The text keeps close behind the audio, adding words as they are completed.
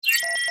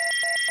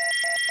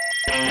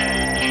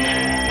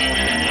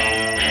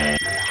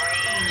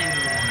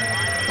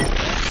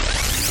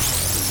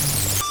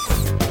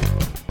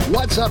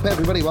What's up,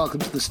 everybody? Welcome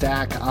to The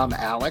Stack. I'm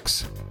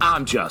Alex.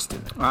 I'm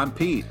Justin. I'm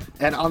Pete.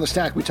 And on The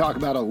Stack, we talk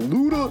about a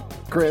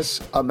ludicrous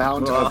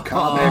amount of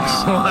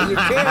comics You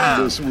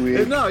can't. this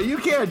week. No, you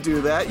can't do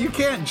that. You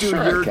can't do Sure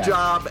I your can.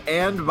 job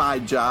and my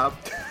job.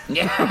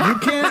 Yeah. You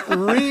can't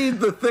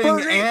read the thing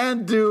Fergie.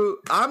 and do.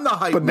 I'm the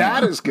hype But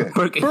man. that is good.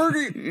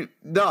 Fergie.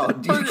 No,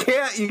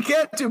 you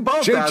can't do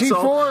both. JT4.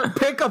 Asshole.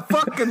 Pick a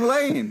fucking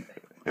lane.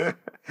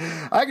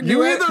 I can do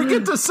You it. either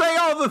get to say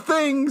all the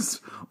things,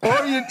 or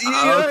you know what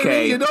I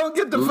Okay. mean? You don't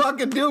get to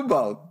fucking do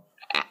both.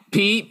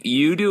 Pete,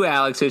 you do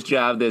Alex's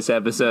job this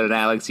episode, and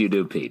Alex, you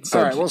do Pete's.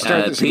 All right, we'll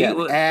start this Pete,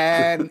 again.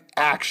 And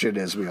action,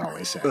 as we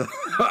always say.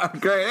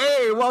 Great.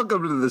 Hey,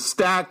 welcome to The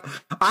Stack.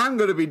 I'm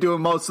going to be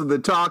doing most of the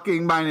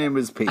talking. My name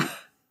is Pete.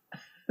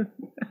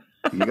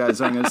 You guys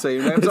aren't going to say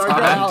your names? All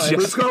right, Alex.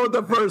 let's go with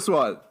the first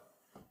one.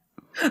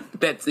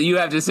 That's, you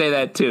have to say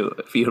that too,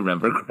 if you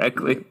remember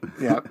correctly.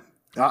 Yep.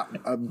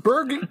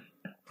 Bergie.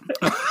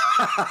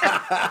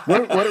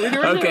 what are we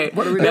doing? Okay,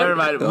 What are we doing? never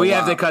mind. We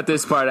have to cut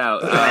this part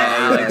out.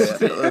 Let's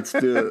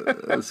do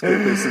it. Let's get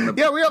this in the...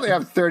 Yeah, we only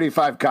have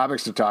 35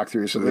 comics to talk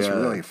through, so let's Yeah.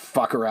 really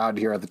fuck around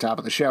here at the top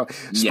of the show.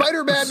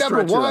 Spider-Man number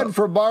Stretch it 1 out.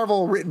 from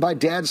Marvel, written by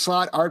Dan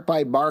Slott, art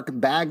by Mark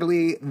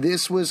Bagley.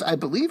 This was, I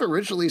believe,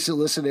 originally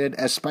solicited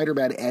as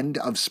Spider-Man End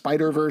of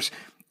Spider-Verse.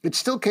 It's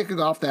still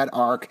kicking off that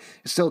arc.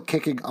 It's still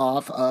kicking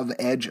off of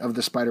Edge of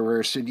the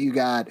Spider-Verse. And you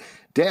got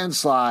Dan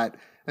Slott,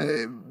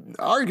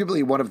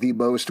 arguably one of the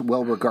most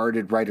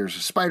well-regarded writers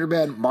of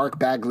Spider-Man, Mark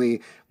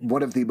Bagley,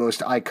 one of the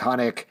most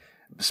iconic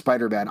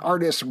Spider-Man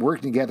artists,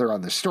 working together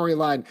on the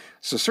storyline.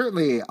 So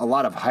certainly a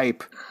lot of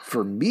hype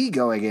for me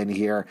going in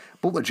here.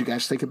 But what do you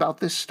guys think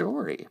about this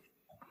story?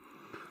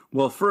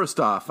 Well, first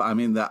off, I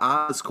mean, the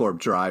Oscorp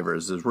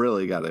drivers has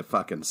really got to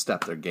fucking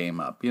step their game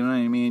up. You know what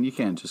I mean? You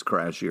can't just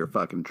crash your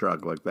fucking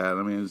truck like that.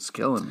 I mean, it's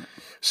killing me.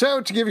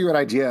 So to give you an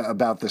idea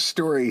about the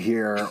story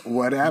here,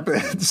 what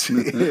happens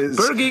is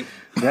Fergie.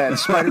 that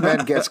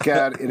Spider-Man gets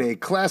caught in a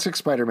classic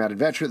Spider-Man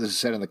adventure. This is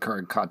set in the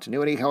current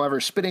continuity. However,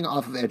 spinning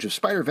off of Edge of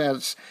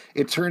Spider-Verse,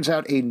 it turns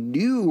out a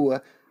new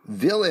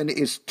villain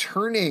is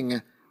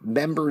turning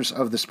members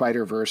of the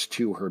Spider-Verse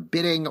to her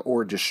bidding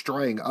or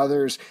destroying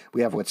others.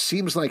 We have what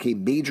seems like a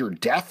major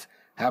death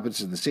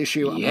happens in this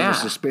issue. I'm a Yeah.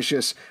 little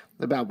suspicious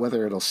about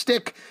whether it'll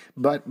stick,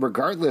 but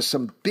regardless,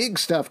 some big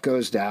stuff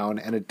goes down,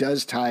 and it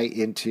does tie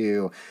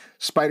into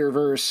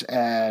Spider-Verse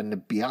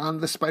and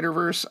Beyond the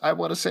Spider-Verse, I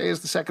want to say,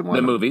 is the second one.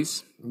 The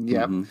movies.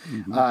 Yep.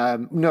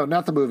 No,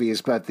 not the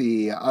movies, but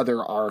the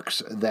other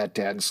arcs that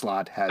Dan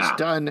Slott has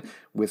done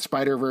with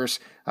Spider-Verse.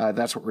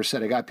 That's what we're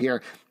setting up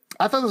here.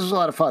 I thought this was a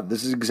lot of fun.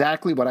 This is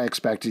exactly what I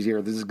expected here.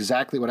 This is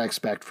exactly what I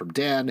expect from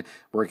Dan,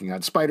 working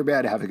on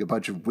Spider-Man, having a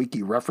bunch of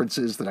wiki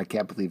references that I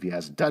can't believe he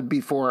hasn't done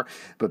before.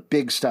 But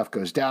big stuff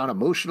goes down,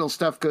 emotional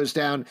stuff goes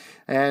down,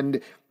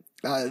 and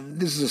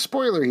this is a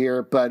spoiler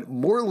here, but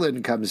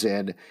Moreland comes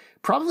in.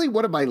 Probably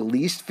one of my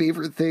least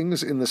favorite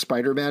things in the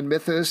Spider-Man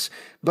mythos,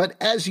 but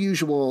as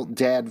usual,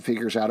 Dan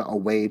figures out a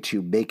way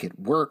to make it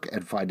work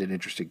and find an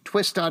interesting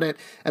twist on it.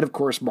 And of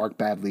course, Mark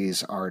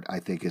Bagley's art, I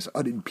think, is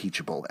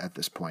unimpeachable at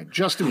this point.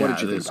 Justin, what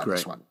did you think about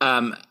this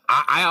one?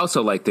 I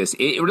also like this.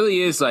 It really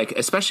is like,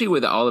 especially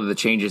with all of the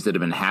changes that have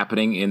been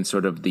happening in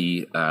sort of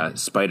the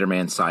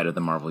Spider-Man side of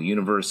the Marvel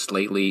Universe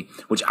lately,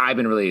 which I've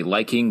been really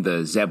liking.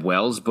 The Zeb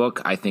Wells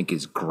book, I think,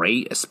 is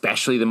great,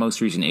 especially the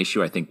most recent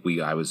issue. I think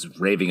I was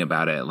raving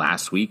about it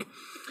last week.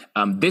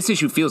 This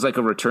issue feels like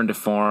a return to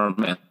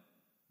form, and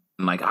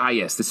I'm like,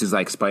 yes, this is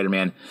like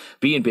Spider-Man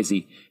being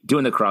busy,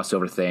 doing the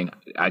crossover thing.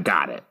 I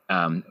got it.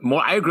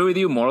 I agree with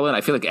you, Moreland.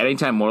 I feel like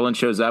anytime Moreland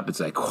shows up, it's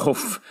like,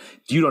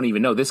 you don't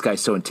even know. This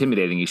guy's so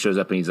intimidating. He shows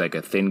up and he's like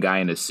a thin guy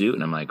in a suit.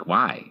 And I'm like,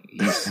 why?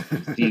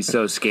 He's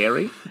so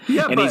scary.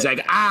 Yeah, and he's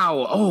like,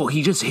 ow,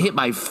 he just hit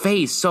my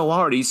face so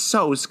hard. He's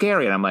so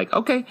scary. And I'm like,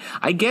 okay,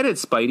 I get it,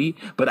 Spidey.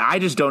 But I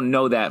just don't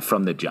know that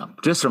from the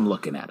jump, just from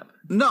looking at him.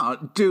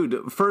 No,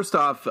 dude, first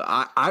off,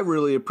 I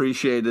really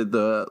appreciated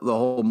the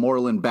whole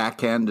Moreland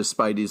backhand to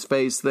Spidey's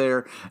face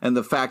there, and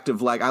the fact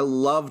of, like, I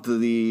loved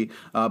the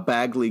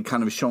Bagley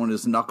kind of showing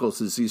his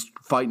knuckles as he's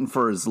fighting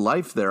for his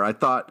life there. I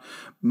thought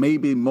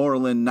maybe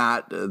Moreland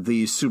not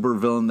the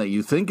supervillain that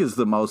you think is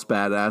the most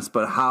badass,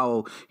 but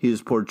how he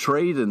is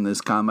portrayed in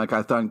this comic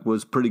I think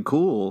was pretty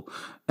cool.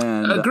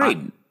 And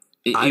Agreed.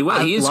 I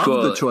is love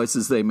cool. the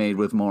choices they made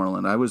with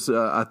Moreland.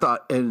 I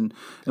thought, and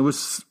it was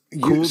So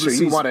cool to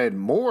see. you wanted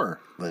more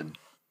than...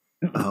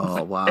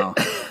 Oh, wow.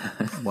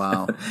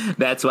 Wow.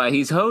 That's why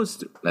he's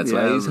host. That's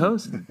why he's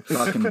host.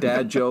 Fucking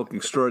dad joke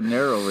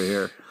extraordinaire over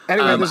here.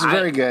 Anyway, this is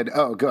very good.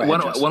 Oh, go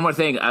ahead, Justin. One more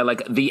thing. I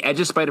like the Edge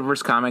of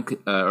Spider-Verse comic,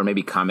 or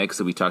maybe comics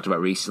that we talked about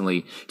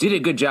recently, did a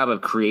good job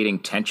of creating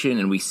tension,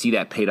 and we see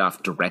that paid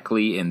off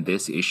directly in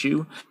this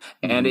issue.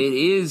 And it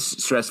is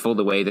stressful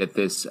the way that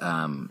this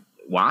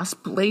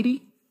Wasp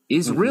lady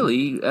is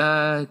really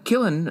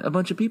killing a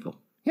bunch of people.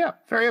 Yeah,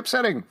 very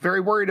upsetting. Very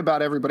worried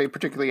about everybody,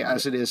 particularly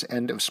as it is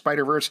End of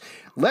Spider-Verse.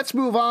 Let's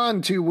move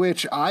on to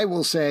which I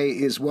will say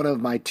is one of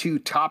my two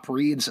top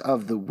reads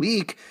of the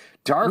week.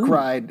 Dark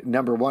Ride,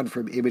 #1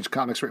 from Image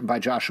Comics, written by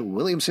Joshua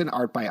Williamson,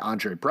 art by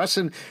Andre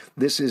Bresson.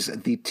 This is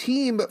the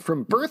team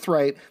from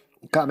Birthright,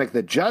 comic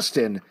that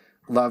Justin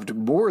loved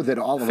more than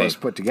all of us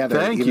put together.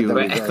 Thank you.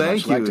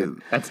 Thank you.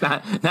 That's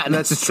not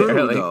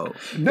necessarily. True, though.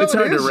 No, it's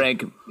hard to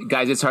rank,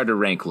 guys. It's hard to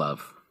rank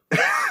love.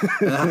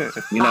 You know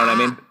what I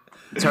mean?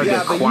 It's hard to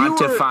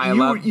quantify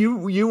love.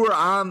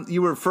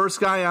 You were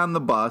first guy on the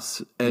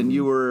bus, and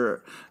you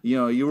were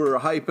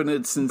hyping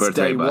it since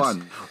Birthday day bus.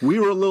 one. We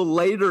were a little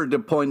later to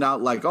point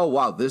out, like, oh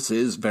wow, this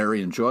is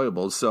very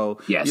enjoyable. So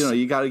yes.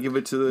 you got to give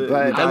it to the.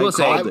 But guy I will who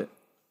say. called it.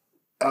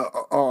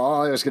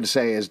 All I was going to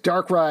say is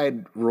Dark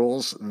Ride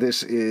rules.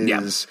 This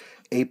is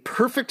a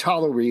perfect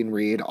Halloween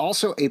read.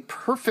 Also a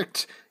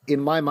perfect, in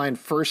my mind,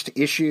 first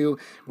issue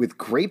with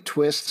great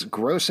twists,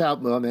 gross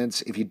out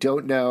moments. If you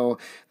don't know,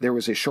 there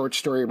was a short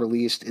story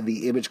released in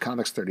the Image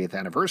Comics 30th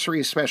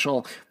anniversary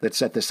special that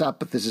set this up,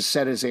 but this is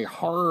set as a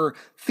horror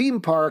theme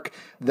park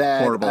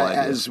that,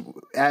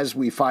 as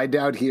we find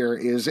out here,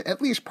 is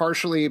at least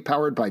partially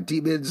powered by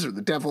demons or the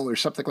devil or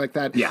something like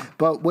that. Yeah.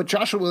 But what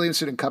Joshua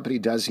Williamson and company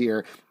does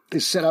here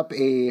is set up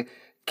a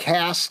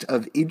cast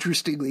of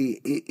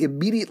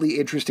immediately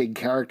interesting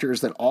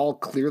characters that all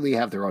clearly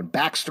have their own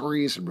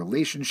backstories and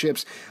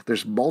relationships.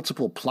 There's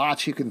multiple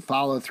plots you can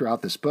follow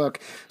throughout this book.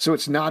 So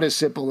it's not as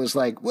simple as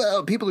like,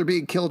 well, people are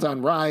being killed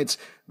on rides.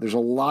 There's a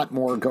lot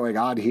more going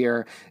on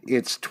here.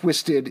 It's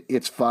twisted.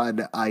 It's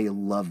fun. I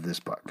love this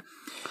book.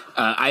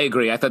 I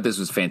agree. I thought this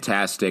was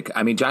fantastic.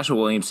 I mean, Joshua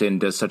Williamson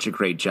does such a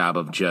great job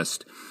of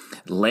just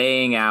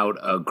laying out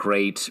a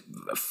great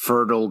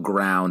fertile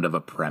ground of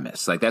a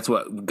premise. Like that's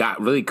what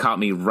really caught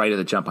me right at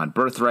the jump on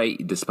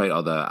Birthright, despite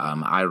all the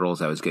eye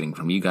rolls I was getting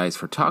from you guys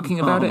for talking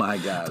about it. Oh my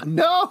God.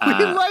 No, we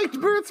liked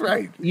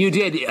Birthright. You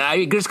did.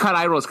 I just caught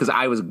eye rolls because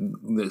I was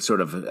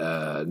sort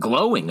of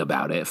glowing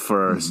about it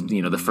for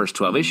the first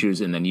 12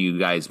 issues, and then you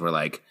guys were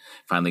like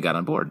finally got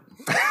on board.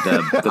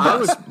 The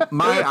bus.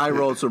 My eye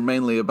rolls were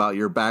mainly about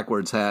your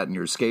backwards hat and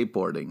your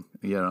skateboarding.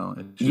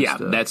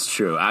 That's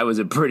true. I was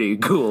a pretty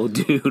cool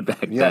dude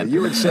back then. Yeah,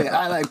 you would say,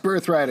 I like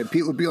Birthright, and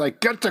people would be like,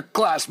 get to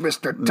class,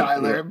 Mr.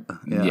 Tyler.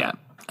 Yeah.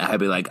 I'd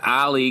be like,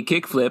 Ollie,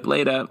 kickflip,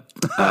 later.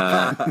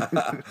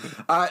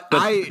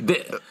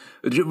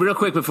 Real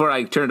quick before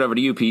I turn it over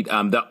to you, Pete,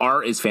 the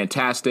art is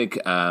fantastic,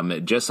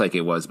 just like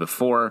it was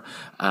before.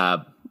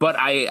 But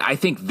I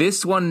think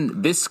this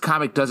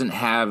comic doesn't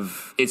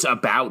have, it's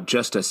about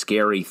just a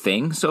scary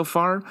thing so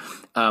far.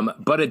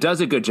 But it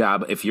does a good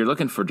job. If you're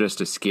looking for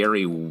just a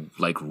scary,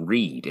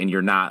 read and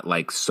you're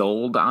not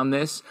sold on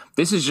this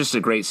is just a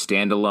great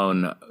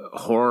standalone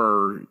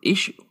horror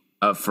issue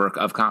of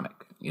comic,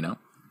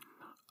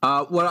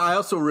 What I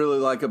also really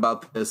like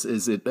about this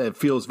is it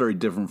feels very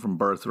different from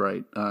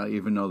Birthright.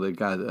 Even though they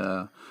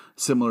got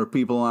similar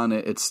people on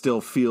it, it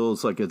still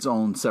feels like its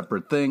own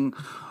separate thing.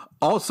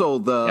 Also,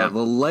 the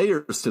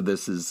layers to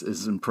this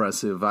is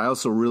impressive. I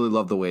also really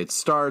love the way it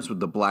starts with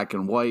the black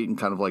and white and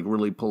kind of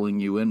really pulling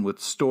you in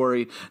with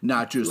story,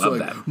 not just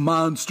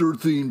monster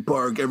theme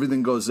park,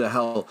 everything goes to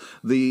hell.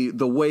 The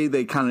way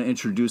they kind of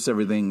introduce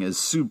everything is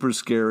super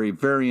scary,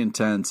 very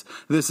intense.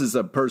 This is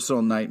a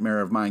personal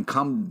nightmare of mine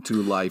come to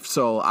life.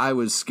 So I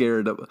was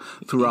scared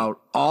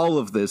throughout all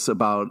of this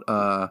about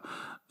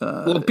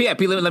well, yeah,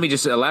 let me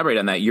just elaborate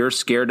on that. You're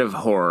scared of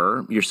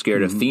horror. You're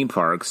scared of theme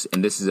parks,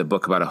 and this is a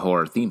book about a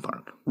horror theme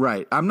park.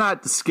 Right. I'm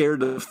not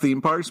scared of theme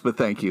parks, but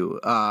thank you.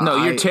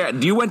 No, you're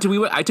terrified.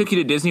 I took you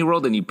to Disney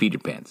World and you peed your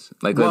pants.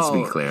 Let's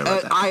be clear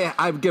about that.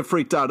 I get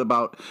freaked out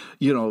about,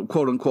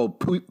 quote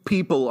unquote,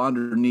 people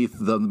underneath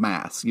the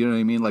mask. You know what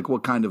I mean?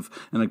 What kind of,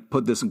 and I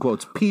put this in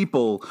quotes,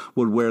 people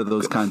would wear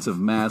those kinds of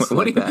masks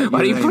why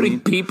are you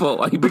putting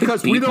people?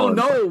 Because we don't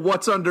know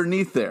what's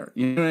underneath there.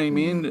 You know what I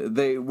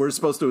mean? We're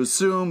supposed to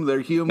assume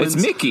they're humans.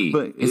 It's Mickey.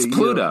 But, it's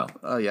Pluto.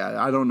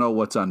 I don't know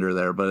what's under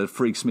there, but it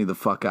freaks me the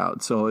fuck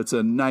out. So it's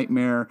a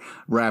nightmare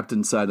wrapped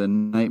inside a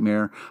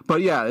nightmare.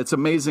 But yeah, it's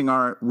amazing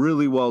art,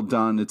 really well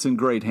done. It's in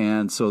great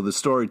hands. So the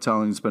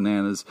storytelling's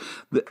bananas.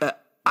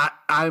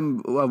 I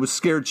was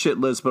scared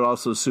shitless, but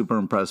also super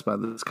impressed by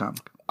this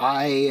comic.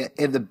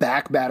 In the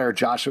back matter,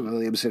 Joshua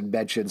Williamson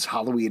mentions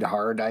Halloween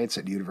Horror Nights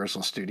at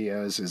Universal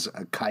Studios is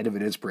a kind of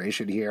an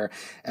inspiration here.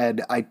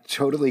 And I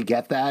totally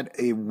get that.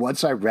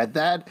 Once I read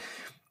that,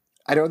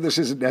 I know this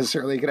isn't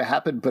necessarily going to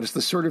happen, but it's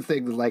the sort of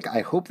thing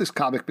I hope this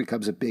comic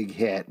becomes a big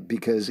hit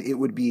because it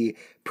would be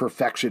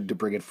perfection to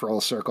bring it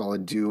full circle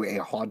and do a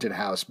haunted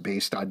house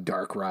based on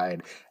Dark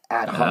Ride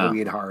at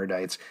Halloween Horror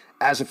Nights.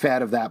 As a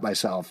fan of that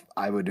myself,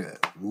 I would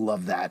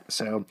love that.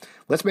 So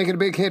let's make it a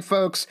big hit,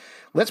 folks.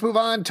 Let's move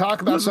on.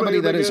 Talk about somebody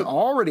that is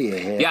already a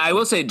hit. Yeah, I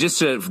will say, just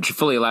to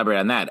fully elaborate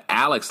on that,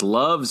 Alex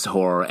loves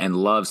horror and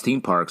loves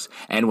theme parks.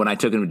 And when I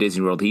took him to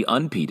Disney World, he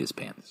unpeed his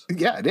pants.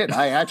 Yeah, I did.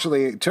 I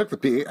actually took the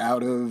pee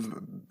out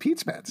of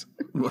Pete's pants.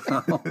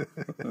 Wow.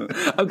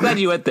 I'm glad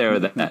you went there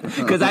with that.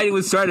 Because I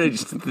was started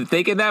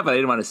thinking that, but I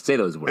didn't want to say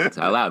those words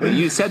out loud. But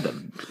you said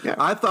them. Yeah.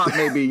 I thought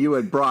maybe you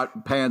had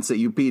brought pants that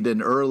you peed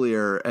in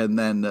earlier and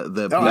then I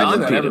do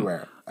that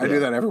everywhere. I do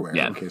that everywhere.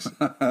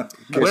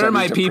 Where are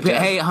my pee pants?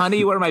 Hey,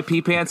 honey, where are my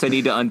pee pants? I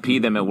need to unpee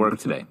them at work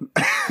today.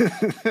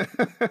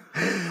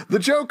 The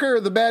Joker,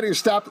 the man who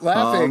stopped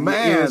laughing,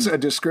 is a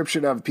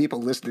description of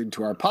people listening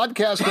to our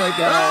podcast right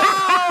now.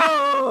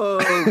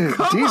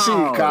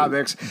 DC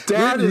Comics.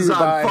 Dad is on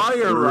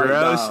fire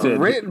right now.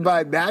 Written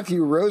by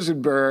Matthew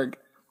Rosenberg.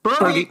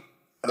 Bergie.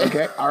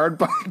 Okay, art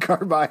by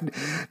Carmine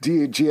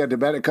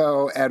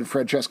Giandomenico and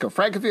Francesco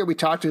Francavilla. We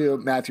talked to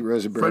Matthew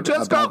Rosenberg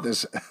about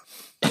this.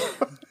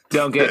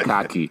 Don't get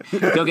cocky.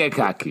 Don't get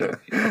cocky.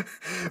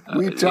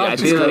 We talked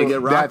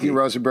to Matthew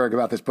Rosenberg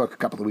about this book a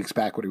couple of weeks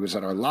back when he was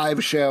on our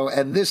live show,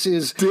 and this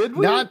is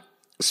not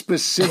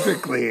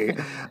specifically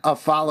a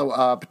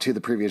follow-up to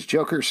the previous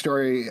Joker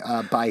story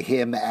by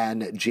him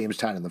and James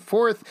Tynion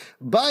IV,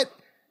 but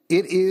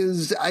it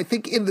is, I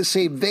think, in the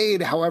same vein,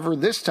 however,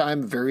 this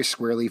time very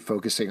squarely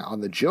focusing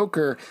on the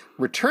Joker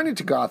returning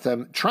to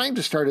Gotham, trying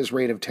to start his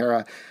reign of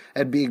terror,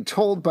 and being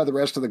told by the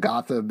rest of the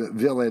Gotham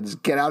villains,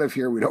 get out of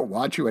here, we don't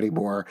want you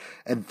anymore,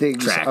 and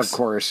things, of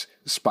course,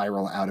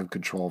 spiral out of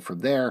control from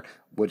there.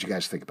 What'd you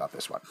guys think about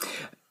this one?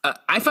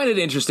 I find it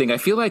interesting. I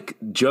feel like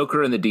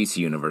Joker in the DC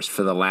universe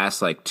for the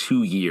last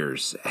 2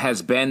 years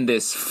has been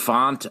this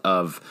font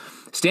of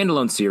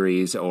standalone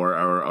series or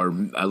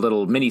a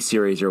little mini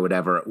series or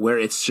whatever, where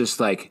it's just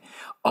like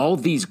all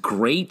these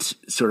great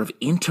sort of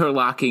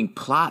interlocking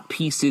plot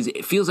pieces.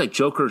 It feels like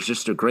Joker is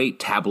just a great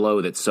tableau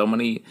that so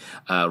many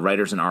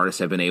writers and artists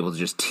have been able to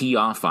just tee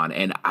off on.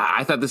 And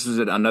I thought this was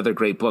another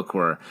great book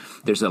where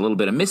there's a little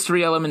bit of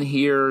mystery element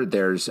here.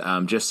 There's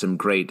just some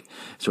great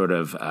sort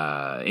of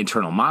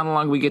internal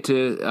monologue we get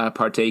to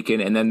partake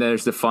in. And then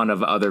there's the fun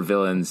of other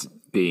villains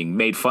being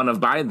made fun of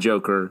by the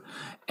Joker,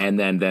 and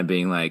then them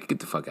being like, get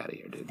the fuck out of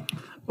here, dude.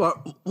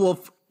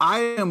 Well,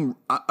 I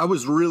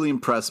was really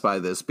impressed by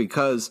this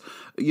because,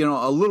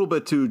 a little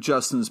bit to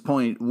Justin's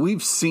point,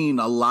 we've seen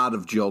a lot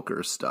of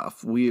Joker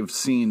stuff. We have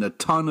seen a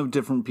ton of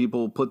different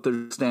people put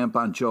their stamp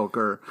on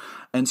Joker.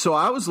 And so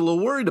I was a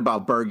little worried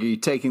about Bergie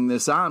taking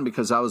this on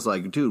because I was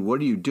like, dude,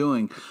 what are you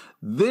doing?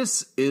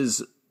 This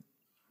is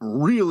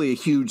really a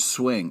huge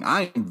swing.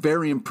 I am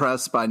very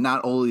impressed by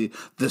not only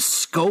the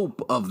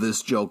scope of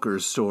this Joker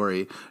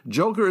story.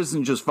 Joker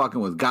isn't just fucking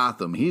with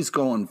Gotham. He's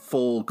going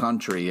full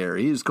country here.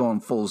 He's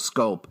going full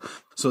scope.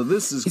 So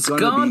this is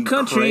going to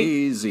be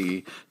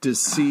crazy to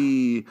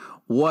see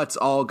what's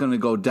all going to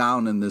go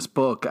down in this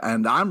book.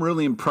 And I'm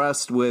really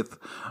impressed with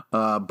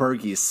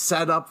Bergie's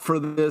setup for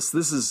this.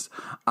 This is,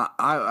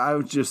 I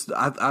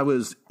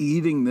was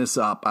eating this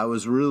up. I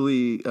was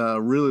really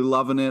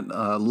loving it,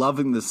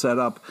 loving the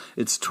setup.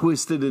 It's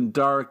twisted and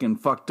dark and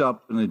fucked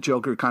up in a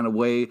Joker kind of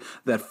way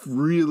that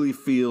really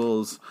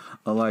feels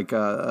like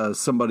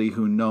somebody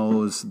who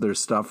knows their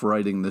stuff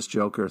writing this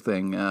Joker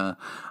thing.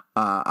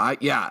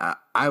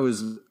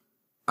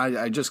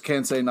 I just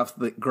can't say enough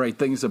great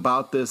things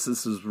about this.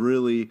 This is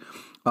really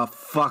a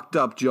fucked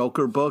up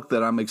Joker book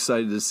that I'm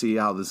excited to see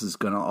how this is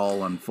going to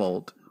all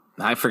unfold.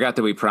 I forgot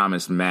that we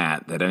promised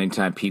Matt that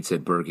anytime Pete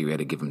said Bergie, we had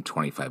to give him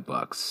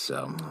 $25.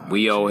 So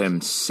we owe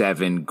him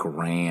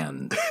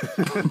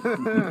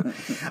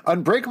 $7,000.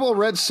 Unbreakable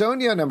Red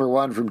Sonja,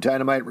 #1 from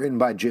Dynamite, written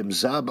by Jim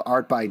Zub,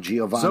 art by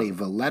Giovanni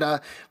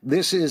Valletta.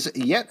 This is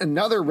yet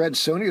another Red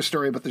Sonja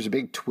story, but there's a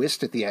big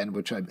twist at the end,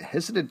 which I'm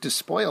hesitant to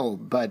spoil,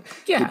 but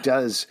it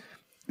does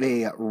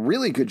a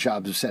really good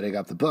job of setting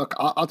up the book.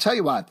 I'll tell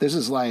you what, this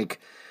is like,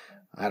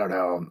 I don't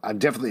know, I'm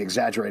definitely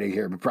exaggerating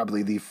here, but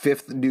probably the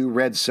 5th new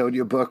Red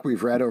Sonja book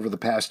we've read over the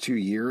past 2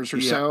 years or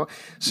so.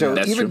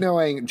 So even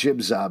knowing Jim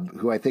Zub,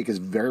 who I think is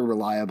very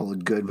reliable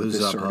and good with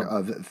this sort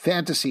of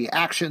fantasy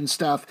action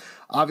stuff,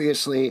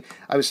 obviously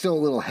I was still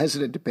a little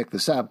hesitant to pick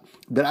this up,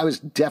 but I was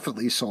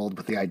definitely sold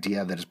with the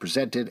idea that is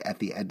presented at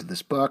the end of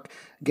this book.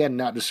 Again,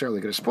 not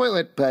necessarily going to spoil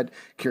it, but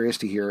curious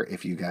to hear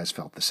if you guys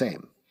felt the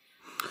same.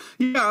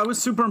 Yeah, I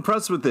was super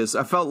impressed with this.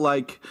 I felt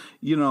like,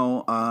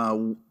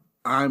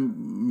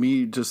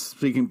 just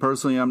speaking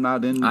personally, I'm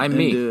not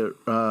into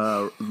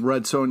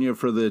Red Sonja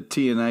for the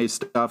TNA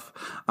stuff.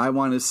 I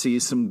want to see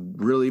some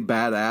really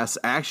badass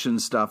action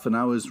stuff, and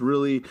I was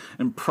really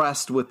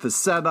impressed with the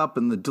setup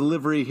and the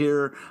delivery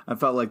here. I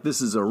felt like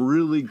this is a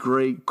really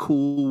great,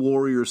 cool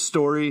warrior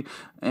story,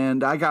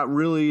 and I got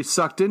really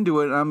sucked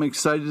into it, and I'm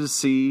excited to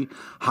see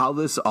how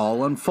this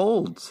all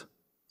unfolds.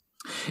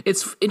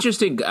 It's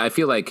interesting. I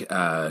feel like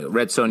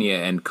Red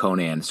Sonja and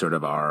Conan sort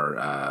of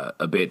are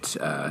a bit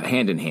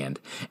hand in hand.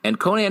 And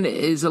Conan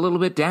is a little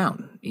bit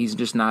down. He's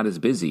just not as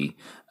busy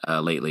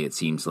lately, it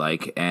seems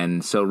like.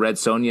 And so Red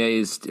Sonja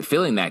is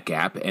filling that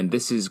gap. And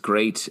this is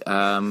great,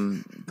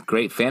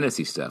 great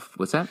fantasy stuff.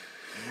 What's that?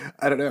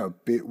 I don't know.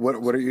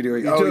 What are you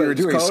doing? You're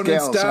doing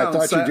scales. I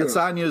thought you were doing.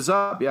 Sonja's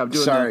up. Yeah, I'm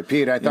doing. Sorry,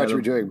 Pete. I thought you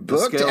were doing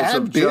booked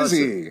and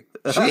busy.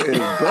 She is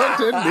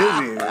booked and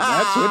busy.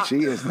 That's what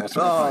she is. That's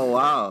what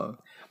wow.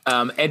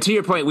 And to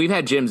your point, we've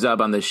had Jim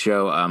Zub on this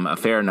show a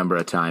fair number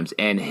of times,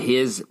 and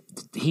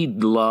he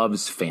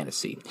loves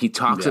fantasy. He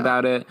talks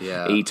about it.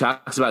 Yeah. He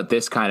talks about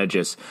this kind of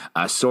just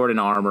sword and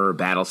armor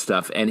battle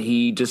stuff, and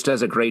he just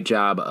does a great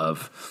job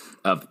of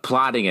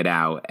plotting it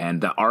out.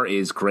 And the art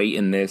is great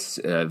in this.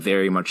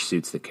 Very much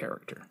suits the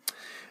character.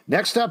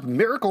 Next up,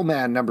 Miracle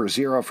Man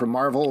 #0 from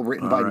Marvel,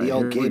 written by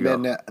Neil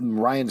Gaiman,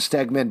 Ryan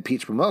Stegman,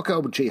 Peach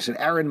Momoko, Jason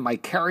Aaron,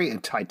 Mike Carey,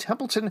 and Ty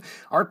Templeton.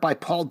 Art by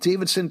Paul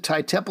Davidson,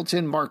 Ty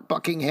Templeton, Mark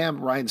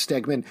Buckingham, Ryan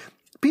Stegman,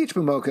 Peach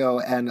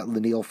Momoko, and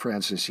Leinil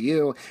Francis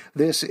Yu.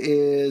 This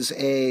is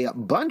a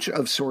bunch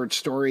of short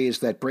stories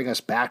that bring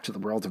us back to the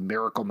world of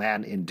Miracle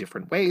Man in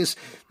different ways.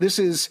 This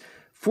is,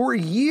 for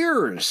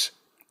years,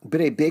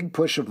 been a big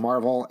push of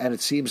Marvel, and it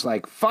seems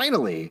like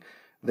finally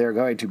they're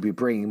going to be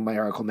bringing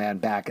Miracle Man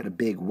back in a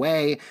big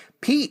way.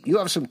 Pete, you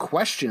have some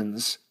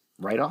questions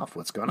right off.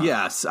 What's going on?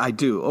 Yes, I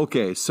do.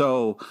 Okay,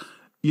 so,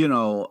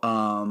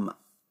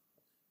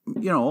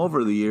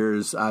 over the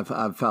years,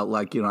 I've felt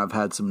like, I've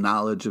had some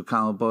knowledge of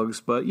comic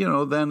books, but,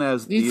 then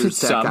as the years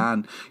tack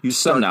on, you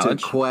start to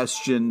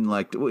question,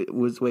 like,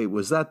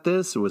 was that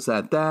this or was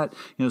that that?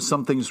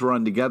 Some things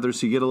run together,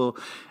 so you get a little,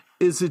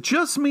 is it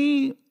just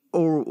me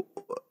or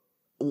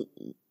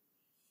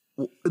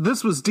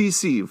this was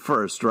DC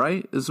first,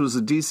 right? This was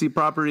a DC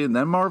property and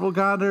then Marvel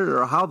got it,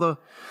 or how the...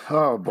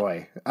 Oh,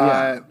 boy.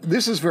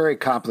 This is very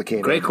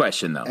complicated. Great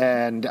question, though.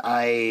 And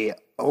I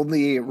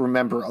only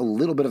remember a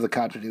little bit of the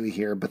continuity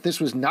here, but this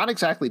was not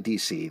exactly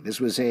DC. This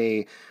was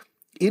a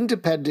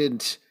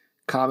independent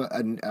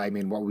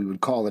what we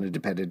would call an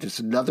independent, just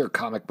another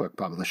comic book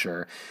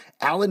publisher.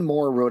 Alan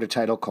Moore wrote a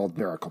title called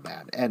Miracle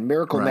Man, and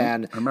Miracle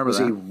Man was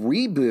a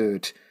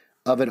reboot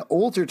of an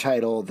older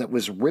title that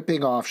was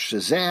ripping off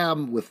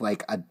Shazam with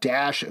like a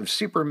dash of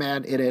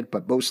Superman in it,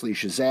 but mostly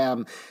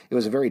Shazam. It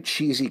was a very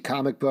cheesy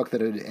comic book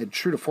that had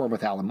true to form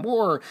with Alan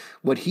Moore.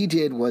 What he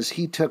did was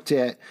he took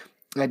it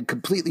and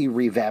completely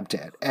revamped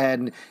it.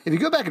 And if you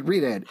go back and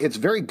read it, it's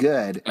very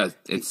good.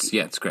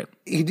 It's great.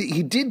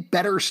 He did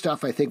better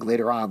stuff, I think,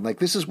 later on. Like,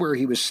 this is where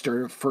he was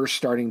first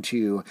starting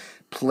to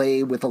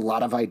play with a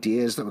lot of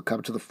ideas that would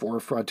come to the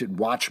forefront in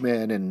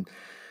Watchmen and,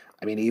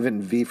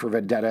 even V for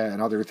Vendetta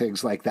and other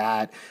things like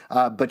that.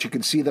 But you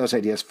can see those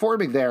ideas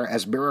forming there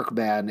as Miracle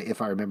Man,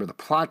 if I remember the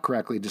plot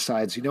correctly,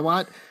 decides, you know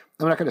what?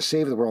 I'm not going to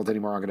save the world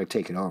anymore. I'm going to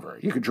take it over.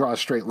 You could draw a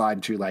straight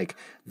line to, like,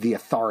 the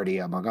Authority,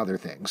 among other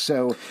things.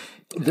 So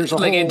there's a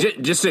whole... And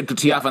just to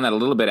tee off on that a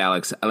little bit,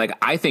 Alex, like,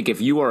 I think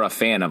if you are a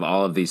fan of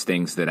all of these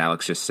things that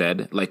Alex just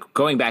said, like,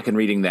 going back and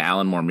reading the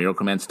Alan Moore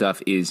Miracle Man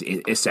stuff is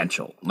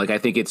essential. Like, I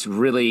think it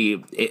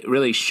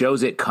really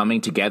shows it coming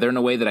together in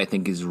a way that I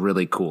think is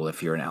really cool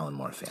if you're an Alan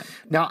Moore fan.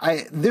 Now,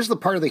 this is the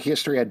part of the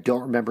history I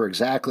don't remember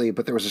exactly,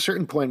 but there was a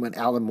certain point when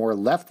Alan Moore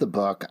left the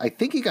book. I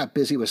think he got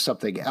busy with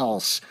something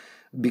else,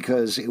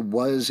 because it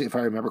was, if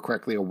I remember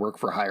correctly, a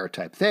work-for-hire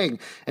type thing.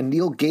 And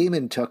Neil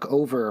Gaiman took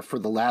over for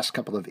the last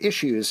couple of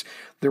issues.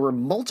 There were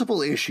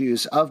multiple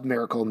issues of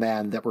Miracle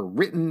Man that were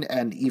written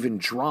and even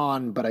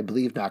drawn, but I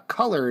believe not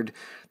colored,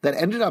 that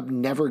ended up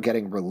never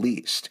getting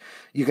released.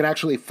 You can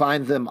actually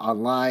find them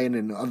online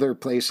and other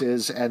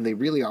places, and they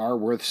really are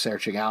worth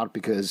searching out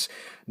because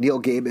Neil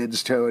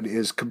Gaiman's tone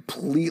is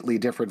completely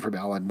different from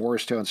Alan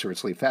Moore's tone, so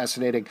it's really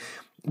fascinating.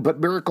 But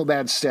Miracle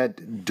Man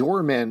sat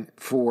dormant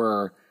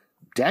for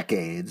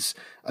decades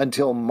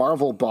until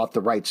Marvel bought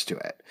the rights to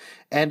it.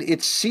 And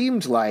it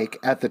seemed like,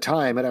 at the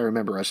time, and I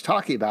remember us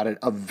talking about it,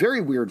 a very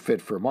weird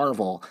fit for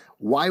Marvel.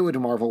 Why would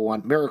Marvel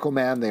want Miracle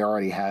Man? They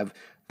already have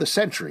the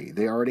Sentry.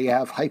 They already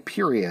have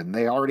Hyperion.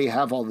 They already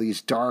have all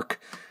these dark,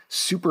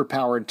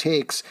 superpowered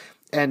takes.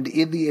 And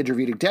in the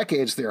intervening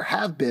decades, there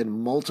have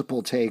been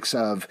multiple takes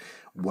of,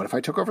 what if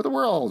I took over the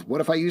world? What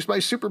if I used my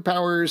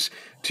superpowers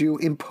to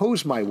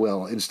impose my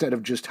will instead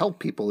of just help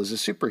people as a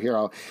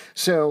superhero?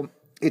 So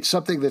it's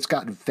something that's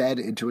gotten fed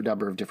into a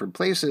number of different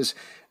places.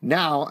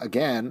 Now,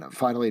 again,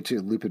 finally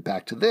to loop it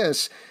back to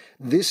this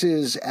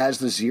is, as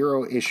the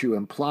Zero issue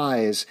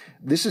implies,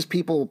 this is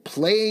people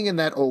playing in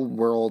that old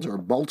world or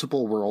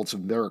multiple worlds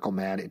of Miracle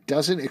Man. It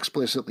doesn't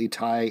explicitly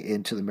tie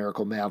into the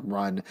Miracle Man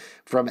run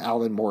from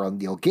Alan Moore and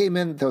Neil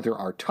Gaiman, though there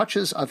are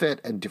touches of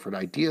it and different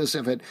ideas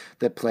of it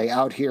that play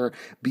out here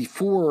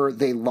before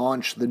they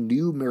launch the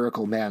new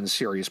Miracle Man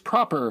series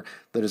proper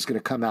that is going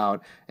to come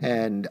out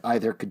and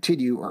either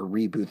continue or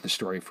reboot the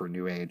story for a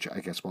new age. I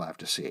guess we'll have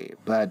to see.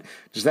 But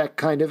does that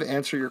kind of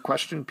answer your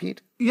question,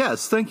 Pete?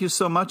 Yes, thank you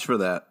so much for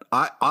that.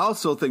 I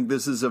also think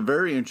this is a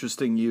very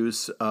interesting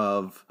use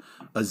of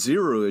a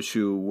Zero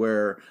issue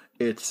where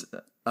it's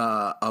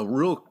a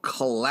real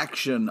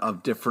collection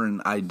of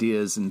different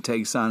ideas and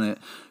takes on it.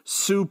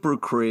 Super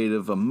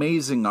creative,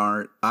 amazing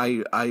art.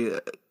 I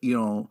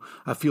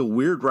feel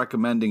weird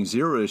recommending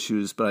Zero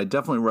issues, but I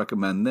definitely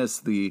recommend this.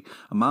 The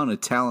amount of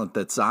talent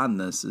that's on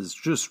this is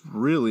just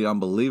really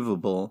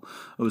unbelievable.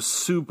 I was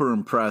super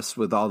impressed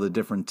with all the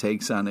different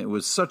takes on it. It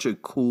was such a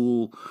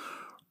cool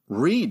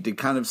read to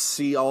kind of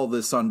see all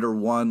this under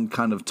one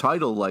kind of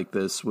title like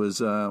this was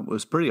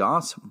pretty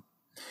awesome.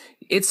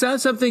 It's not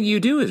something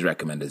you do is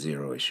recommend a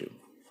Zero issue.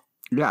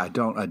 Yeah, I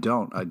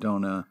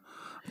don't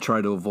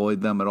try to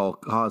avoid them at all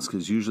costs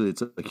because usually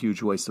it's a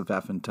huge waste of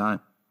effing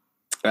time.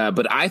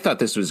 But I thought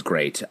this was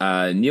great.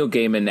 Neil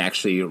Gaiman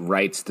actually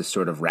writes the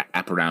sort of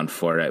wraparound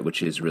for it,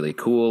 which is really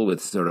cool,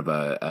 with sort of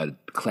the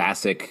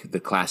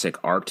classic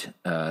art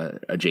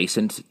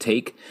adjacent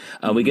take.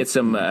 We get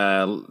some,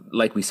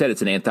 like we said,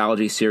 it's an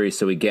anthology series,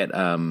 so we get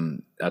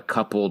a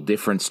couple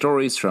different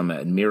stories from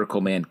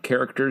Miracle Man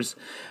characters.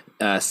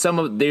 Some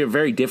of they're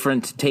very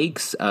different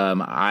takes. I'm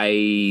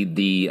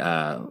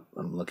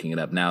looking it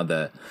up now.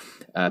 The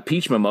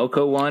Peach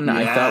Momoko one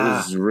I thought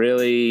was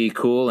really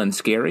cool and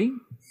scary.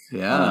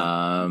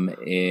 Yeah.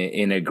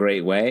 In a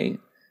great way.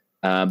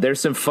 There's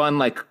some fun,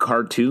 like,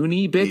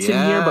 cartoony bits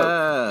in here,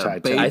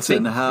 but Bates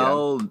in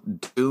Hell,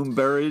 Doom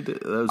Buried.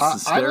 That was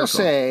hysterical. I will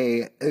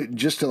say,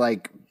 just to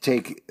like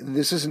take,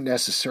 this isn't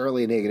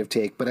necessarily a negative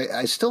take, but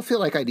I still feel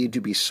like I need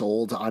to be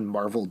sold on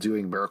Marvel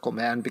doing Miracle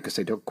Man because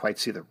I don't quite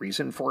see the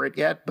reason for it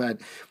yet. But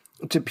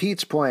to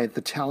Pete's point,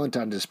 the talent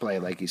on display,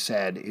 like you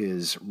said,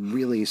 is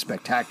really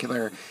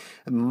spectacular.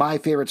 My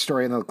favorite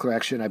story in the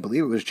collection, I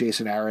believe it was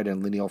Jason Aaron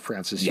and Lineal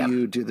Francis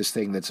Yu do this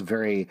thing that's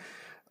very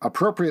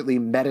appropriately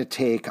meta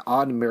take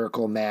on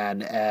Miracle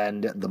Man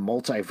and the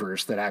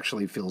multiverse that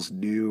actually feels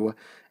new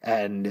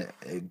and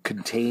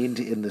contained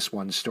in this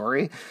one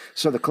story.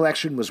 So the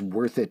collection was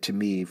worth it to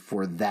me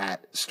for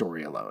that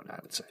story alone, I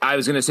would say. I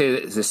was going to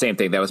say the same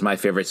thing. That was my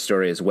favorite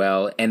story as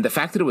well. And the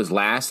fact that it was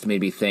last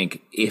made me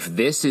think, if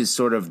this is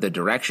sort of the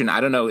direction, I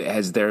don't know,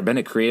 has there been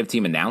a creative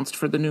team announced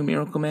for the new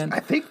Miracle Man?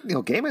 I think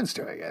Neil Gaiman's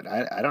doing it.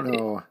 I don't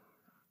know.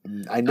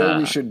 I know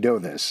we should know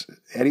this.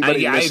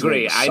 Anybody I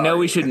agree. Sorry. I know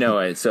we should know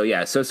it. So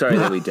so sorry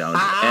that we don't.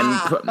 And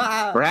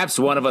perhaps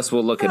one of us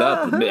will look it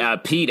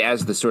up. Pete,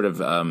 as the sort of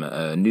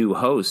new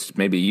host,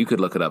 maybe you could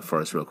look it up for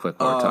us real quick.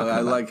 While we're talking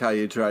about like how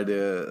you tried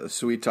to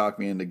sweet talk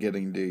me into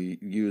getting to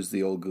use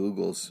the old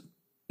Googles.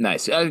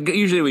 Nice.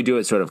 Usually we do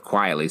it sort of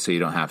quietly, so you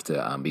don't have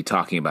to be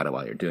talking about it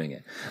while you're doing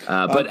it.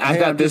 But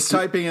I've got this. Just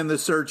typing in the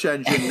search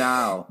engine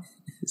now.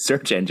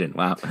 Search engine.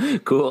 Wow.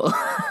 Cool.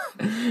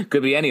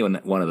 Could be any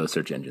one of those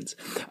search engines.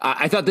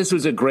 I thought this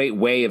was a great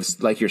way of,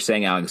 like you're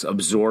saying, Alex,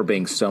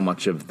 absorbing so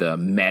much of the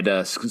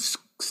meta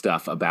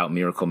stuff about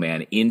Miracle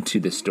Man into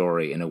the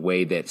story in a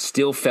way that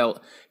still felt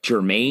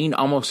germane,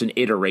 almost an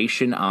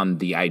iteration on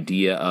the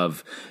idea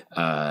of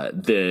a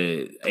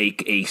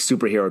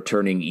superhero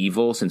turning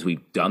evil. Since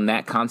we've done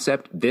that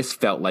concept, this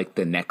felt like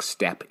the next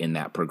step in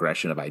that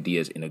progression of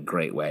ideas in a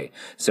great way.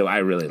 So I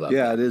really love it.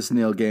 Yeah, it is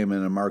Neil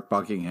Gaiman and Mark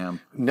Buckingham.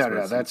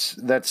 No,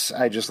 that's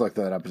I just looked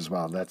that up as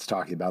well. That's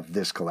talking about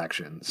this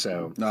collection.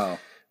 So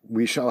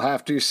we shall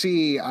have to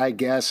see, I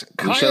guess.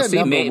 We shall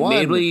see.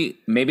 Maybe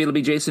it'll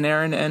be Jason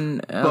Aaron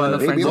and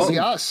maybe it'll be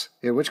us.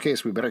 In which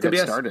case, we better get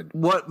started.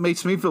 What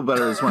makes me feel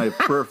better is when I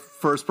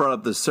first brought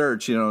up the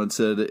search, and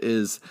said,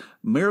 is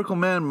Miracle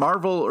Man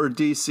Marvel or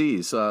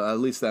DC? So at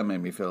least that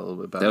made me feel a little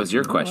bit better. That was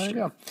your question.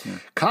 Yeah.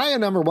 Kaya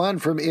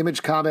 #1 from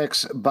Image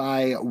Comics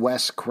by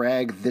Wes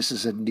Craig. This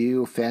is a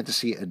new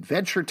fantasy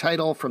adventure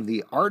title from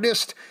the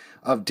artist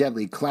of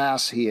Deadly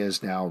Class. He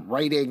is now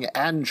writing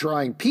and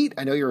drawing. Pete,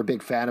 I know you're a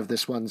big fan of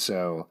this one,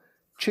 so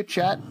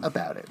chit-chat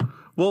about it.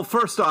 Well,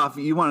 first off,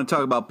 you want to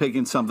talk about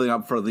picking something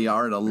up for the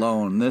art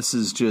alone. This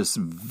is just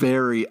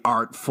very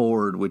art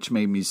forward, which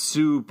made me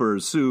super,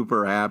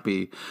 super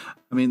happy.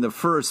 I mean, the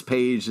first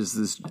page is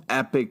this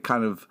epic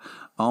kind of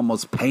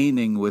almost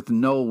painting with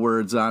no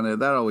words on it.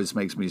 That always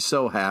makes me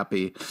so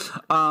happy.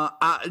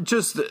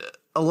 Just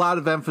a lot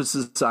of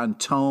emphasis on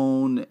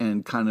tone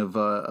and kind of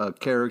a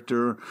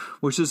character,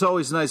 which is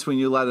always nice when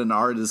you let an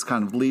artist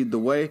kind of lead the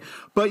way.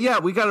 But yeah,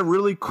 we got a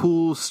really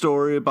cool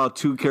story about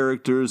two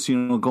characters,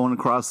 going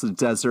across the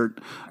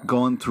desert,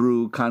 going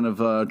through kind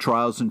of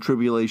trials and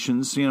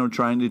tribulations,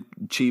 trying to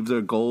achieve their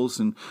goals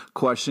and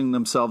questioning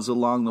themselves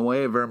along the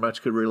way. I very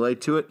much could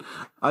relate to it.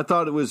 I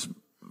thought it was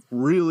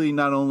really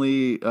not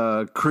only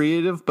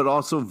creative, but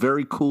also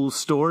very cool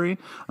story.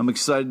 I'm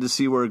excited to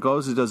see where it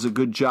goes. It does a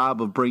good job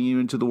of bringing you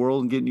into the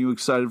world and getting you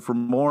excited for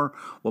more.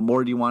 What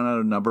more do you want out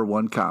of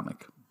 #1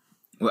 comic?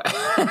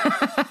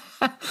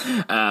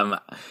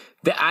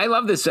 I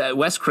love this.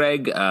 Wes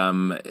Craig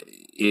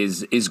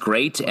is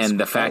great, and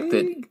the fact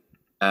that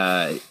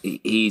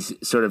he's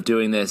sort of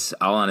doing this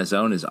all on his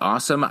own is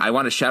awesome. I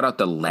want to shout out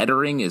the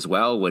lettering as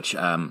well, which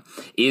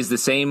is the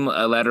same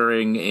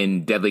lettering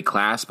in Deadly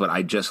Class, but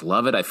I just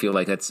love it. I feel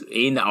like that's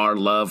in our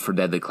love for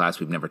Deadly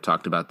Class. We've never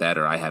talked about that,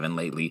 or I haven't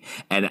lately,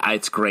 and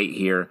it's great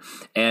here.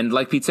 And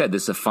like Pete said,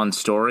 this is a fun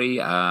story.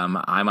 I'm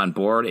on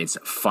board. It's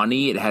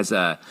funny. It has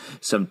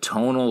some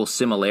tonal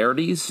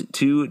similarities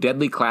to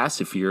Deadly Class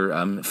if you're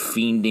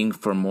fiending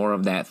for more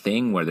of that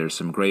thing where there's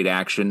some great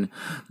action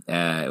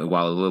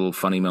while the little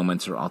funny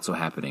moments are also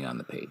happening on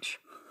the page.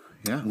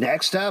 Yeah.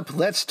 Next up,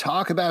 let's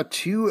talk about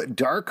two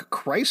Dark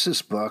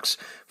Crisis books.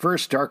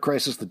 First, Dark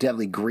Crisis: The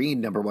Deadly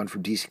Green, #1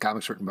 from DC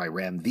Comics, written by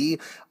Ram V,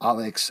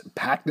 Alex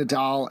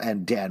Paknadal,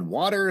 and Dan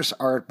Waters.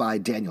 Art by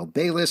Daniel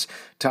Bayliss,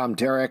 Tom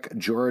Derrick,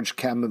 George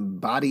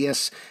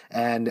Kambadius,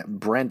 and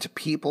Brent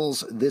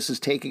Peoples. This is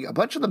taking a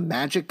bunch of the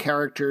Magic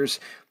characters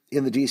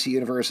in the DC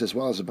universe, as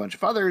well as a bunch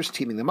of others,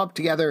 teaming them up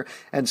together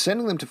and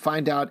sending them to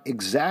find out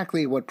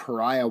exactly what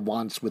Pariah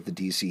wants with the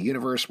DC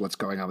universe, what's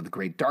going on with the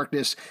Great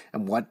Darkness,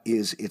 and what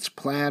is its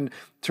plan.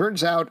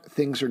 Turns out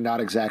things are not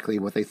exactly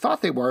what they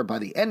thought they were by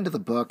the end of the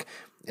book.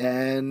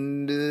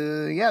 And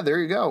yeah, there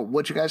you go.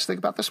 What'd you guys think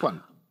about this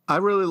one? I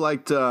really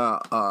liked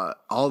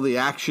all the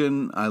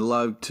action. I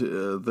loved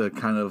the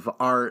kind of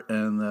art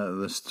and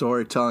the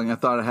storytelling. I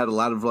thought it had a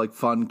lot of like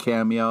fun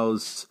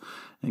cameos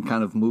and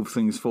kind of moved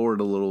things forward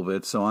a little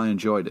bit. So I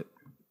enjoyed it.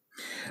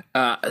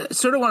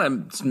 Sort of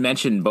want to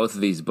mention both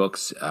of these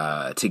books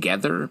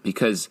together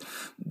because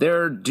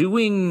they're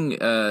doing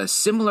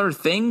similar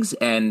things,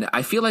 and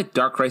I feel like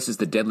Dark Crisis: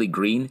 The Deadly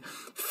Green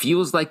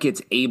feels like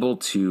it's able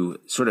to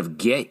sort of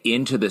get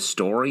into the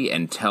story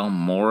and tell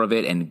more of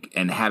it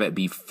and have it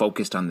be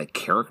focused on the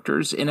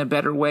characters in a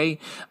better way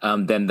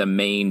than the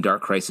main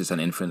Dark Crisis on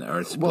Infinite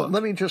Earths book. Well,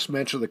 let me just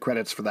mention the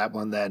credits for that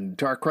one then.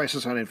 Dark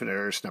Crisis on Infinite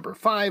Earths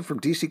 #5 from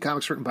DC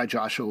Comics, written by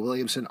Joshua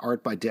Williamson,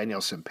 art by Daniel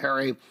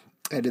Sampere.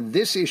 And in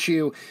this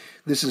issue,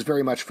 this is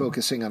very much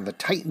focusing on the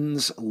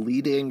Titans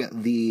leading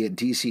the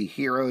DC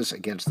heroes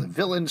against the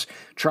villains,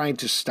 trying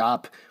to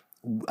stop,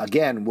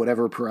 again,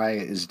 whatever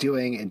Pariah is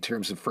doing in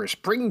terms of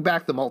first bringing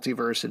back the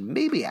multiverse and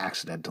maybe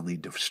accidentally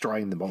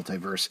destroying the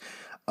multiverse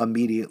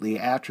immediately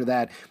after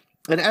that.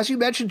 And as you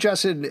mentioned,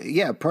 Justin,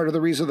 yeah, part of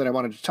the reason that I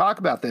wanted to talk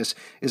about this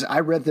is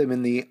I read them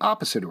in the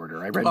opposite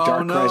order. I read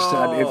Dark Crisis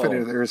on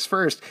Infinite Earths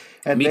first,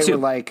 and Me they too. were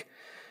like,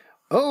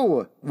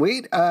 oh,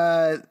 wait,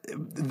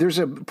 there's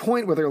a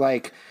point where they're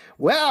like,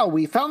 wow,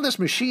 we found this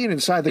machine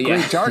inside the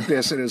Great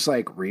Darkness. And it's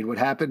like, read what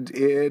happened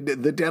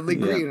in the Deadly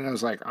Green. And I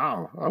was like,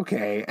 oh,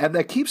 okay. And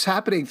that keeps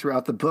happening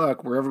throughout the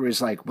book where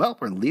everybody's like, well,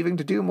 we're leaving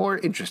to do more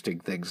interesting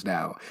things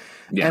now.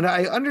 Yeah. And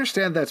I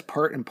understand that's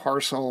part and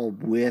parcel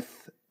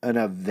with an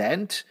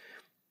event,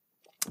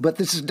 but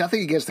this is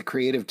nothing against the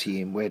creative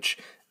team, which,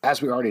 as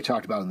we already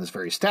talked about in this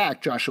very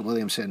stack, Joshua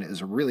Williamson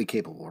is a really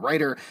capable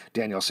writer.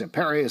 Daniel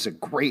Sampere is a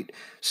great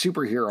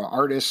superhero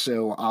artist.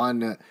 So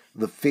on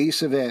the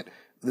face of it,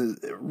 the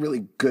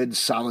really good,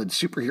 solid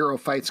superhero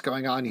fights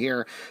going on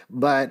here.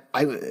 But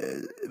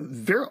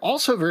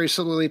also very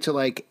similarly to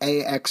like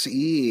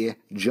AXE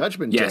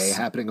Judgment Day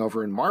happening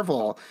over in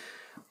Marvel,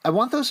 I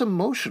want those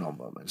emotional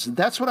moments.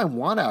 That's what I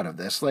want out of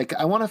this. Like,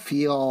 I want to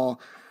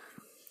feel...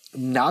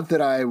 Not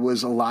that I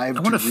was alive I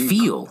want to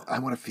feel. I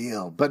want to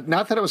feel. But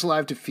not that I was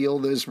alive to feel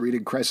this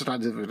reading Crisis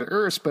on Infinite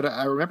Earths, but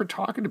I remember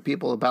talking to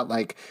people about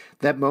like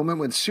that moment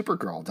when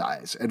Supergirl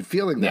dies and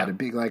feeling that and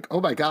being like,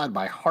 oh my God,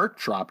 my heart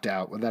dropped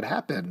out when that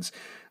happens.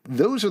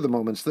 Those are the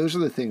moments, those are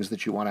the things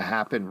that you want to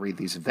happen, read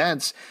these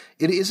events.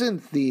 It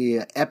isn't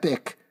the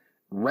epic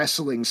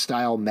wrestling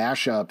style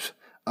mashup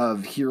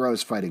of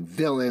heroes fighting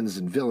villains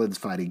and villains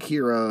fighting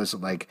heroes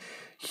and like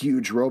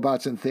huge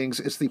robots and things.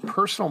 It's the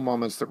personal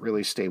moments that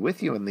really stay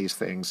with you in these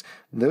things.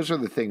 Those are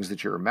the things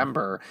that you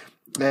remember.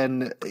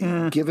 And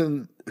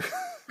given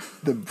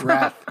the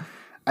breath,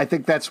 I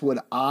think that's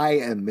what I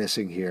am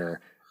missing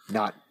here,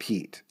 not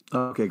Pete.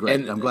 Okay,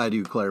 great. I'm glad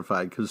you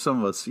clarified because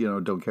some of us,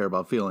 don't care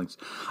about feelings.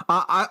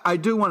 I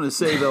do want to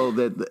say, though,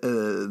 that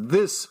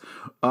this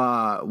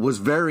was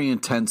very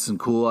intense and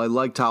cool. I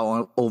liked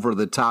how over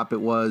the top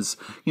it was.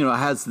 It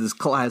has this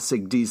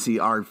classic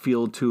DC art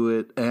feel to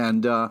it.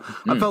 And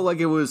I felt like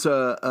it was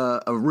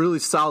a really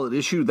solid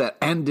issue that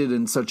ended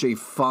in such a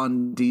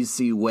fun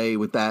DC way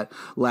with that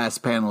last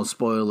panel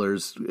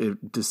spoilers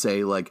to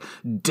say, like,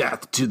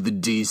 death to the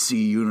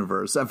DC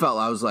universe. I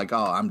was like,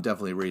 oh, I'm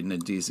definitely reading a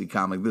DC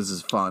comic. This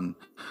is fun.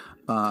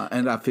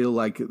 And I feel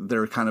like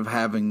they're kind of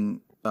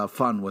having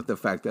fun with the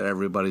fact that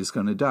everybody's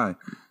going to die.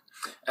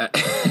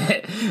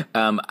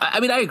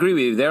 I agree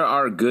with you. There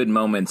are good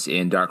moments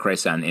in Dark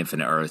Crisis on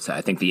Infinite Earths. I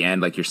think the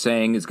end, like you're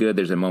saying, is good.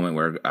 There's a moment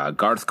where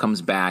Garth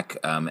comes back,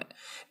 and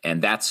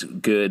that's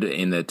good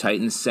in the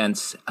Titans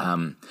sense.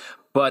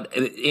 But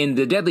in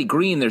the Deadly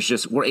Green,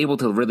 we're able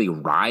to really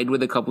ride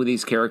with a couple of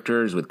these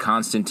characters, with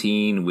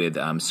Constantine, with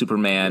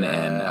Superman,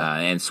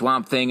 and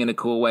Swamp Thing in a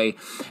cool way.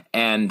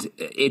 And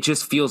it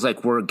just feels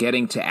like we're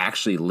getting to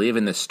actually live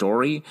in the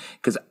story.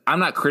 Because I'm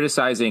not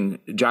criticizing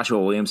Joshua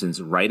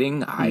Williamson's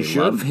writing. I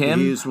love him.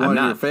 He's one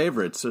of your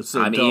favorites.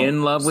 So I'm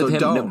in love with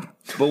him. No,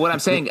 but what I'm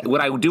saying,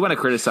 what I do want to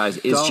criticize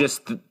is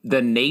just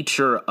the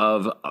nature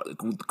of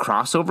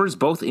crossovers,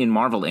 both in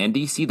Marvel and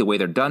DC, the way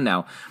they're done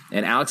now.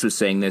 And Alex was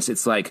saying this,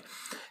 it's like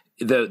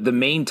the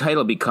main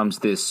title becomes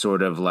this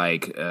sort of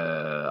like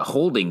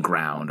holding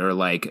ground or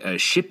like a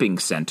shipping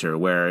center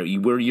where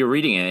you're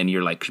reading it and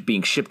you're like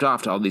being shipped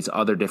off to all these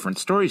other different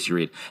stories you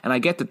read. And I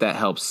get that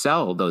helps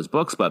sell those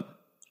books, but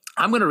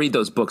I'm going to read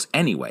those books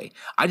anyway.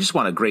 I just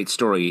want a great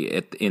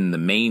story in the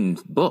main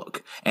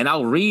book, and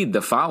I'll read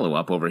the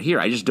follow-up over here.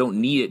 I just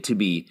don't need it to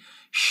be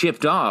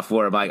shipped off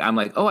where I'm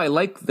like, oh, I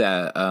like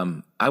that.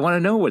 I want to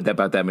know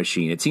about that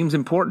machine. It seems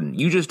important.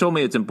 You just told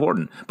me it's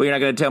important, but you're not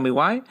going to tell me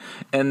why?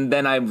 And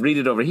then I read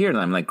it over here, and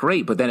I'm like,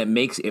 great, but then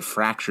it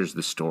fractures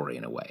the story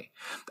in a way.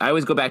 I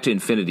always go back to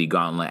Infinity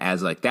Gauntlet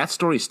as like that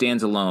story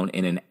stands alone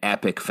in an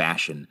epic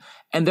fashion,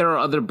 and there are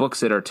other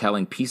books that are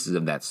telling pieces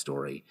of that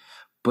story.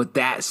 But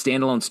that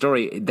standalone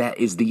story, that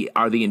is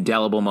are the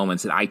indelible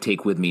moments that I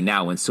take with me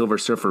now. When Silver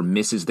Surfer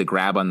misses the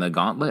grab on the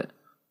gauntlet,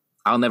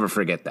 I'll never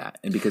forget that,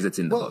 and because it's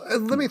in the book.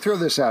 Let me throw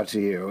this out to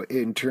you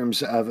in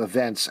terms of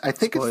events. I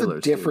think it's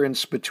the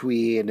difference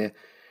between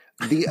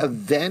the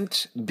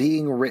event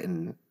being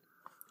written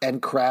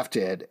and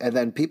crafted, and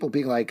then people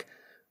being like,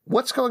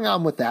 what's going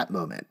on with that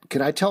moment?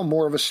 Can I tell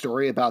more of a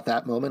story about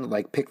that moment?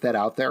 Like, pick that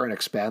out there and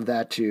expand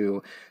that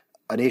to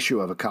an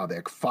issue of a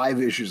comic,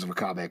 5 issues of a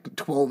comic,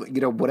 12,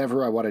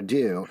 whatever I want to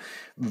do,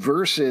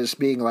 versus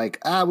being like,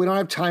 we don't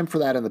have time for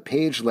that in the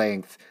page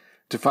length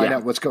to find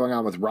out what's going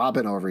on with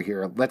Robin over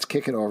here. Let's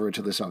kick it over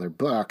to this other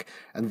book,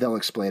 and they'll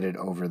explain it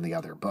over in the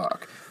other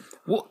book.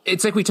 Well,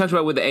 it's like we talked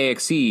about with the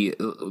AXE.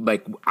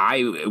 Like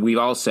we've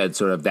all said,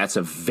 sort of, that's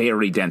a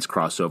very dense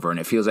crossover, and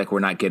it feels like we're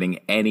not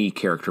getting any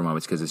character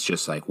moments because it's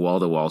just like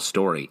wall-to-wall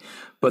story.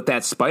 But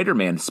that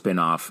Spider-Man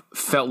spinoff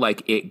felt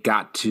like it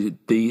got to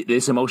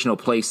this emotional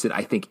place that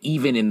I think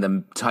even in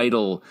the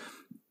title,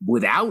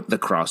 without the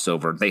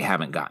crossover, they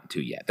haven't gotten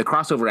to yet. The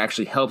crossover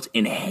actually helped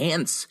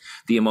enhance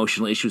the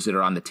emotional issues that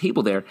are on the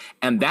table there,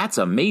 and that's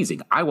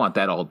amazing. I want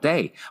that all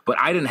day. But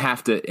I didn't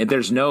have to, and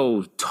there's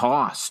no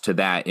toss to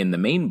that in the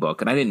main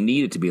book, and I didn't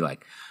need it to be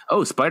like,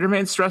 oh,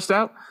 Spider-Man's stressed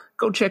out?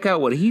 Go check out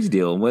what he's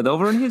dealing with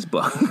over in his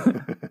book.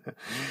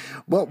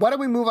 Well, why don't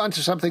we move on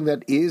to something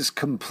that is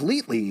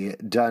completely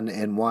done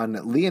in one.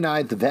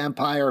 Leonide the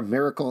Vampire,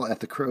 Miracle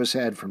at the Crow's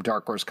Head from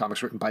Dark Horse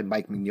Comics, written by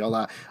Mike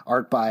Mignola,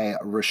 art by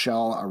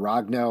Rochelle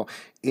Aragno.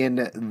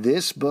 In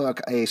this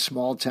book, a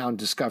small town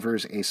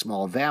discovers a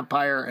small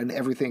vampire, and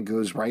everything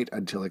goes right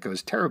until it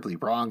goes terribly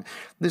wrong.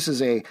 This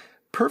is a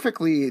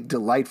perfectly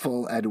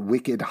delightful and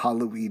wicked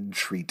Halloween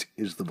treat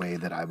is the way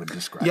that I would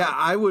describe it. Yeah,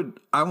 I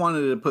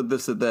wanted to put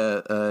this at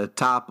the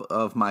top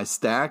of my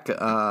stack,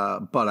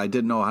 but I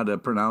didn't know how to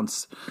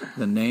pronounce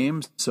the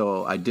name,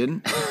 so I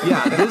didn't.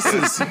 Yeah, this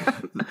is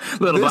a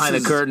little behind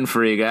the curtain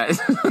for you guys.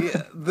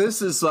 Yeah,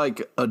 this is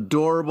like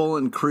adorable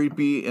and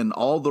creepy in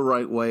all the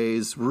right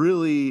ways.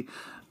 Really,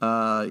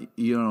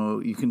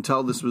 you can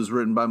tell this was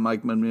written by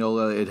Mike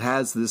Mignola. It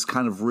has this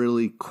kind of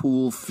really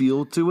cool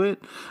feel to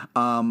it.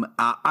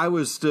 I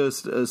was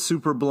just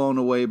super blown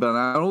away by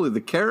not only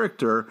the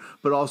character,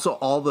 but also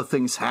all the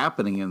things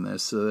happening in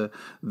this.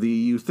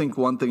 You think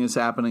one thing is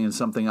happening and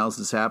something else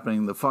is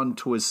happening. The fun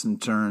twists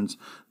and turns.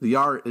 The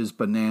art is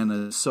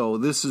bananas. So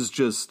this is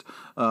just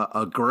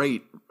a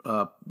great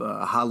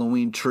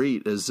Halloween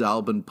treat, as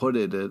Zalben put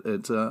it.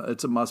 It's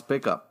a must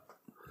pick up.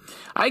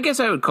 I guess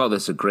I would call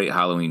this a great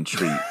Halloween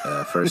treat,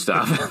 first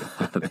off,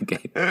 out of the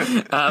gate.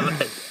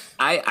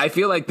 I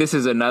feel like this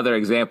is another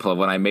example of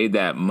when I made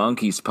that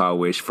monkey's paw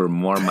wish for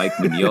more Mike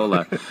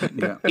Mignola.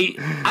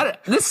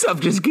 This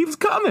stuff just keeps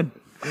coming.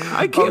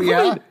 I can't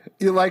believe it.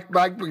 You like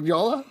Mike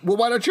Mignola? Well,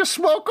 why don't you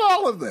smoke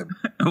all of them?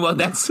 Well,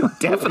 that's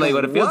definitely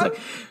what it feels like.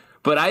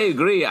 But I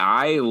agree.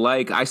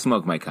 I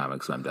smoke my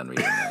comics when I'm done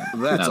reading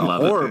them. That's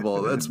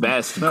horrible. That's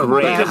best.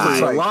 Great.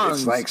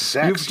 It's like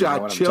sex. You've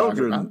got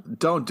children.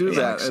 Don't do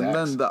that. Like and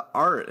then the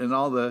art and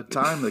all the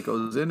time that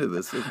goes into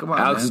this. Come on,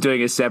 Alex man. is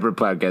doing a separate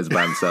podcast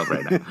by himself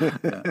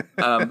right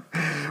now.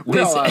 We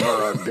all have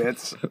our own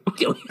bits.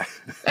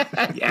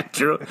 Yeah,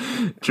 true.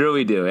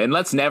 We do. And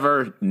let's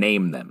never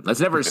name them. Let's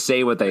never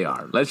say what they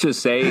are. Let's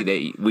just say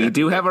that we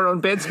do have our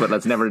own bits, but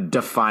let's never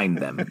define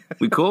them.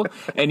 We cool?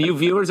 And you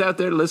viewers out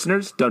there,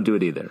 listeners, don't do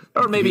it either.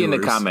 Or maybe in the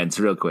comments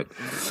real quick.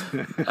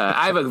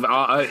 I have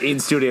an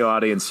in-studio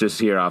audience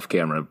just here off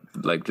camera,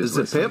 like just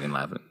listening and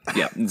laughing.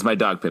 Yeah, it's my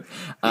dog Pip.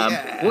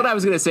 What I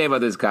was going to say about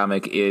this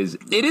comic is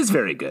it is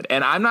very good.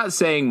 And I'm not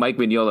saying Mike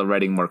Mignola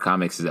writing more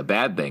comics is a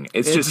bad thing.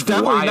 It's just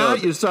wild.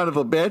 Not, you son of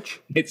a bitch.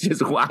 It's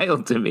just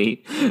wild to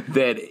me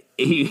that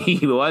he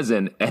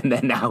wasn't, and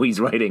then now he's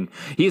writing.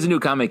 He has a new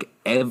comic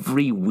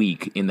every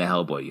week in the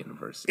Hellboy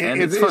universe,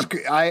 and it's fun.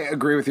 I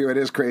agree with you. It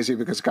is crazy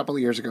because a couple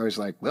of years ago he's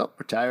like, "Well,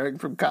 retiring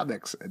from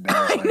comics," and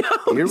now he's like,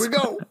 "Here we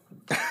go."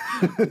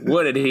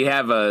 What did he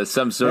have?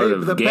 Some sort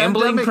of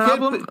gambling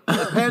problem?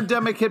 The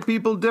pandemic hit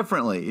people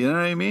differently. You know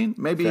what I mean?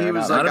 Maybe he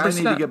was like, 100%. I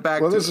need to get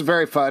back. Well, this is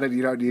very fun, and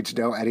you don't need to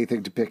know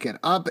anything to pick it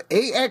up.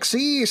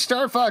 AXE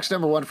Star Fox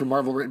 #1 from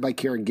Marvel, written by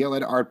Kieran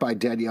Gillen, art by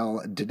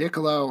Danielle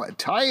DiNiccolo,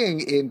 tying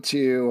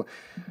into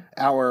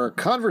our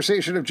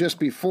conversation of just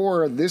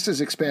before. This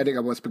is expanding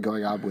on what's been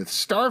going on with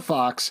Star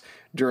Fox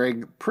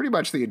during pretty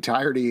much the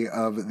entirety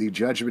of the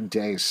Judgment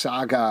Day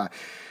saga.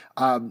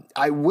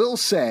 I will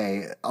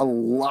say a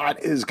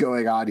lot is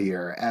going on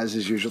here, as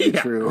is usually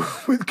true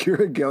with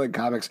Kieran Gillen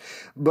comics,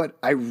 but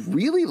I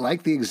really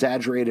like the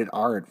exaggerated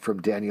art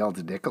from Danielle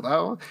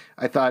DiNiccolo.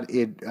 I thought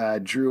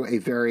it drew a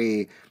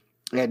very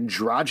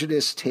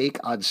androgynous take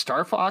on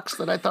Star Fox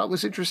that I thought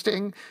was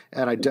interesting,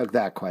 and I dug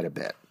that quite a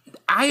bit.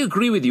 I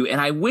agree with you, and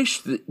I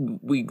wish that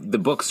the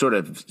book sort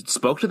of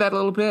spoke to that a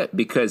little bit,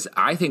 because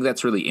I think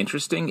that's really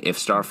interesting. If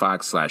Star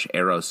Fox /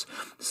 Eros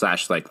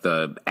 / like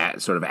the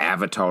sort of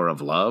avatar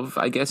of love,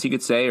 I guess you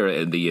could say,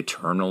 or the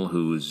eternal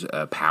who's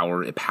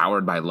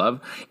powered by love.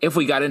 If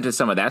we got into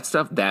some of that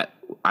stuff, that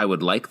I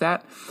would like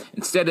that.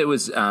 Instead, it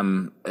was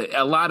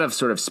a lot of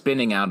sort of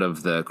spinning out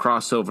of the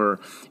crossover.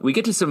 We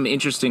get to some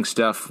interesting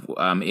stuff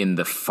in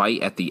the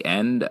fight at the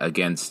end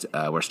against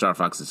where Star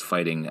Fox is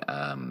fighting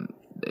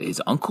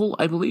his uncle,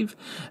 I believe,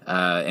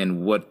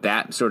 and what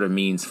that sort of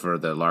means for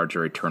the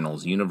larger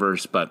Eternals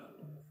universe. But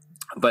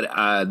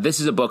this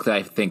is a book that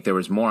I think there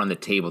was more on the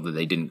table that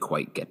they didn't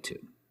quite get to.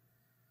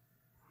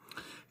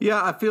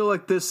 Yeah, I feel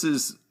like this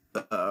is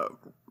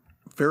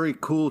very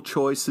cool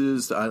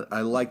choices.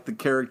 I like the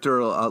character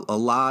a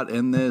lot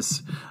in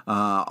this.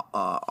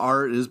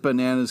 Art is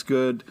bananas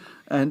good.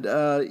 And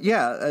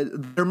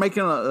they're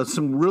making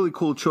some really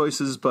cool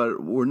choices,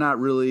 but we're not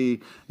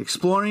really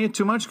exploring it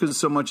too much because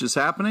so much is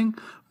happening.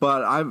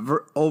 But I've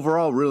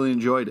overall really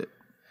enjoyed it.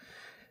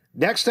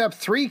 Next up,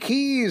 Three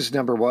Keys,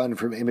 #1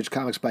 from Image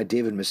Comics by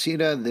David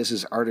Messina. This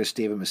is artist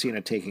David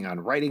Messina taking on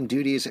writing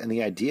duties. And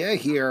the idea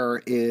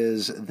here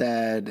is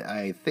that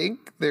I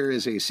think there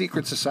is a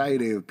secret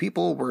society of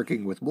people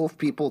working with wolf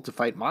people to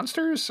fight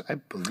monsters, I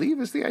believe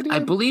is the idea. I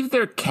believe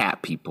they're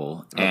cat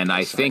people. And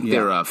I think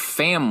they're a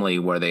family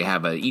where they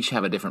each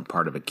have a different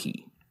part of a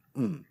key.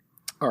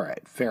 All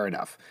right, fair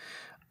enough.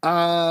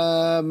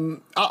 I'll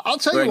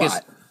tell you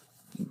what.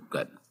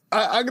 Good.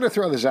 I'm going to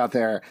throw this out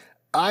there.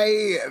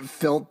 I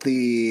felt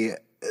the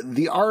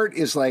art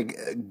is like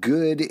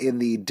good in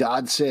the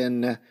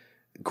Dodson,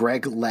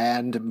 Greg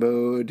Land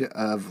mode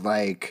of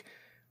like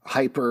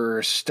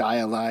hyper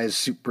stylized,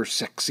 super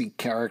sexy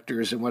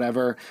characters and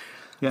whatever.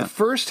 Yeah. The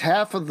first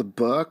half of the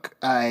book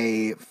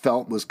I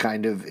felt was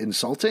kind of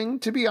insulting,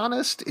 to be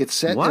honest. It's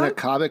set in a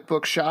comic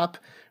book shop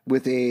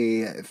with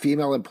a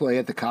female employee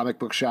at the comic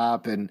book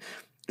shop, and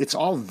it's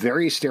all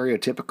very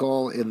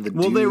stereotypical in the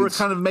dudes. They were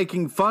kind of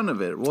making fun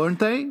of it, weren't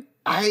they?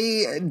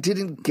 I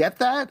didn't get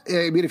that.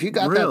 I mean, if you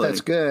got that,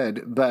 that's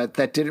good, but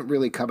that didn't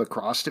really come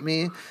across to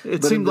me.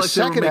 It seemed like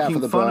they were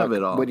making fun of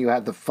it all. When you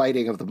had the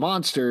fighting of the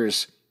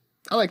monsters,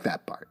 I like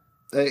that part.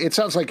 It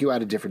sounds like you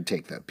had a different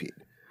take, though, Pete.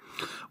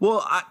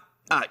 Well,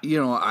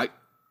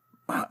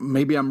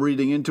 maybe I'm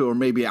reading into it, or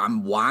maybe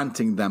I'm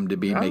wanting them to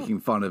be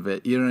making fun of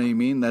it. You know what I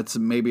mean? That's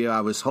maybe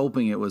I was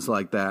hoping it was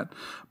like that.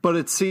 But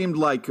it seemed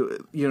like,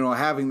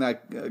 having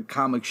that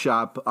comic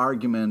shop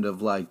argument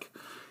of like,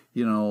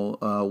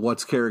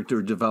 what's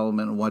character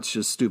development and what's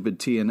just stupid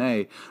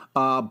TNA.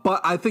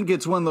 But I think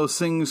it's one of those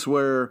things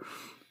where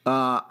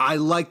I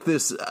like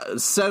this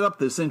set up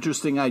this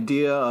interesting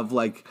idea of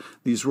like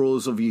these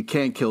rules of you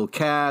can't kill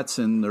cats,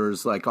 and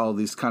there's like all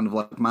these kind of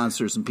like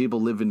monsters and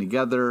people living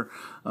together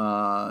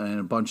and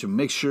a bunch of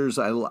mixtures.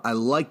 I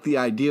like the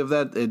idea of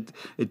that.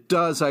 It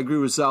does. I agree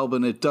with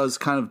Zalbin. It does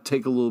kind of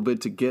take a little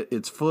bit to get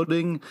its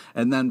footing,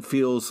 and then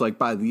feels like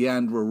by the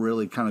end we're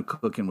really kind of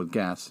cooking with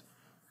gas.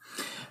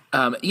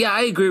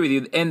 I agree with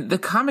you. And the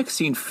comic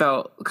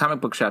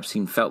book shop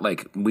scene felt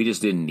like we just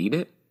didn't need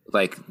it.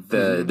 Like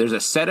there's a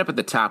setup at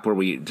the top where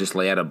we just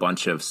lay out a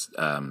bunch of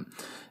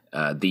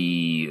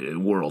the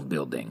world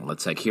building.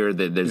 Let's like there's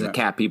the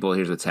cat people.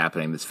 Here's what's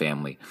happening. This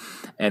family,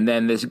 and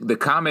then the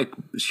comic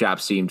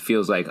shop scene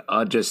feels like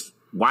just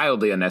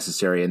wildly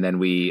unnecessary. And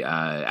then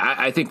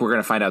I think we're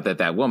going to find out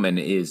that woman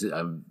is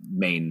a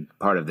main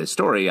part of this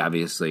story,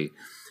 obviously.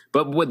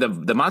 But with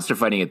the monster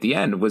fighting at the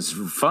end was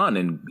fun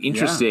and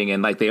interesting,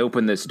 and like they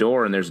open this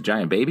door and there's a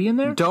giant baby in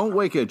there. Don't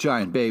wake a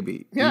giant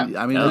baby. Yeah,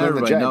 I mean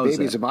everybody knows the giant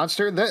baby's a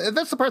monster.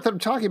 That's the part that I'm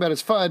talking about.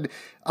 It's fun.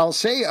 I'll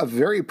say a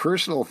very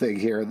personal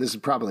thing here. This is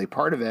probably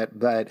part of it,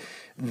 but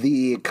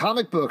the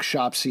comic book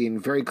shop scene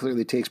very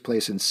clearly takes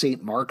place in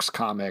St. Mark's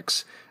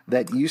Comics.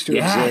 That used to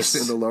exist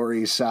in the Lower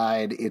East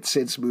Side. It's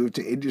since moved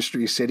to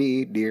Industry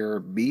City near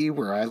me,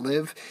 where I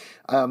live.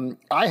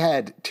 I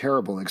had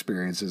terrible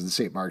experiences in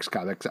St. Mark's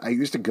Comics. I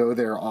used to go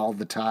there all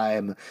the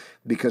time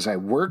because I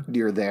worked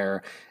near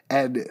there.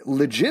 And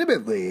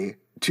legitimately,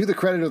 to the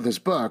credit of this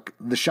book,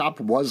 the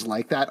shop was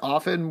like that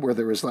often, where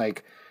there was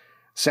like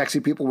sexy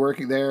people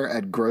working there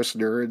and gross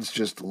nerds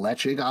just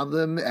leching on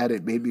them. And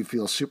it made me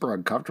feel super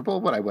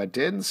uncomfortable when I went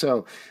in.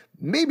 So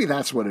maybe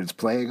that's what it's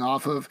playing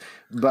off of.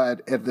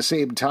 But at the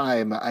same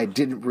time, I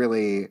didn't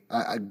really...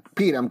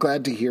 Pete, I'm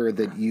glad to hear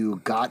that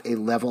you got a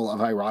level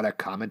of ironic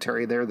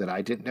commentary there that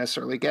I didn't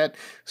necessarily get.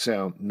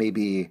 So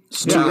maybe...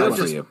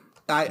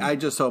 I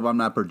just hope I'm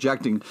not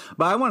projecting.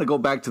 But I want to go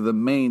back to the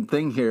main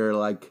thing here.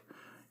 Like,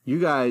 you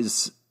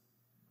guys...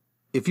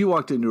 If you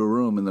walked into a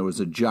room and there was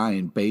a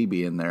giant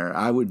baby in there,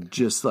 I would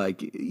just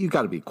like... You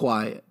got to be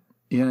quiet.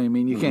 You know what I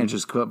mean? You can't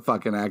just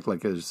fucking act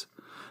like there's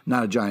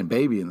not a giant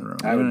baby in the room.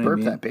 I would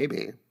burp that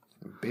baby.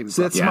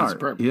 So that's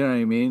smart. You know what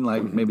I mean?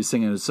 Like maybe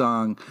singing a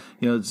song,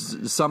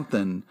 it's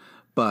something.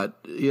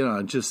 But,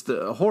 just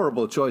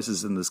horrible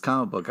choices in this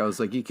comic book. I was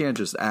like, you can't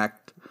just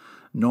act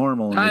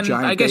normal in a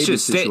giant baby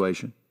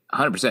situation.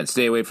 100%.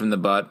 Stay away from the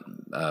butt,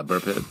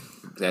 burp it.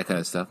 That kind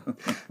of stuff.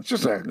 It's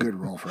just a good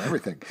rule for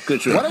everything.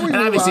 Good rule. And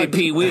obviously,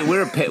 Pete,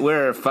 we're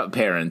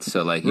parents,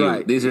 so like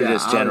these are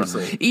just general.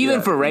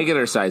 Even for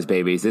regular sized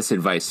babies, this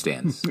advice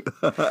stands.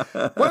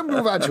 Why don't we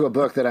move on to a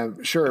book that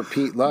I'm sure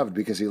Pete loved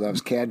because he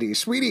loves candy.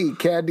 Sweetie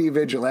Candy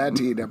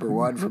Vigilante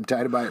 #1 from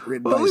Dynamite,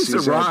 written by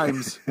Suzanne. At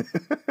least it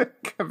rhymes.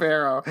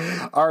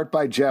 Cavero, art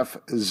by Jeff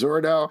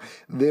Zordo.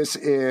 This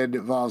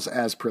involves,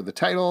 as per the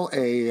title,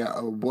 a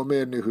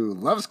woman who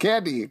loves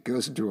candy,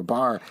 goes into a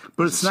bar.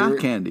 But it's not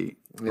candy,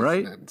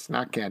 right? It's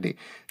not candy.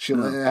 She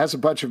has a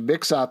bunch of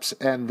mix-ups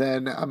and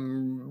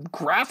then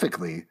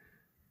graphically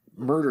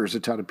murders a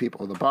ton of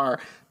people in the bar.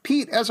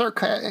 Pete, as our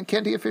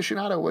candy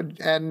aficionado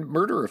and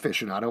murder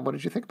aficionado, what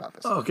did you think about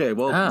this? Okay,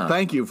 well,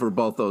 thank you for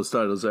both those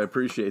titles. I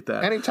appreciate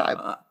that.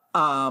 Anytime.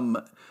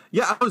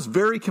 Yeah, I was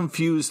very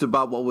confused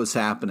about what was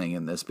happening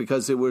in this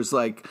because it was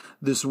like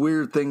this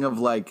weird thing of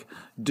like,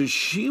 does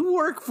she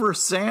work for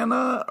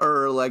Santa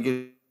or like...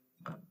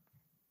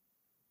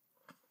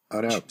 Oh,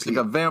 no. She's like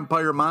a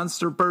vampire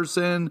monster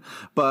person,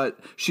 but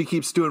she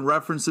keeps doing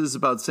references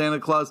about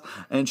Santa Claus,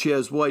 and she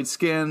has white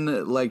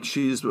skin, like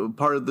she's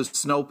part of the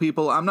snow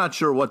people. I'm not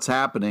sure what's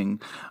happening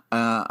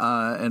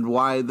and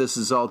why this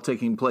is all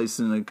taking place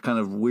in a kind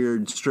of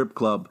weird strip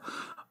club.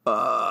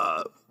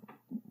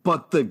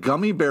 But the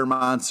gummy bear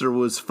monster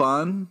was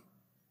fun.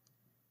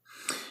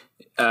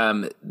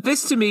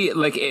 This to me,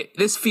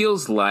 this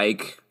feels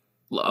like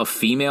a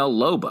female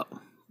Lobo.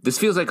 This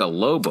feels like a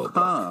Lobo book.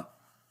 Huh.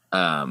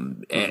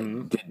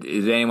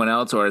 Is anyone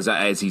else, or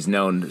as he's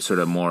known sort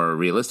of more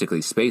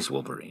realistically, Space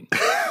Wolverine?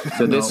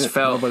 So this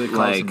felt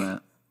like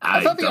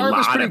I thought the art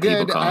was pretty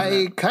good.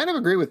 I kind of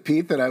agree with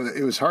Pete that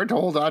it was hard to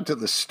hold on to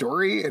the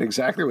story and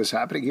exactly what was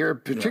happening here,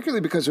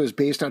 particularly because it was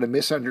based on a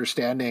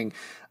misunderstanding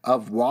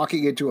of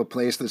walking into a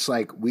place that's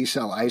like, we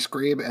sell ice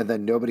cream, and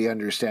then nobody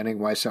understanding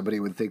why somebody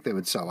would think they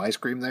would sell ice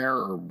cream there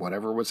or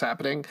whatever was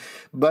happening.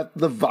 But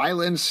the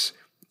violence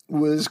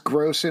was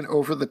gross and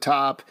over the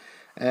top,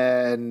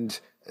 and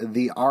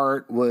the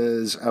art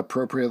was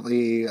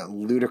appropriately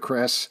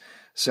ludicrous.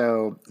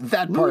 So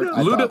that part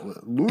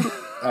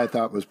I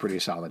thought was pretty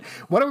solid.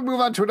 Why don't we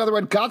move on to another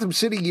one? Gotham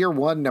City Year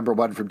One,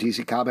 #1 from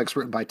DC Comics,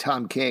 written by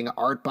Tom King,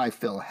 art by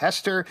Phil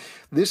Hester.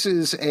 This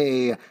is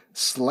a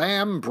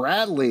Slam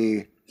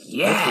Bradley,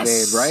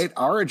 yes, name, right?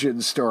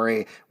 Origin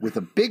story with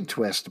a big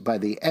twist by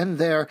the end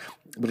there.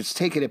 But it's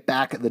taking it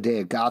back in the day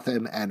of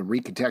Gotham and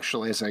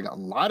recontextualizing a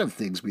lot of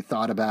things we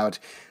thought about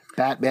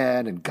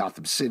Batman and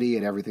Gotham City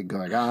and everything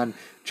going on.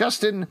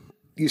 Justin,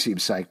 you seem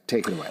psyched.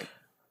 Take it away.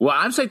 Well,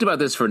 I'm psyched about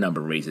this for a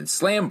number of reasons.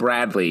 Slam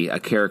Bradley, a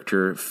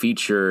character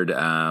featured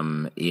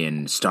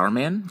in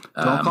Starman.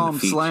 Don't call him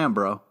Slam,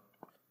 bro.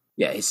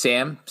 Yeah,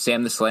 Sam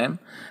the Slam.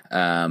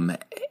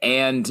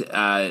 And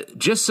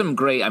just some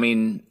great,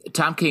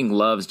 Tom King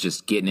loves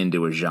just getting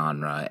into a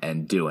genre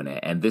and doing it.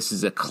 And this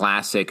is a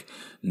classic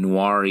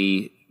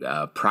noir-y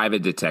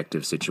private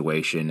detective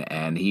situation,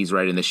 and he's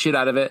writing the shit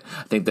out of it.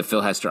 I think the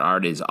Phil Hester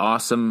art is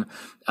awesome.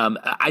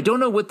 I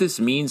don't know what this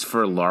means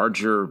for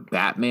larger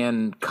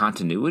Batman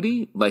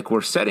continuity. Like,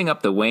 we're setting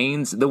up the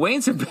Waynes. The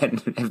Waynes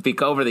have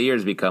become, over the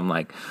years, become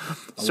like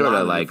sort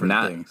of like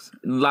not things.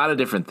 A lot of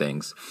different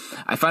things.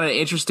 I find it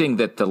interesting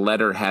that the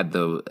letter had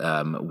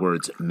the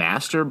words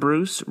Master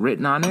Bruce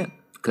written on it,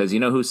 because you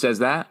know who says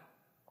that?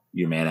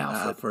 Your man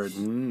Alfred.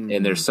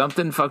 And there's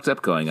something fucked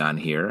up going on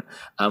here.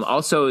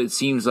 Also, it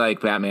seems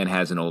like Batman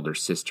has an older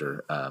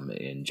sister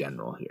in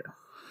general here.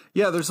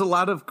 Yeah, there's a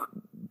lot of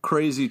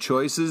crazy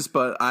choices,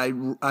 but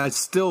I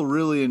still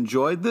really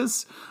enjoyed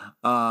this.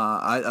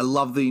 I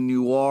love the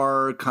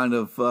noir kind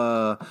of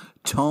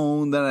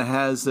tone that it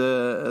has.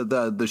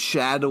 The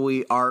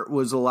shadowy art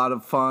was a lot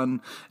of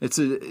fun. It's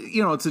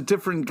a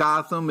different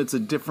Gotham. It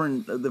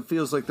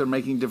feels like they're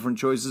making different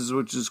choices,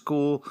 which is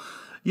cool.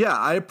 Yeah,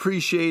 I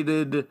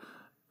appreciated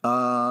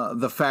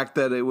the fact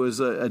that it was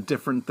a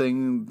different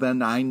thing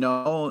than I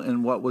know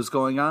and what was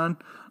going on.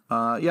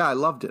 Yeah, I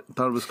loved it. I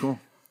thought it was cool.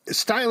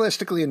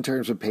 Stylistically, in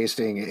terms of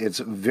pasting, it's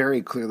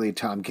very clearly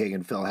Tom King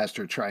and Phil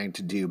Hester trying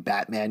to do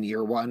Batman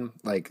Year One,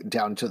 like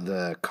down to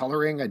the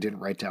coloring. I didn't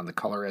write down the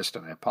colorist,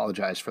 and I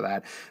apologize for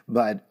that.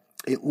 But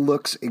it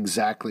looks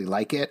exactly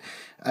like it.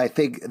 I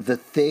think the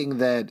thing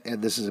that,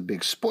 and this is a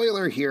big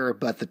spoiler here,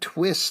 but the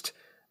twist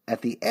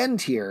at the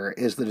end here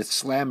is that it's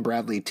Slam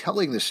Bradley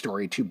telling the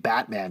story to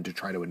Batman to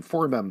try to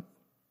inform him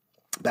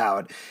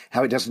about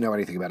how he doesn't know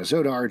anything about his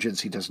own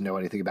origins. He doesn't know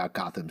anything about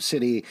Gotham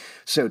City.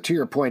 So to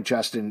your point,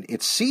 Justin,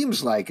 it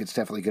seems like it's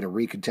definitely going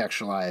to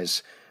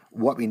recontextualize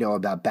what we know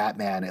about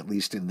Batman, at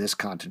least in this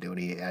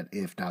continuity,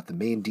 if not the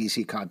main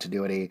DC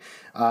continuity.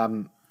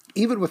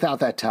 Even without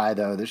that tie,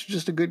 though, there's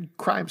just a good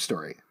crime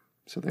story.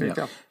 So there you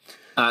go.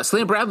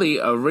 Slam Bradley,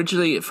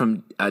 originally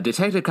from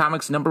Detective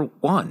Comics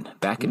 #1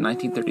 back in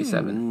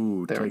 1937.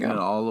 Ooh, there we go.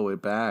 All the way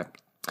back.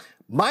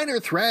 Minor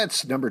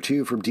Threats,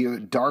 #2 from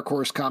Dark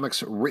Horse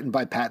Comics, written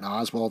by Patton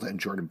Oswalt and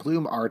Jordan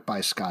Bloom, art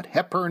by Scott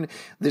Hepburn.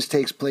 This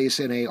takes place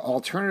in an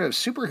alternative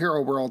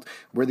superhero world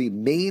where the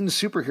main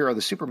superhero,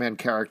 the Superman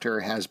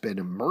character, has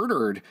been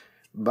murdered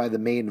by the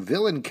main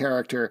villain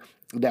character.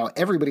 Now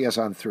everybody is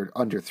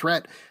under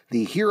threat.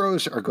 The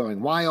heroes are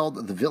going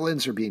wild. The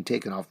villains are being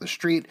taken off the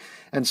street.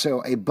 And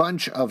so a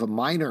bunch of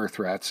minor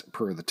threats,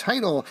 per the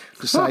title,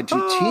 decide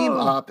to team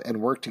up and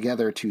work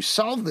together to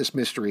solve this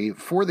mystery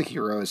for the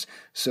heroes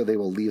so they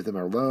will leave them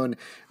alone.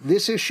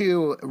 This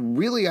issue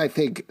really, I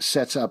think,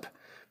 sets up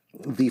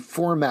the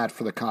format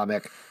for the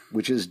comic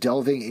which is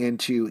delving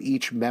into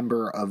each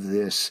member of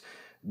this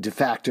de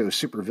facto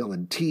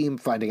supervillain team,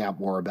 finding out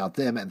more about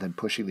them, and then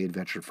pushing the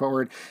adventure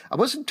forward. I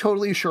wasn't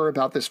totally sure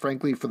about this,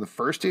 frankly, for the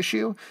first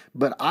issue,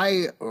 but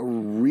I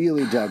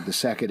really dug the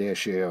second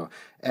issue,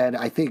 and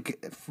I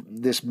think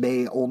this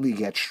may only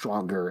get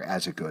stronger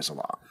as it goes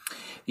along.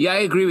 Yeah,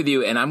 I agree with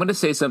you, and I'm going to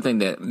say something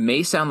that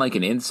may sound like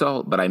an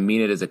insult, but I mean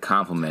it as a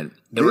compliment.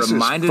 This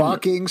is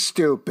fucking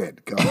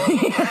stupid. Go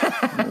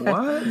on.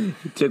 What? You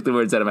took the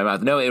words out of my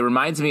mouth. No, it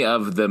reminds me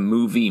of the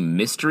movie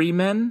Mystery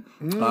Men.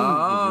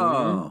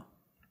 Oh.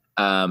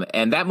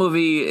 And that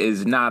movie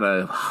is not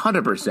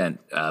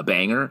 100%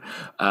 banger,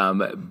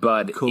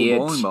 but cool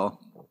bowling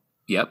ball.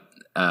 Yep.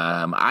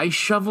 I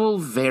shovel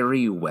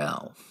very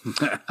well.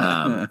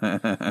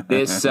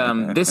 This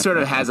sort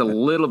of has a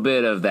little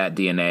bit of that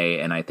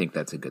DNA, and I think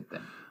that's a good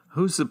thing.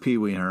 Who's the Pee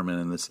Wee Herman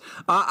in this?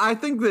 I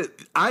think that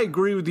I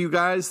agree with you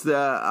guys.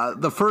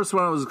 The first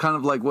one I was kind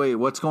of like, wait,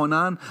 what's going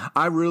on?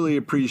 I really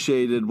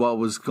appreciated what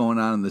was going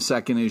on in the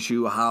second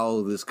issue,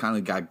 how this kind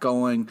of got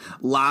going.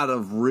 A lot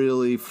of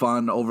really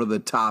fun,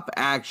 over-the-top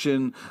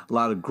action, a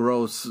lot of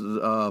gross,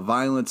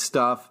 violent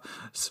stuff,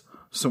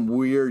 some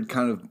weird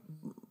kind of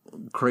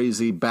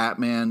crazy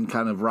Batman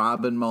kind of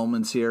Robin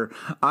moments here.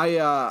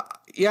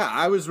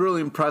 I was really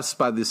impressed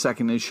by the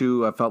second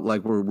issue. I felt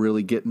like we're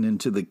really getting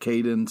into the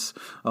cadence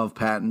of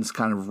Patton's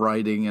kind of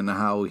writing and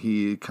how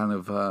he kind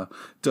of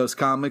does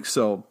comics.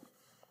 So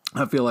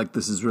I feel like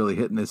this is really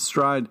hitting its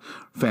stride.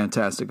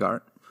 Fantastic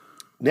art.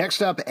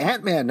 Next up,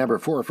 Ant-Man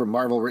 #4 from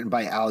Marvel, written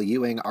by Al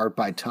Ewing, art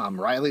by Tom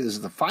Riley. This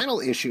is the final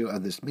issue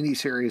of this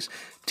miniseries,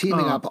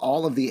 teaming up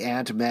all of the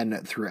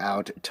Ant-Men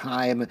throughout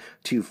time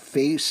to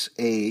face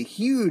a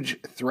huge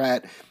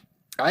threat.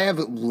 I have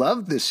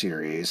loved this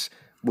series.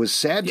 Was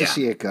sad to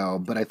see it go,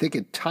 but I think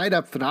it tied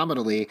up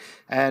phenomenally.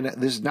 And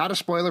this is not a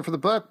spoiler for the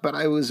book, but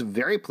I was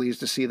very pleased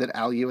to see that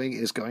Al Ewing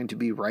is going to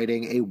be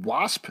writing a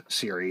Wasp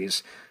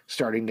series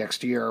starting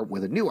next year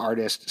with a new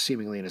artist,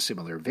 seemingly in a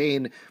similar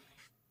vein.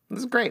 This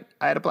is great.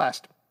 I had a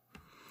blast.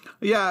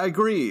 Yeah, I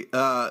agree.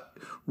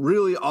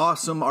 Really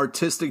awesome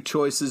artistic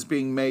choices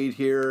being made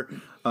here.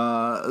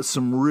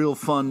 Some real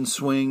fun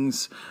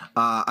swings.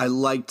 I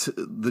liked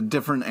the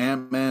different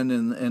Ant-Man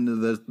and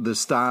the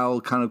style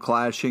kind of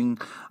clashing.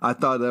 I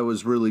thought that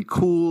was really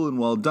cool and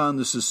well done.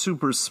 This is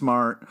super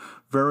smart,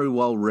 very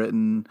well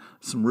written,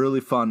 some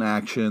really fun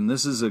action.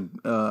 This is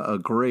a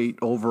great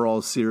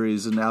overall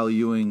series, and Al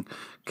Ewing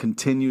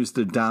continues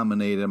to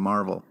dominate at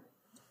Marvel.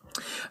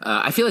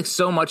 I feel like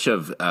so much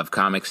of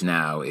comics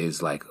now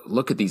is like,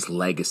 look at these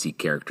legacy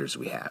characters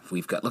we have.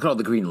 Look at all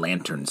the Green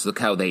Lanterns. Look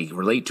how they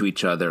relate to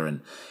each other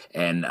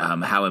and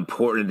how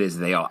important it is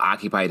they all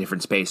occupy a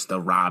different space. The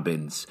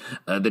Robins,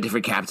 the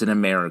different Captain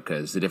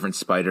Americas, the different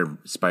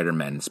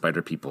Spider-Men,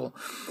 Spider People.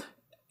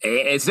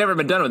 It's never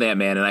been done with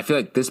Ant-Man, and I feel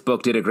like this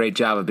book did a great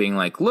job of being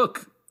like,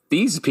 look,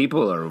 these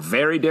people are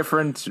very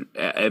different,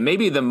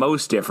 maybe the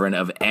most different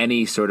of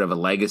any sort of a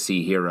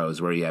legacy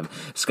heroes, where you have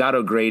Scott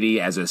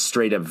O'Grady as a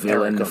straight up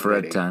villain for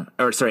a time,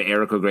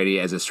 Eric O'Grady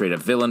as a straight up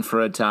villain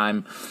for a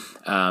time,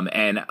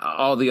 and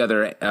all the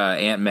other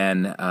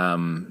Ant-Men,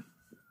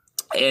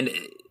 and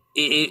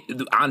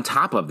on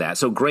top of that,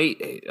 so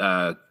great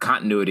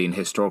continuity and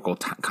historical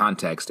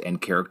context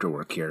and character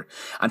work here.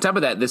 On top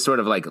of that, this sort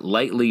of like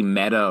lightly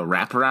meta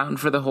wraparound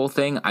for the whole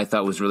thing, I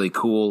thought was really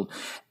cool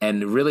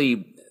and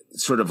really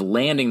sort of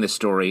landing the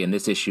story in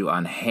this issue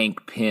on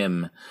Hank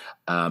Pym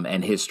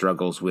and his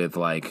struggles with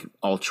like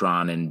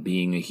Ultron and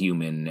being a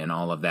human and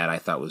all of that, I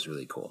thought was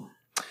really cool.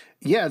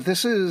 Yeah,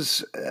 this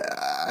is,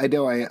 I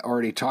know I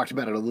already talked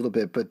about it a little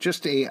bit, but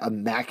just a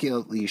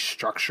immaculately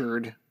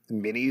structured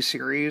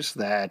mini-series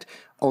that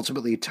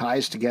ultimately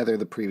ties together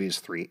the previous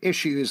 3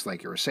 issues,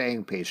 like you were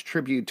saying, pays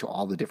tribute to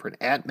all the different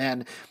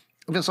Ant-Men.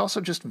 It was also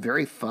just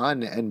very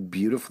fun and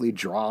beautifully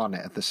drawn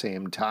at the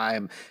same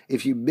time.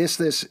 If you miss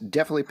this,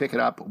 definitely pick it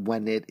up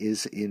when it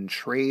is in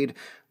trade.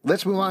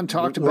 Let's move on.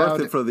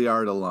 Worth it for the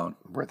art alone.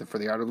 Worth it for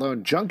the art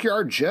alone.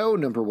 Junkyard Joe,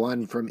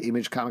 #1 from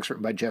Image Comics,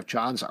 written by Jeff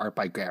Johns, art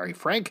by Gary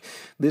Frank.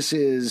 This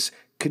is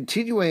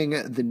continuing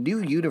the new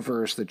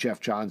universe that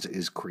Jeff Johns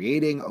is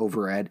creating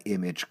over at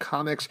Image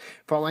Comics,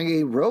 following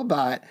a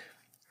robot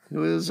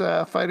who is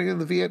fighting in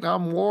the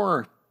Vietnam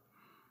War.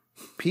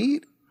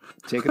 Pete?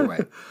 Take it away.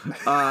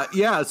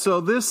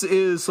 So this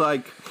is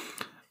like,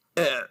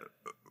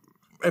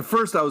 at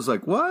first I was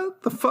like,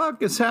 what the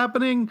fuck is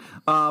happening?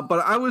 But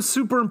I was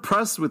super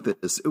impressed with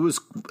this.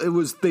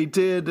 They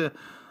did,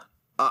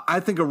 I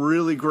think, a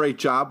really great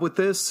job with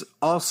this.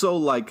 Also,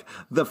 like,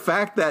 the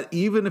fact that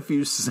even if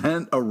you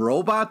sent a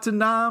robot to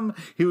Nam,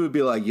 he would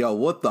be like, yo,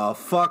 what the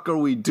fuck are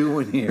we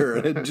doing here?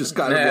 And just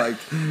kind of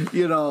like,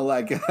 you know,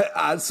 like,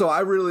 so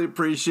I really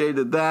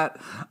appreciated that.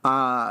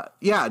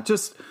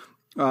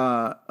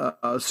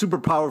 Super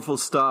powerful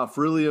stuff,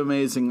 really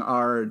amazing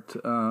art,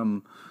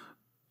 kind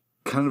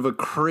of a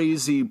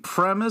crazy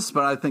premise,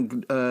 but I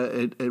think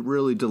it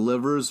really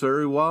delivers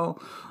very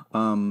well.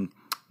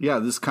 Yeah,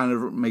 this kind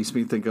of makes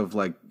me think of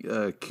like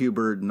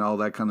Qbert and all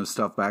that kind of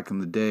stuff back in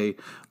the day.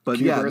 But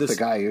Qbert, the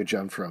guy who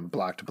jumped from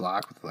block to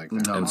block with like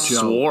and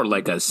swore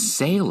like a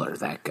sailor.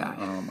 That guy.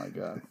 Oh my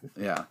god.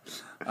 Yeah.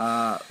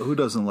 Who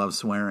doesn't love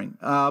swearing?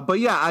 But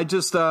yeah, I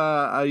just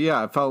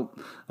I felt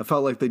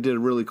like they did a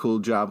really cool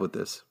job with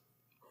this.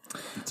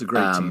 It's a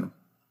great team.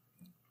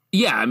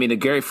 Yeah, I mean,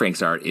 Gary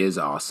Frank's art is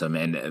awesome,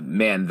 and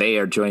man, they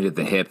are joined at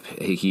the hip.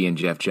 He and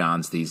Jeff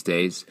Johns these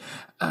days.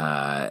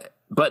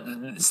 But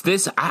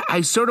this,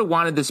 I sort of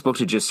wanted this book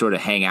to just sort of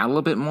hang out a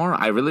little bit more.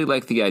 I really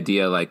like the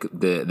idea, like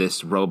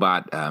this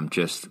robot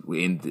just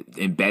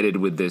embedded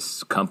with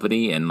this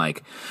company, and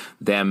like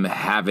them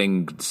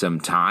having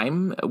some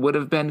time would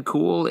have been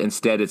cool.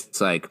 Instead,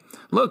 it's like,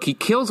 look, he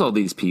kills all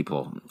these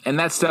people, and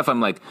that stuff.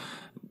 I'm like,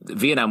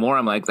 Vietnam War,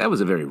 I'm like, that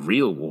was a very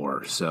real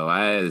war. So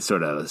I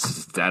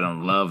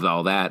don't love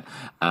all that.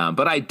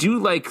 But I do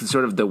like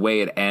sort of the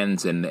way it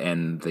ends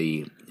and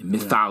the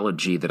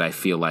mythology that I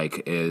feel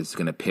like is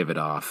going to pivot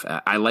off.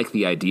 I like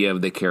the idea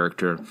of the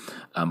character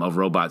of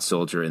Robot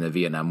Soldier in the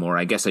Vietnam War.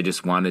 I guess I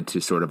just wanted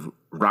to sort of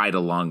ride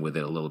along with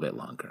it a little bit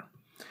longer.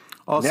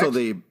 Also,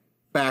 the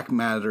back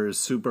matter is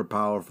super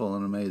powerful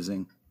and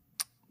amazing.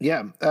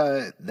 Yeah,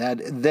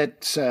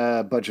 that's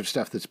a bunch of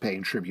stuff that's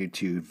paying tribute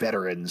to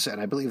veterans,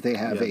 and I believe they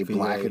have a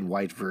black and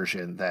white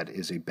version that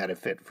is a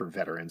benefit for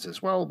veterans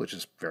as well, which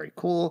is very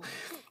cool.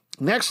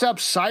 Next up,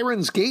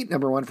 Siren's Gate,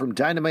 #1 from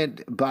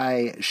Dynamite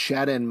by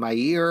Shadon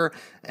Mayer.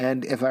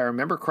 And if I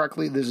remember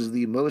correctly, this is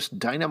the most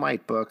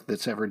Dynamite book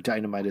that's ever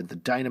dynamited the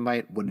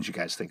Dynamite. What did you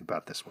guys think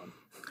about this one?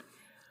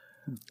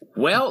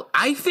 Well,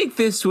 I think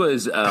this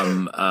was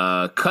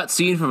a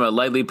cutscene from a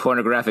lightly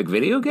pornographic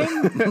video game.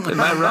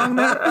 Am I wrong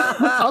there?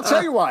 I'll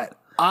tell you what.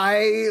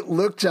 I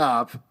looked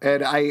up,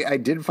 and I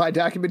didn't find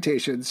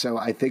documentation, so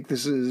I think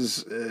this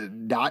is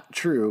not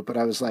true, but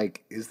I was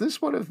like, is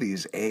this one of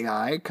these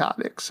AI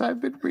comics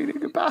I've been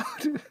reading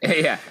about?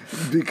 Yeah.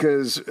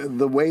 Because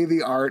the way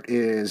the art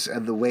is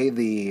and the way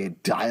the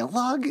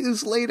dialogue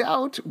is laid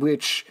out,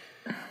 which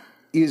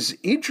is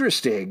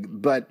interesting,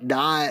 but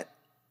not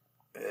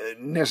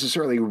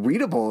necessarily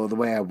readable the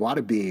way I want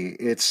to be.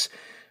 It's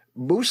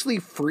mostly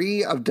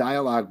free of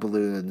dialogue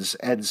balloons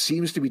and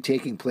seems to be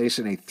taking place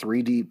in a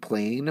 3D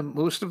plane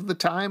most of the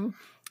time,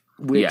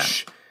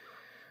 which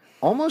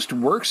almost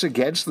works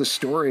against the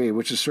story,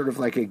 which is sort of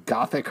like a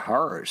gothic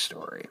horror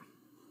story.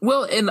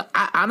 Well, and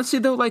honestly,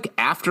 though, like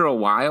after a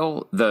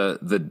while, the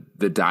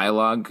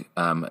dialogue,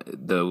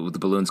 the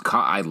balloons,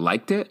 I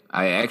liked it.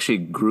 I actually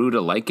grew to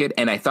like it,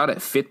 and I thought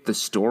it fit the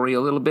story a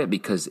little bit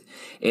because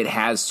it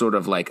has sort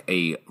of like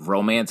a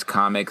romance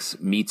comics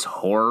meets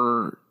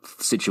horror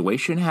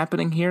situation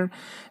happening here.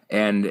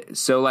 And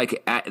so,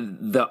 like,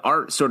 the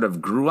art sort of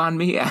grew on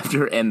me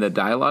after, and the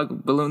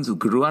dialogue balloons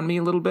grew on me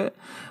a little bit.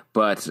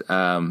 But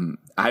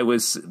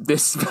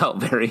this felt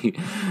very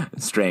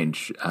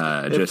strange.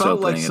 It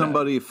felt like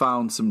somebody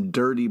found some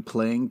dirty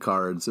playing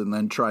cards and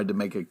then tried to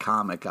make a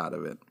comic out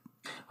of it.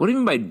 What do you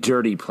mean by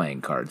dirty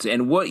playing cards?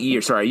 And what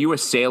year? Sorry, are you a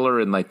sailor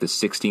in like the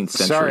 16th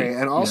century? Sorry,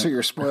 and also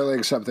you're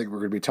spoiling something we're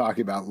going to be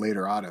talking about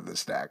later on in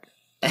this deck.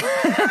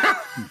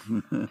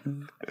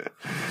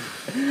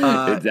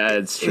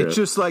 That's true. It's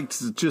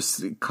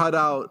just cut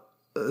out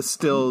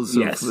stills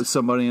of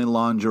somebody in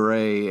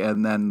lingerie,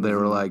 and then they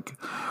were like,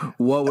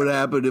 what would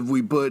happen if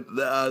we put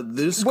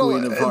this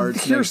Queen of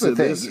Hearts here's next the to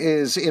thing this?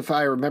 is, if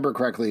I remember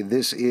correctly,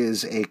 this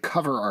is a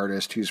cover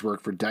artist who's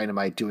worked for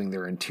Dynamite doing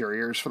their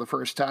interiors for the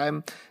first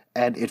time,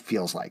 and it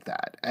feels like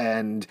that.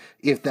 And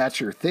if that's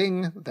your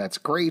thing, that's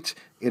great.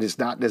 It is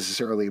not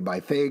necessarily my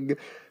thing,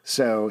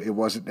 so it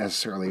wasn't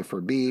necessarily for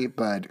me,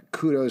 but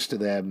kudos to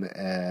them,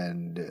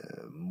 and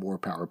more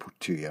power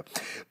to you.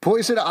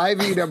 Poison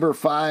Ivy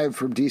 #5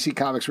 from DC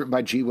Comics, written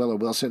by G. Willow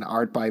Wilson,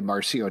 art by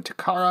Marcio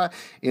Takara.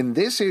 In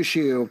this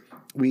issue,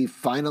 we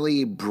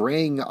finally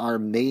bring our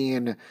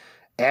main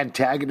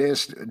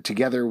antagonist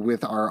together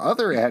with our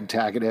other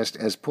antagonist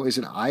as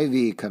Poison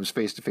Ivy comes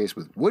face to face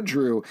with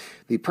Woodrue,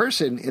 the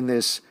person in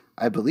this,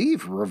 I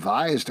believe,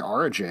 revised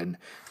origin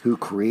who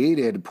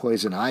created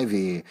Poison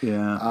Ivy.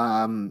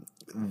 Yeah.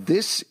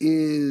 This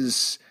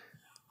is,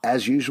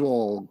 as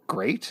usual,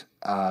 great.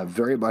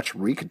 Very much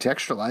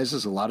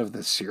recontextualizes a lot of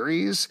the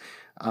series,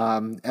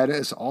 and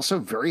is also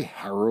very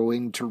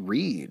harrowing to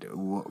read.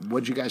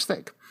 What'd you guys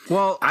think?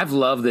 Well, I've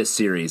loved this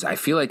series. I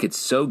feel like it's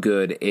so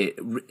good.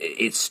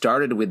 It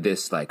started with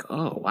this like,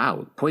 oh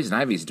wow, Poison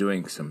Ivy's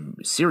doing some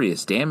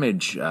serious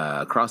damage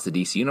across the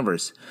DC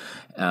universe,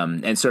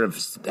 and sort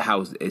of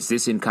how is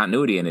this in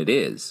continuity? And it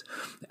is.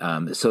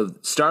 So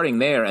starting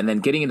there and then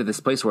getting into this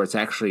place where it's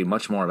actually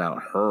much more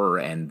about her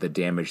and the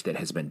damage that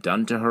has been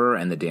done to her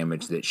and the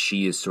damage that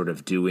she is sort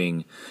of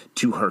doing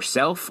to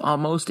herself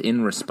almost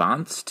in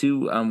response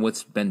to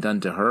what's been done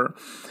to her.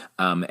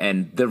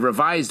 And the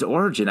revised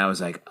origin, I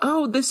was like,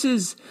 oh, this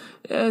is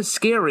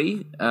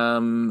scary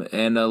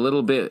and a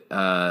little bit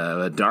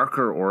a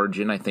darker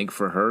origin, I think,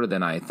 for her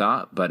than I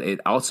thought. But it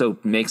also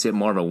makes it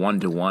more of a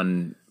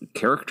one-to-one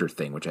character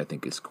thing, which I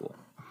think is cool.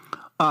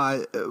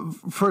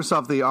 First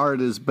off, the art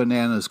is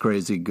bananas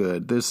crazy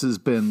good. This has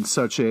been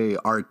such a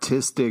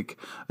artistic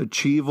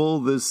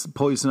achieval. This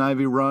Poison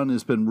Ivy run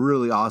has been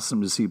really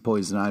awesome to see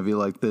Poison Ivy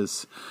like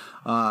this.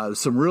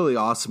 Some really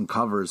awesome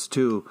covers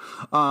too.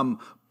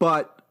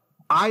 But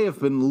I have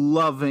been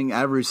loving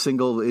every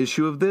single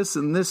issue of this,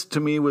 and this to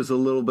me was a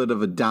little bit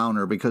of a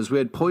downer because we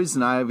had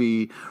Poison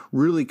Ivy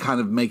really kind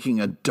of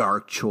making a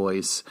dark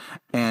choice,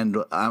 and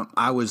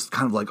I was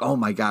kind of like, oh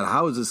my God,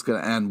 how is this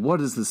going to end? What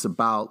is this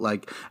about?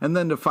 Like, and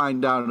then to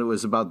find out it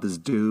was about this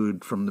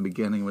dude from the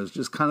beginning was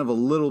just kind of a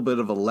little bit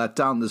of a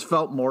letdown. This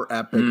felt more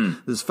epic.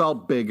 This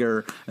felt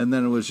bigger, and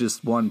then it was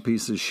just one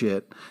piece of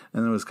shit,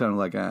 and it was kind of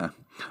like,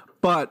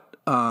 But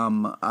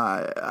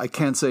I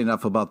can't say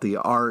enough about the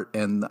art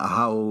and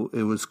how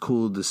it was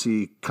cool to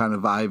see kind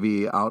of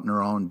Ivy out on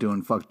her own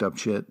doing fucked up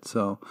shit.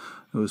 So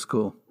it was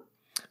cool.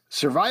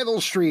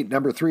 Survival Street,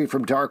 number 3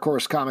 from Dark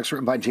Horse Comics,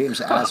 written by James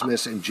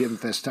Asmus and Jim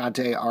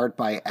Festante, art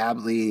by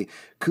Ably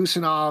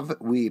Kusanov.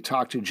 We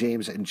talked to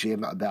James and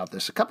Jim about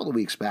this a couple of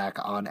weeks back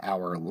on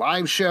our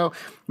live show.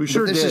 We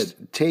sure did. This is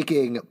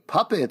taking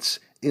puppets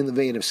in the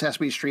vein of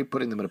Sesame Street,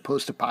 putting them in a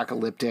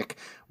post-apocalyptic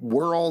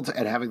world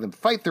and having them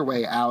fight their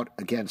way out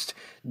against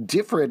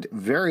different,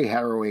 very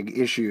harrowing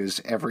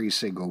issues every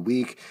single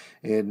month.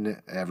 In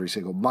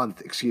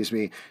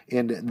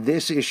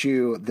this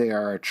issue, they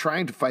are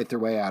trying to fight their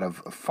way out of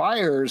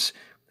fires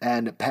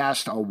and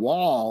past a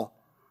wall.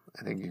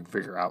 I think you can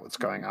figure out what's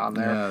going on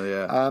there.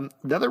 Yeah.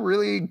 Another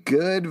really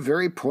good,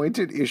 very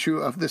pointed issue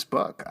of this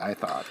book, I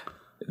thought.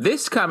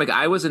 This comic,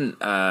 I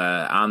wasn't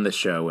on the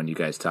show when you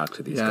guys talked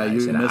to these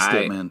guys. Yeah, you missed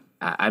it, man.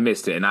 I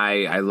missed it, and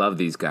I love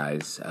these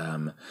guys.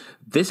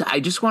 I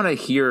just want to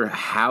hear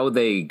how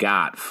they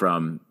got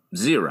from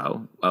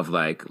zero of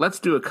like, let's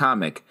do a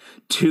comic,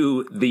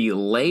 to the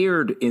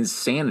layered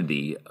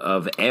insanity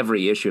of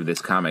every issue of this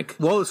comic.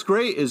 Well, what's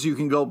great is you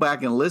can go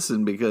back and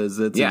listen because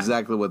that's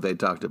exactly what they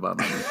talked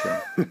about on the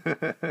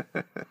show.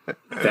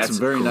 That's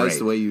very great. Nice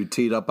the way you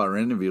teed up our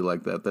interview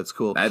like that. That's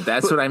cool.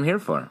 That's what I'm here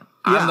for.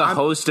 I'm the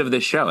host of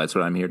this show. That's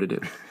what I'm here to do.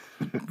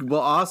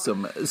 Well,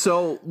 awesome.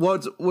 So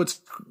what's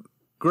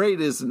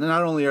great is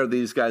not only are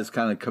these guys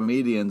kind of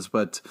comedians,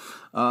 but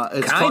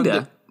it's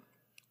kinda.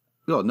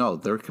 Oh, no,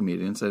 they're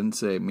comedians. I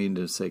didn't mean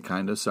to say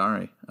kind of.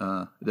 Sorry.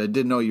 I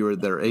didn't know you were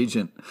their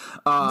agent.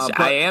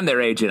 I am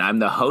their agent. I'm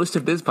the host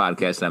of this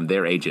podcast, and I'm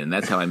their agent, and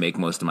that's how I make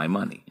most of my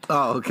money.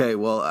 Oh, okay.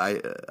 Well,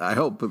 I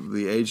hope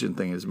the agent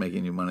thing is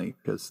making you money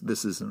because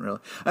this isn't really.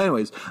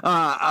 Anyways,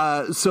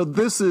 so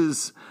this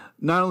is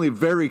not only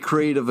very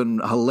creative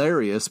and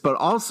hilarious, but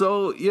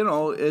also,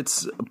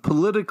 it's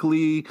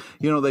politically,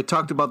 they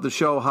talked about the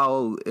show,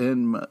 how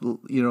in,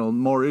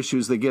 more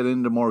issues, they get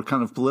into more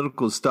kind of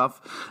political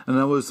stuff. And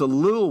I was a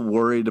little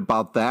worried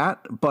about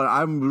that, but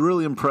I'm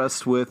really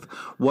impressed with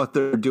what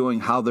they're doing,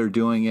 how they're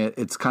doing it.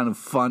 It's kind of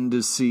fun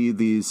to see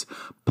these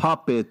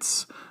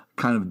puppets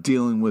kind of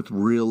dealing with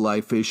real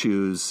life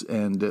issues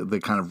and the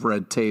kind of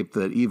red tape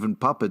that even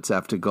puppets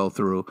have to go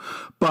through.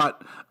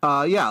 But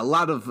a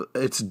lot of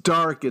it's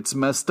dark, it's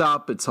messed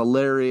up, it's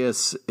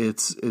hilarious,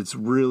 it's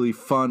really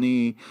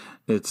funny,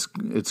 it's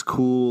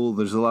cool.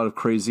 There's a lot of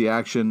crazy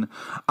action.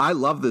 I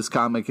love this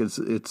comic.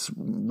 It's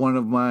one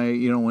of my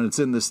when it's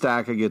in the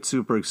stack, I get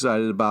super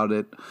excited about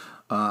it.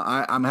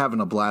 I'm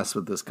having a blast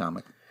with this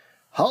comic.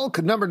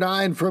 Hulk number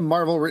 9 from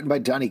Marvel, written by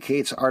Donny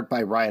Cates, art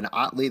by Ryan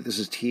Ottley. This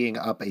is teeing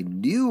up a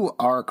new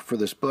arc for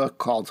this book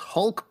called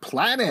Hulk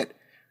Planet,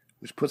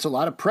 which puts a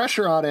lot of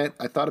pressure on it.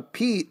 I thought of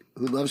Pete,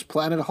 who loves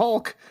Planet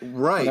Hulk.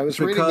 Right, I was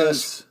reading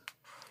this.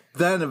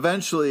 Then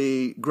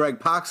eventually Greg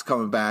Pak's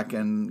coming back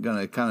and going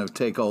to kind of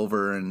take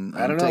over and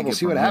I don't know. We'll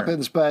see what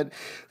happens. But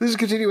this is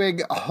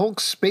continuing.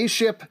 Hulk's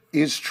spaceship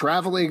is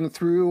traveling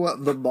through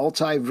the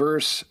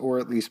multiverse, or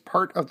at least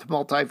part of the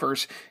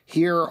multiverse.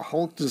 Here,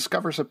 Hulk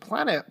discovers a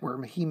planet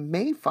where he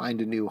may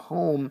find a new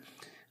home.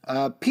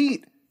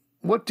 Pete,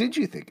 what did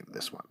you think of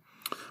this one?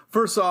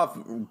 First off,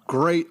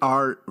 great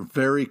art,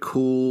 very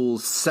cool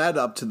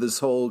setup to this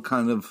whole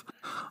kind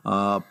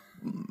of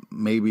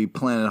maybe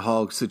Planet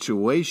Hulk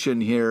situation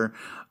here.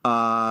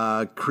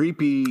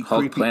 Creepy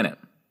Planet.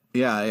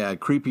 Yeah,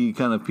 creepy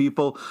kind of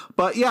people.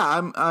 But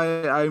yeah,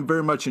 I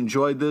very much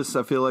enjoyed this.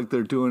 I feel like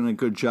they're doing a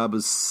good job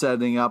of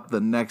setting up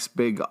the next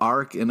big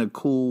arc in a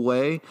cool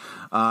way.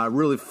 I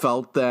really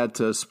felt that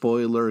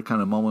spoiler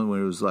kind of moment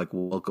when it was like,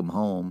 welcome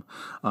home.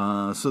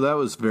 So that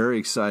was very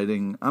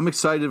exciting. I'm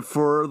excited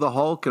for the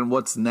Hulk and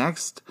what's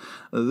next.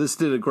 This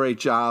did a great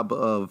job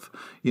of,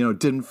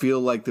 didn't feel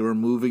like they were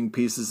moving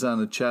pieces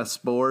on a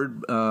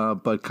chessboard,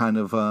 but kind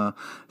of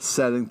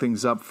setting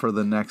things up for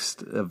the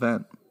next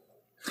event.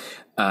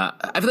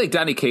 I feel like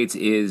Donny Cates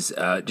is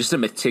just a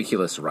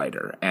meticulous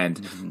writer, and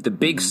the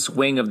big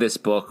swing of this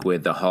book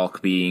with the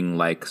Hulk being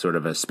like sort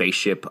of a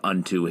spaceship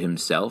unto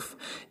himself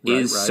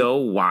is so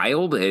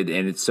wild, and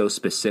it's so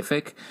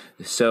specific.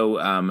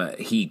 So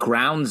he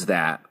grounds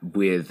that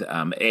with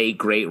a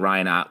great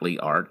Ryan Ottley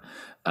art,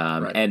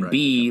 and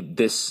B,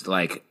 this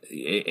like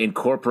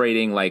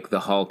incorporating like the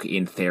Hulk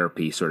in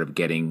therapy, sort of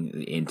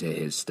getting into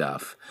his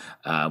stuff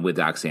with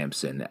Doc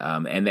Samson,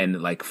 and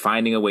then like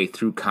finding a way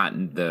through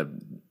the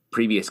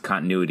previous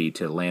continuity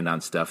to land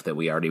on stuff that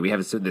we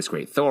have this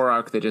great Thor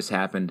arc that just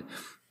happened.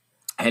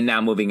 And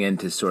now moving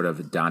into sort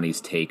of Donnie's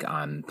take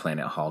on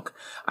Planet Hulk,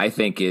 I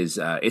think it's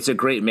a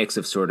great mix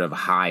of sort of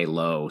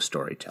high-low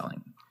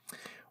storytelling.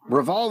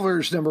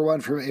 Revolvers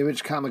 #1 from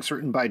Image Comics,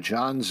 written by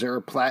John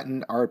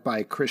Zerplatten, art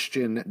by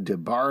Christian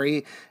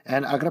Debari.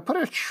 And I'm going to put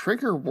a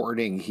trigger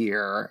warning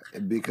here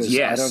because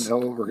I don't know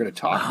what we're going to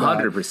talk about.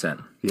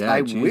 100%. Yeah,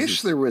 I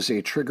wish there was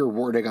a trigger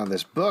warning on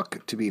this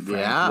book, to be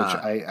frank,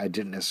 which I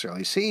didn't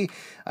necessarily see.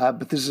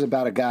 But this is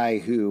about a guy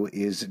who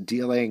is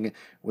dealing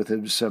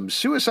with some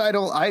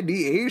suicidal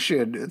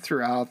ideation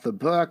throughout the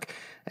book,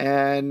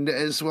 and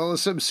as well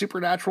as some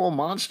supernatural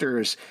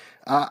monsters.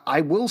 I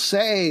will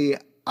say,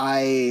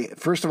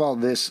 first of all,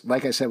 this,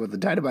 like I said, with the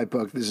Dynamite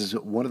book, this is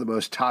one of the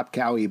most Top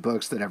Cow-y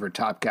books that ever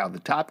Top Cow the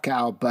Top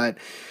Cow, but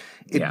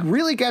it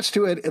really gets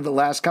to it in the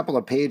last couple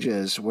of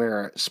pages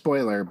where,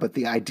 spoiler, but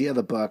the idea of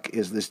the book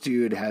is this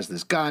dude has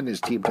this gun,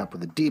 is teamed up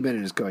with a demon,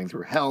 and is going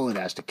through hell and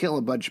has to kill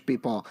a bunch of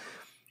people.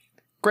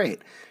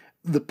 Great.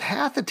 The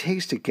path it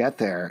takes to get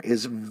there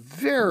is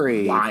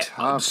very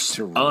tough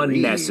to read.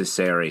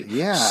 Unnecessary.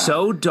 Yeah.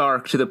 So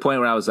dark to the point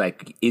where I was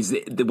like,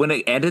 when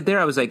it ended there,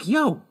 I was like,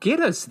 yo, get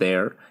us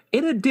there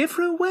in a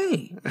different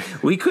way.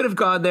 We could have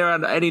gone there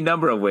on any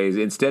number of ways.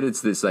 Instead,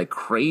 it's this like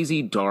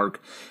crazy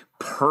dark,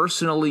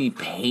 personally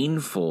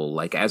painful,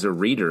 like as a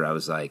reader, I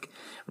was like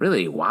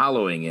really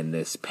wallowing in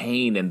this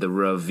pain, and the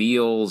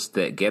reveals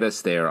that get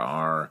us there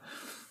are,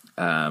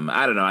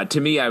 I don't know.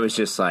 To me, I was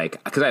just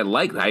like, because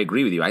I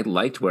agree with you. I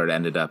liked where it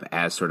ended up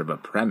as sort of a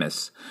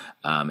premise.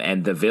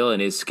 And the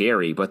villain is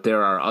scary, but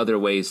there are other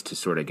ways to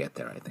sort of get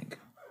there, I think.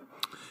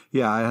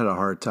 Yeah, I had a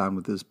hard time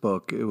with this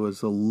book. It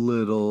was a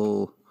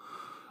little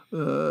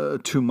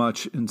too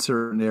much in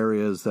certain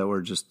areas that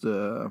were just,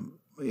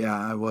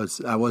 I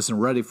wasn't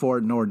ready for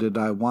it, nor did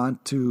I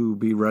want to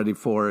be ready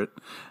for it.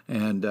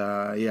 And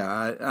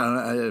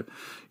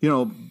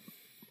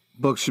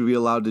books should be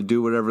allowed to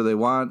do whatever they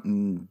want,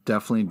 and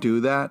definitely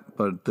do that,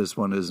 but this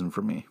one isn't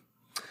for me.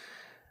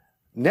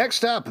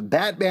 Next up,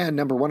 Batman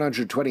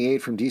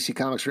 #128 from DC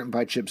Comics, written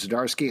by Chip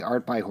Zdarsky,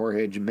 art by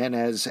Jorge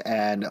Jimenez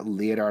and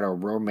Leonardo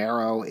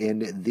Romero.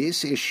 In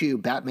this issue,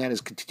 Batman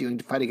is continuing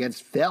to fight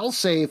against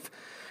Failsafe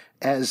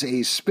as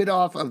a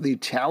spin-off of the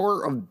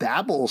Tower of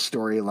Babel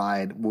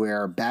storyline,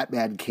 where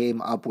Batman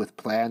came up with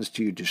plans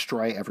to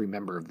destroy every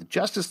member of the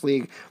Justice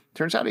League.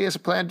 Turns out he has a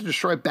plan to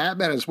destroy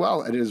Batman as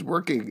well, and it is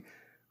working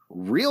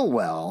real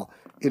well.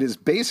 It has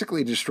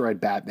basically destroyed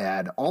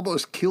Batman,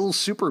 almost kills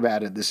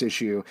Superman in this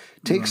issue,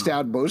 takes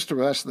down most of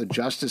the rest of the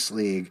Justice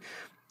League.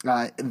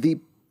 I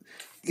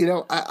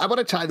want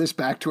to tie this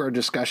back to our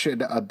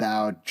discussion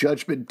about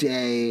Judgment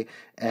Day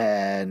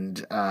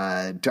and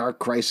Dark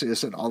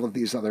Crisis and all of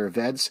these other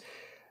events.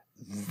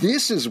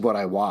 This is what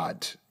I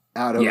want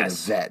out of an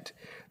event.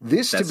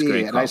 This to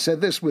me, and I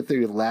said this with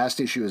the last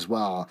issue as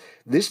well,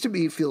 this to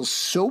me feels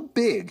so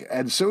big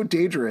and so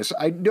dangerous.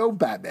 I know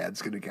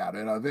Batman's going to get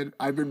it.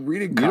 I've been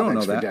reading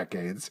comics for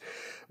decades.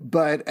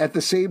 But at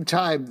the same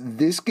time,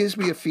 this gives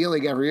me a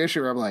feeling every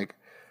issue where I'm like,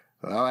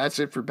 well, that's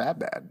it for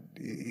Batman.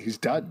 He's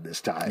done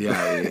this time.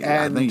 Yeah,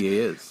 and I think he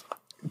is.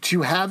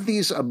 To have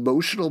these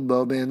emotional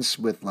moments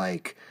with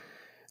like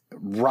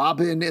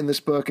Robin in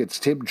this book, it's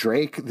Tim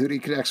Drake that he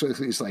connects with.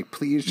 He's like,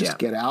 please just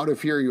get out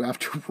of here. You have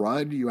to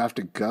run. You have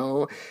to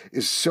go.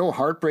 Is so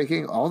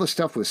heartbreaking. All the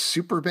stuff with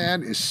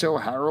Superman is so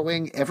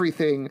harrowing.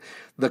 Everything,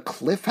 the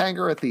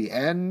cliffhanger at the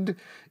end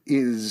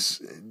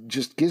is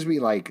just gives me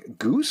like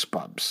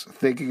goosebumps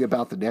thinking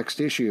about the next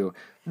issue.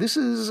 This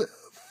is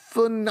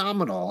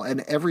phenomenal,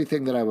 and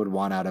everything that I would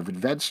want out of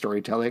event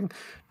storytelling,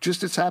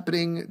 just it's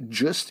happening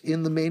just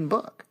in the main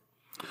book.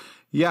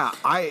 Yeah,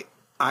 I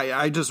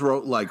just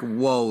wrote like,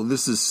 whoa,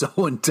 this is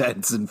so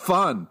intense and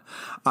fun.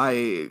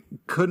 I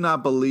could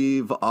not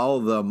believe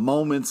all the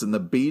moments and the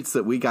beats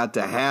that we got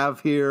to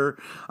have here.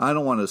 I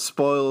don't want to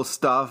spoil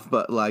stuff,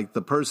 but like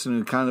the person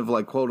who kind of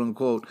like quote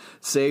unquote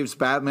saves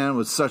Batman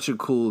was such a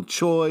cool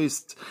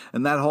choice,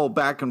 and that whole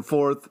back and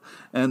forth.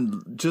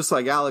 And just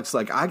like Alex,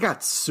 like I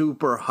got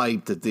super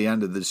hyped at the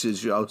end of this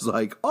issue. I was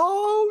like,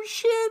 oh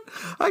shit,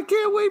 I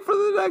can't wait for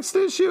the next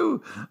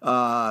issue.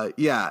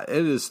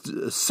 It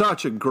is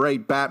such a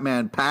great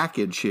Batman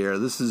package here.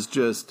 This is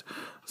just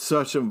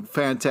such a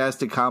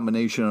fantastic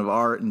combination of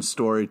art and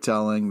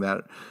storytelling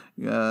that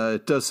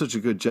it does such a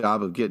good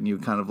job of getting you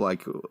kind of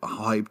like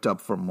hyped up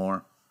for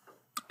more.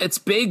 It's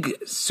big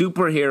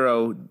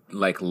superhero,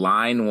 like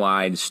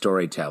line-wide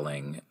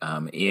storytelling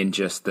in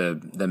just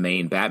the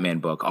main Batman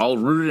book, all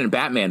rooted in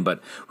Batman,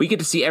 but we get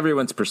to see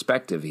everyone's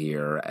perspective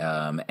here.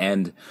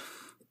 And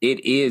it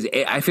is,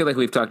 I feel like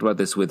we've talked about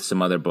this with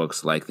some other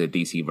books like the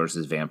DC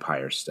versus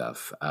Vampire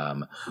stuff,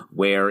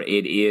 where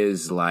it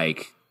is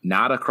like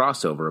not a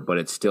crossover, but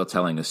it's still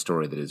telling a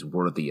story that is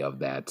worthy of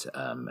that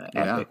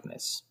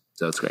epicness.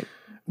 So it's great.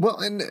 Well,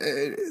 and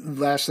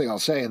last thing I'll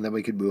say, and then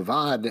we can move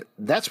on.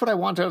 That's what I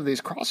want out of these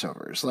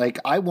crossovers. Like,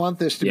 I want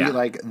this to be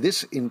like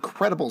this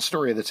incredible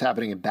story that's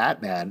happening in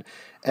Batman,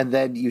 and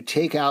then you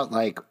take out,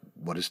 like,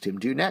 what does Tim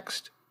do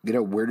next? You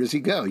know, where does he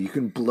go? You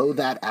can blow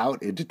that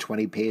out into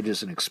 20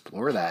 pages and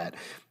explore that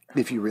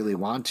if you really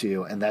want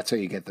to, and that's how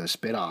you get those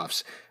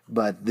spin-offs.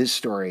 But this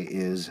story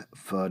is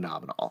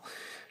phenomenal.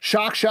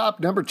 Shock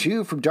Shop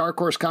 #2 from Dark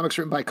Horse Comics,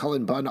 written by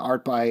Cullen Bunn,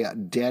 art by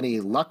Danny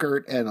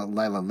Luckert and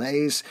Lila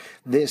Lays.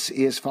 This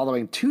is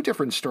following two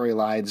different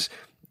storylines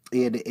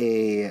in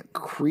a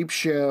creep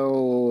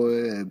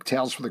show,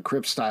 Tales from the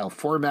Crypt style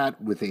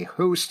format with a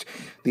host.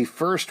 The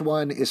first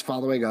one is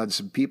following on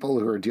some people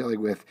who are dealing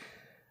with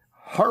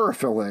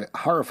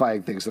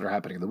horrifying things that are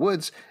happening in the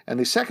woods. And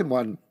the second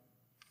one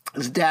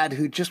is a dad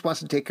who just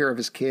wants to take care of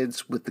his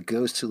kids with the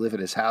ghosts who live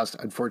in his house.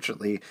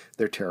 Unfortunately,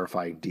 they're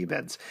terrifying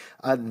demons.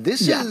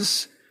 This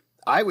is,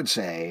 I would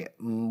say,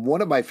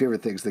 one of my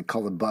favorite things that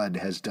Cullen Bunn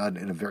has done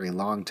in a very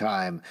long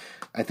time.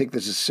 I think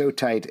this is so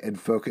tight and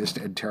focused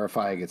and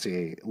terrifying. It's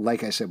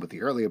like I said with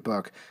the earlier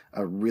book,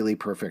 a really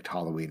perfect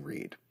Halloween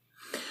read.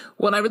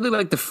 Well, and I really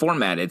like the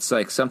format. It's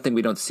like something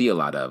we don't see a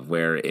lot of,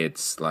 where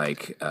it's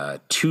like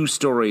two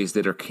stories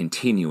that are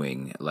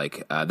continuing.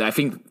 Like I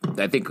think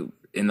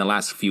in the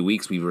last few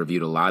weeks we've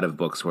reviewed a lot of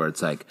books where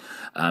it's like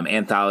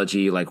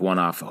anthology, like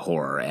one-off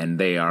horror, and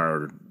they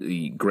are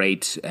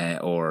great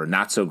or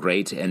not so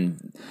great.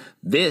 And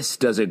this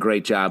does a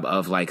great job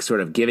of like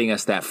sort of giving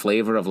us that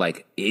flavor of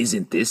like,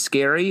 isn't this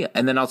scary?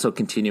 And then also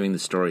continuing the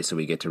story so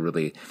we get to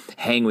really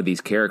hang with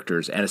these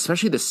characters. And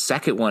especially the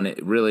second one,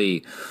 it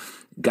really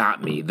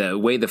got me. The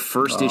way the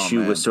first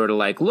issue was sort of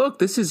like, look,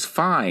 this is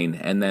fine,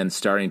 and then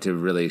starting to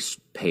really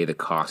pay the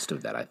cost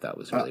of that, I thought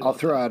was really I'll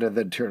throw out and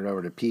then turn it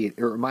over to Pete.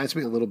 It reminds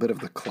me a little bit of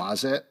The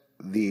Closet,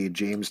 the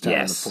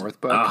Jamestown, the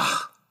fourth book.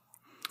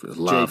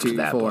 Loved JT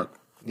that book.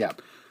 Yeah.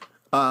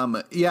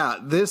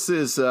 This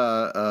is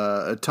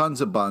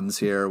tons of buns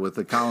here with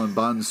the Cullen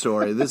Bunn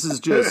story. This is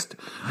just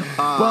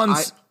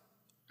buns.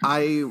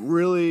 I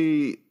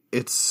really,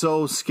 it's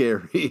so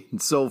scary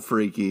and so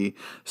freaky.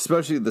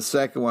 Especially the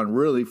second one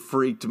really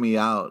freaked me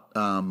out.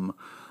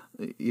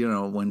 You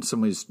know, when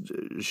somebody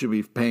should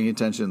be paying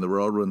attention in the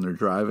road when they're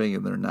driving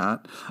and they're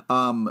not.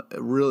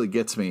 It really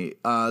gets me.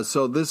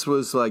 So this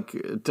was like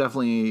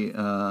definitely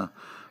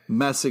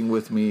messing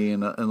with me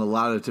in a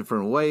lot of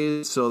different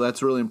ways. So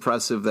that's really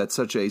impressive that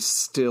such a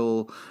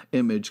still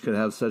image could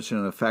have such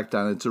an effect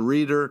on its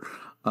reader.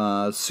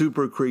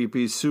 Super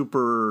creepy,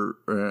 super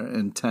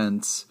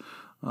intense,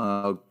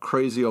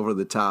 crazy over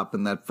the top.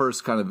 And that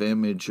first kind of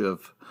image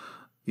of,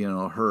 you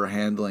know, her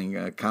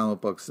handling comic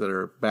books that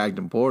are bagged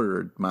and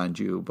bordered, mind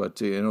you,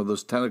 but you know,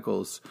 those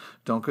tentacles,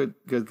 don't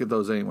get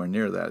those anywhere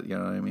near that. You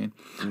know what I mean?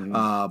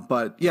 Mm-hmm.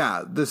 But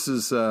yeah, this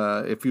is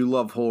if you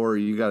love horror,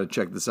 you got to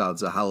check this out.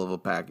 It's a hell of a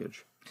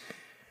package.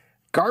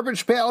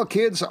 Garbage Pail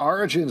Kids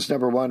Origins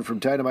 #1 from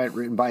Dynamite,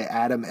 written by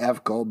Adam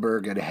F.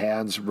 Goldberg and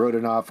Hans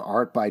Rodenoff,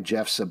 art by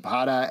Jeff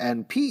Zapata.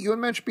 And Pete, you had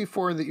mentioned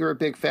before that you're a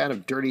big fan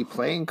of dirty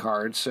playing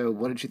cards, so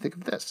what did you think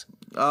of this?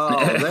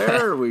 Oh,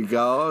 there we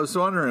go. I was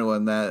wondering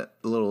when that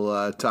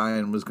little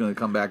tie-in was going to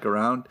come back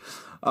around.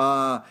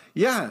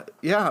 Yeah,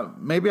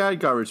 maybe I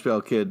had Garbage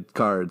Pail Kid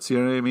cards, you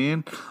know what I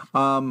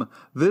mean?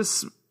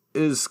 This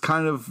is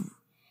kind of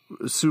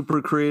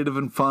super creative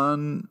and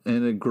fun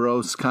in a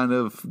gross kind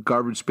of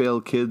Garbage Pail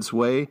Kids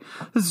way.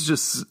 This is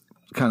just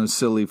kind of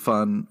silly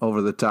fun,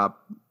 over the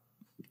top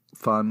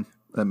fun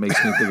that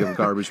makes me think of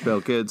Garbage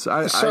Pail Kids.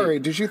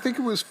 Did you think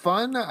it was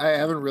fun? I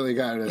haven't really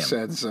gotten a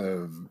sense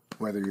of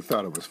whether you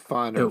thought it was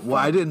fun or Well,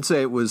 I didn't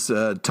say it was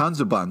tons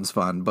of buns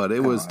fun, but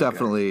it was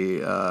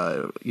definitely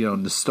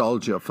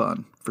nostalgia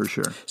fun for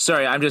sure.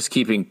 Sorry, I'm just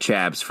keeping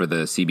chabs for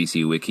the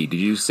CBC Wiki. Did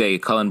you say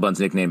Cullen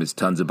Bunn's nickname is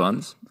Tons of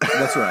Buns?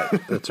 That's right.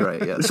 That's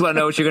right. Yes. Just want to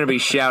know what you're going to be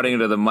shouting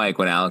into the mic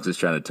when Alex is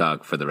trying to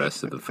talk for the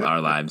rest of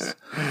our lives.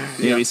 You're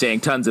going to be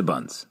saying Tons of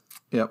Buns.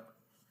 Yep.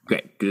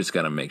 Great. You just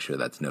got to make sure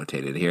that's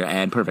notated here.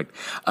 And perfect.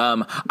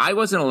 I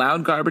wasn't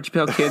allowed Garbage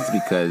Pail Kids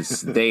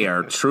because they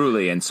are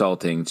truly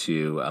insulting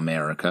to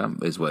America,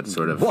 is what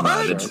sort of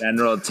the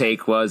general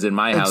take was in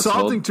my household.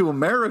 Insulting to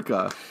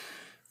America?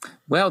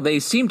 Well, they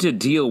seem to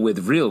deal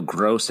with real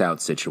gross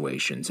out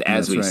situations,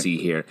 as we see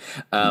here.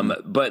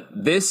 But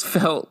this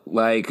felt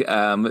like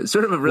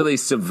sort of a really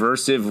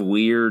subversive,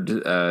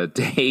 weird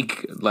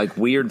take. Like,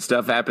 weird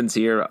stuff happens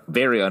here,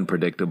 very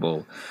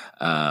unpredictable.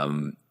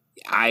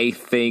 I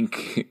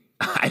think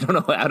I don't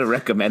know how to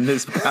recommend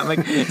this comic.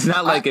 It's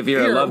not like if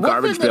you're a love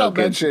Garbage Pail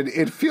Kid. Mention,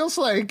 it feels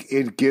like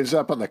it gives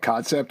up on the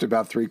concept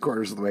about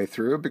 3/4 of the way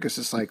through, because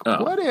it's like,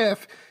 what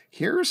if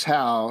here's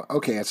how,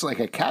 okay, it's like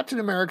a Captain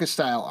America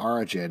style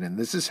origin, and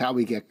this is how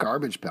we get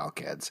Garbage Pail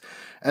Kids.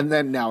 And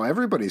then now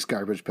everybody's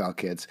Garbage Pail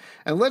Kids.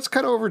 And let's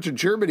cut over to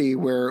Germany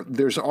where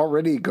there's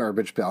already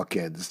Garbage Pail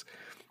Kids.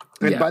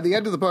 And by the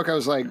end of the book, I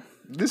was like,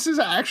 this is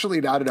actually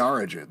not an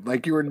origin.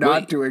 Like, you were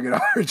not doing an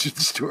origin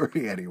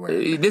story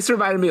anywhere. This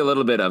reminded me a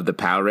little bit of the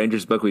Power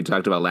Rangers book we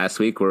talked about last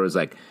week, where it was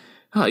like,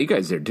 Oh, you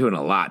guys are doing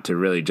a lot to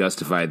really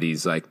justify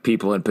these like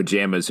people in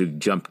pajamas who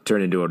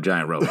turn into a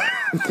giant robot.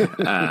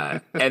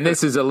 And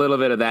this is a little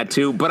bit of that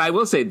too. But I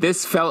will say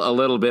this felt a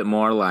little bit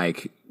more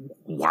like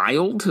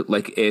wild.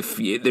 Like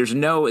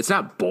it's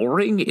not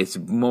boring. It's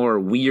more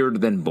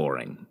weird than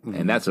boring.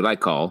 And that's what I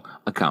call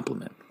a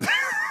compliment.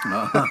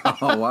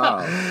 Oh,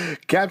 wow.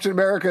 Captain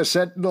America,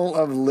 Sentinel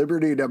of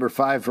Liberty,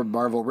 #5 from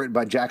Marvel, written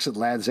by Jackson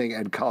Lansing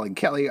and Colin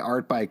Kelly,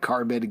 art by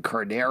Carmen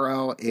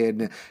Carnero.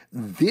 In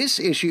this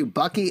issue,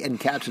 Bucky and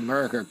Captain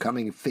America are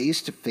coming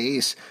face to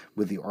face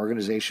with the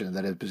organization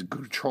that has been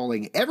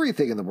controlling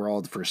everything in the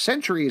world for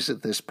centuries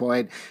at this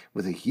point,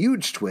 with a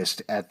huge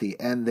twist at the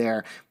end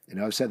there. You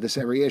know, I've said this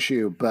every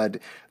issue, but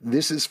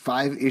this is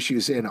 5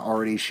 issues in,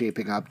 already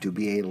shaping up to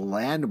be a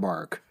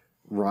landmark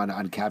run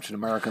on Captain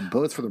America,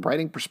 both from the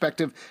writing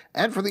perspective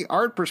and from the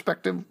art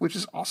perspective, which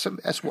is awesome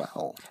as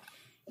well.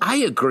 I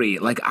agree.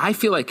 Like, I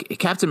feel like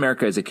Captain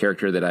America is a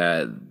character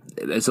that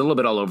is a little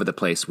bit all over the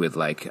place with,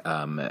 like,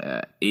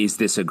 is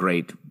this a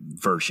great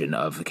version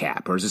of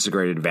Cap, or is this a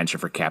great adventure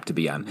for Cap to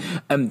be on?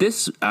 And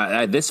this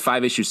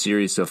 5-issue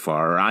series so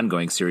far, or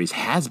ongoing series,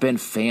 has been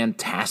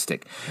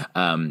fantastic.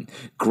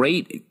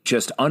 Great,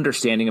 just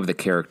understanding of the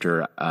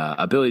character,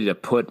 ability to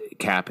put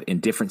Cap in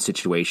different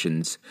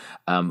situations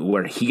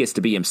where he gets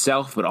to be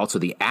himself, but also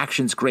the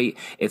action's great.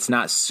 It's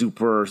not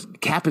super.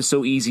 Cap is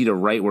so easy to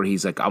write where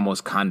he's like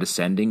almost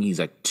condescending. He's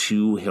like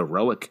too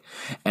heroic,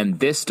 and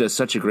this does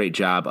such a great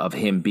job of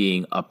him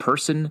being a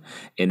person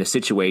in a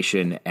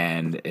situation,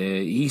 and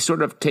he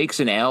sort of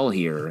takes an L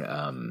here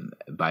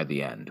by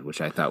the end,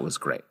 which I thought was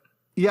great.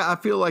 Yeah, I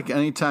feel like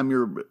anytime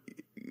you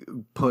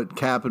put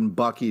Cap and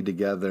Bucky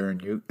together,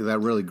 and that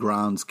really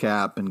grounds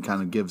Cap and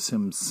kind of gives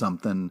him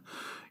something,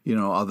 you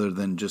know, other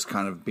than just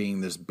kind of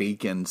being this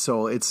beacon.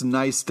 So it's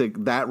nice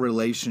that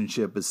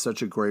relationship is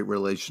such a great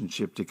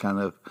relationship to kind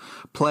of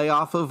play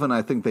off of, and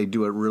I think they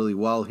do it really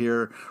well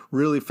here.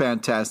 Really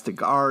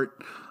fantastic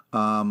art.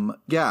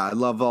 Yeah, I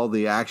love all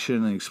the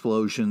action and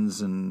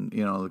explosions and,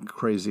 you know, the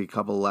crazy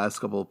last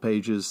couple of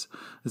pages.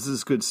 This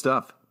is good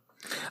stuff.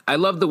 I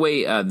love the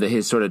way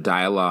his sort of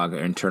dialogue or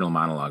internal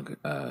monologue,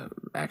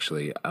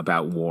 actually,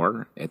 about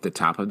war at the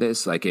top of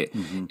this. Like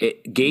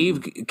it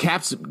gave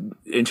Cap's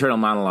internal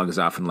monologue is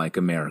often like,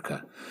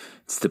 America,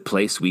 it's the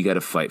place we got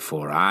to fight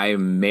for.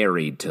 I'm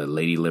married to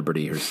Lady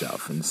Liberty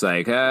herself. And it's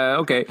like,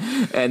 okay.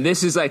 And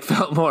this is like,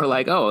 felt more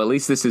like, oh, at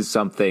least this is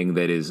something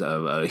that is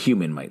a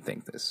human might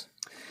think this.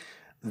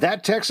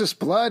 That Texas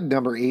Blood,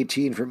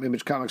 #18 from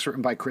Image Comics,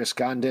 written by Chris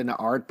Condon,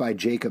 art by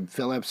Jacob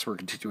Phillips. We're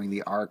continuing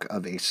the arc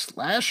of a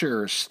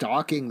slasher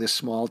stalking this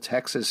small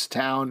Texas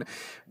town,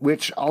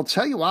 which I'll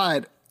tell you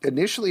what,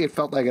 initially it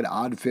felt like an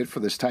odd fit for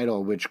this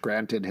title, which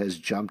granted has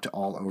jumped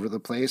all over the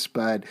place,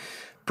 but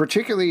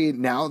particularly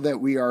now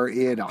that we are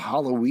in a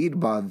Halloween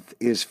month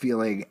is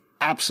feeling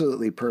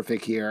absolutely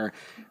perfect here.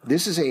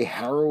 This is a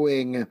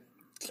harrowing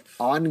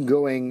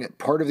ongoing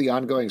part of the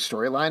ongoing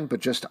storyline,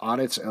 but just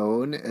on its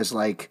own as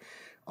like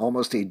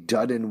almost a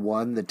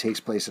done-in-one that takes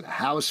place at a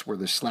house where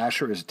the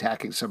slasher is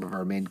attacking some of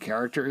our main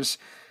characters.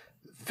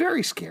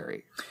 Very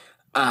scary.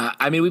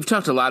 I mean, we've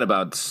talked a lot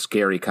about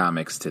scary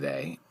comics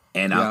today,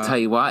 and I'll tell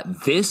you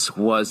what, this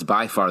was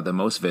by far the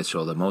most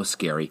visceral, the most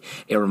scary.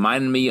 It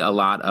reminded me a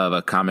lot of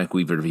a comic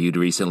we've reviewed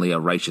recently, A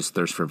Righteous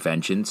Thirst for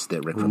Vengeance,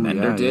 that Rick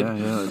Remender did.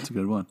 Yeah, that's a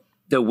good one.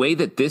 The way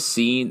that this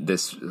scene,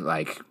 this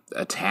like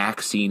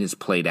attack scene is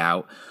played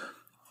out,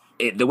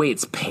 the way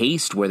it's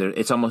paced, where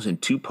it's almost in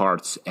 2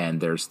 parts,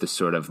 and there's this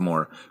sort of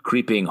more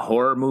creeping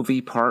horror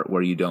movie part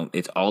where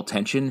it's all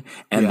tension,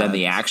 and then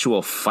the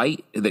actual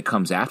fight that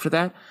comes after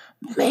that.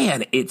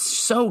 Man, it's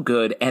so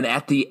good. And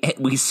at the end,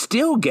 we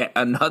still get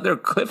another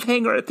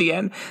cliffhanger at the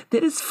end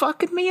that is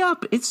fucking me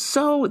up.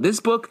 This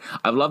book,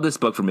 I love this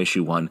book from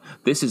issue 1.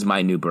 This is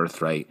my new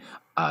birthright.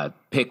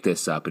 Pick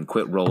this up and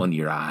quit rolling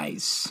your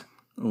eyes.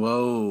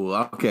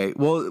 Whoa. Okay.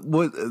 Well,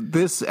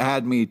 this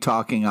had me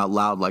talking out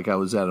loud like I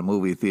was at a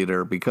movie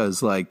theater,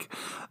 because like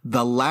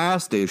the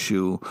last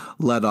issue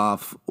led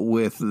off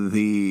with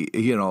the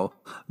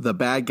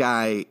bad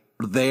guy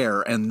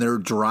there and they're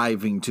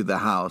driving to the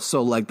house.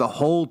 So like the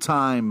whole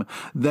time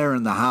they're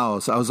in the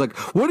house, I was like,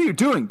 what are you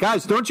doing?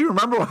 Guys, don't you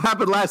remember what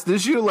happened last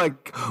issue?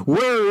 Like,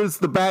 where is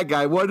the bad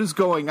guy? What is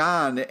going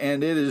on?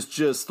 And it is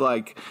just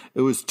like,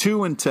 it was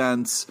too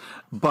intense,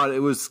 but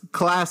it was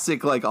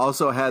classic. Like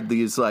also had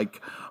these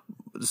like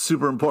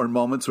super important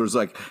moments where it's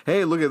like,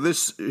 hey, look at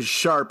this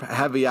sharp,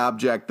 heavy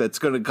object that's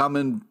going to come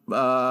in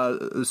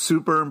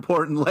super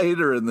important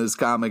later in this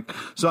comic.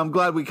 So I'm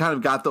glad we kind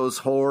of got those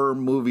horror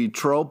movie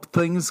trope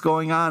things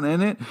going on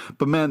in it.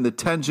 But man, the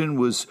tension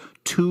was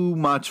too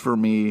much for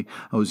me.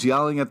 I was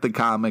yelling at the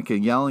comic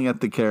and yelling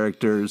at the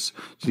characters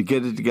to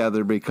get it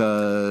together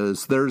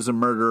because there's a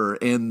murderer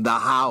in the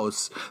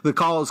house. The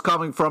call is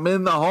coming from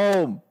in the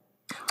home.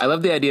 I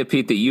love the idea,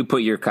 Pete, that you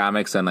put your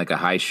comics on like a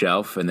high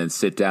shelf and then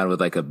sit down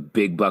with like a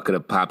big bucket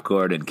of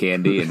popcorn and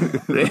candy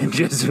and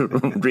just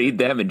read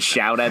them and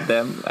shout at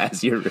them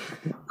as you're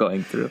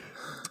going through.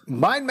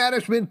 Mind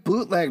Management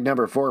Bootleg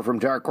 #4 from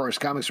Dark Horse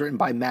Comics, written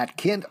by Matt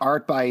Kindt,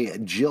 art by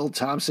Jill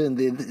Thompson.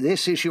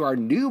 This issue, our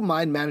new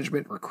Mind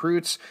Management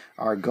recruits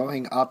are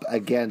going up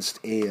against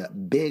a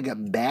big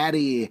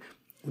baddie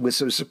with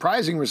some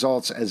surprising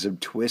results and some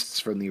twists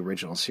from the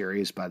original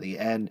series by the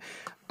end.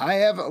 I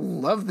have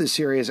loved this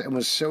series and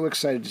was so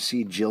excited to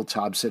see Jill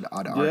Thompson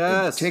on art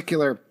in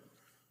particular.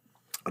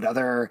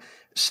 Another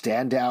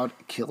standout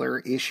killer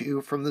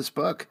issue from this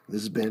book.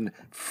 This has been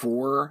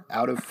 4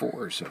 out of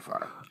 4 so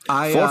far.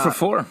 4 for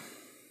 4.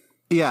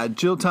 Yeah,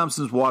 Jill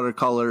Thompson's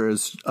watercolor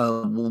is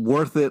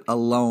worth it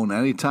alone.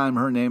 Anytime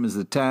her name is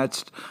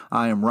attached,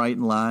 I am right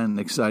in line and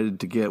excited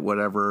to get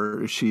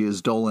whatever she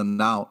is doling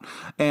out.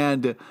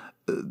 And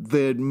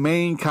the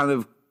main kind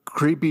of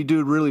creepy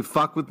dude really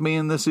fucked with me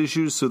in this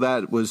issue, so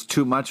that was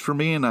too much for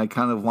me, and I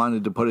kind of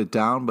wanted to put it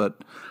down,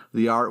 but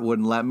the art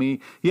wouldn't let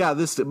me. Yeah,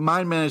 this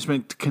Mind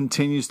Management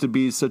continues to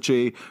be such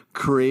a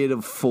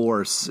creative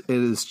force. It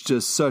is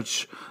just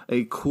such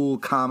a cool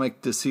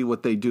comic to see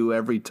what they do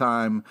every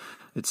time.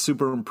 It's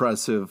super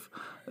impressive.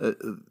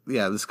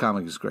 Yeah, this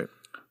comic is great.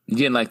 You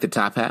didn't like the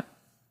top hat?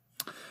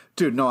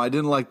 Dude, no, I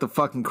didn't like the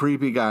fucking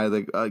creepy guy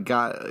that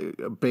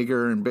got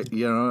bigger and no,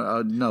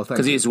 thank you.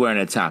 Because he's wearing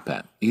a top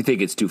hat. You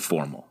think it's too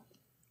formal.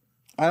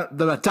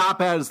 The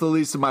top hat is the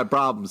least of my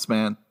problems,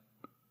 man.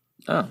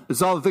 Oh.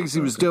 It's all the things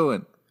he was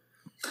doing.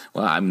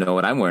 Well, I know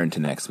what I'm wearing to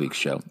next week's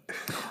show.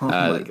 Oh,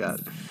 my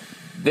God.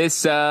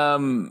 This, I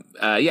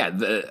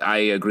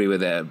agree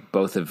with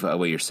both of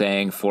what you're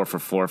saying. 4 for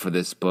 4 for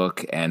this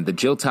book. And the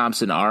Jill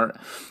Thompson art,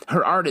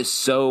 her art is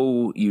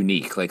so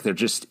unique. Like, there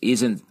just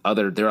isn't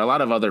there are a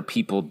lot of other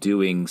people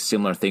doing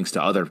similar things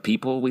to other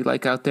people we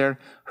like out there.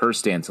 Her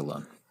stands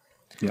alone.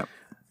 Yep.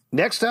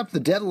 Next up, The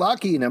Dead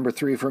Lucky,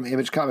 #3 from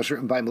Image Comics,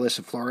 written by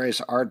Melissa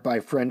Flores, art by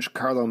French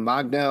Carlo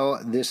Magno.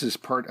 This is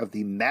part of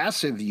the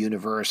Massive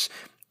universe.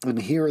 And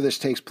here this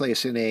takes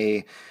place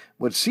in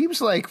what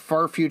seems like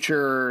far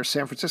future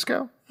San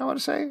Francisco, I want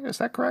to say. Is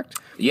that correct?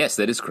 Yes,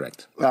 that is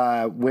correct.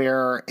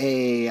 Where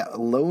a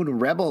lone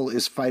rebel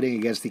is fighting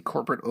against the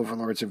corporate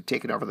overlords who have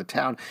taken over the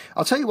town.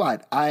 I'll tell you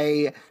what,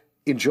 I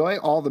enjoy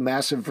all the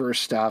Massive Verse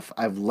stuff.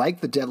 I've liked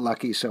The Dead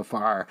Lucky so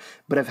far,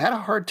 but I've had a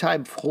hard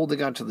time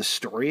holding on to the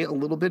story a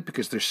little bit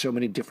because there's so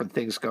many different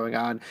things going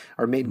on.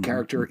 Our main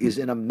character is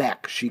in a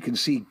mech. She can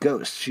see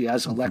ghosts. She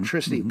has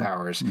electricity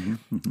powers.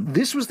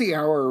 This is the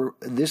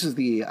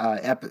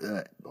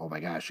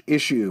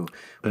issue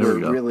where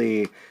it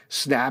really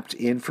snapped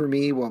in for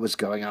me what was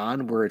going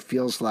on, where it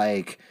feels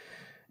like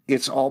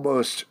it's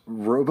almost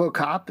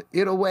RoboCop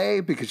in a way,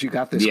 because you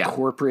got this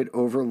corporate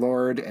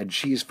overlord and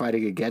she's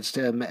fighting against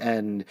him,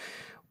 and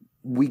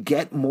we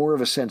get more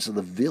of a sense of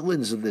the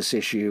villains of this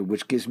issue,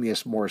 which gives me a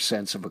more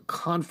sense of a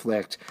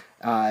conflict.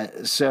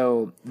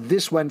 So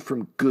this went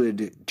from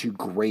good to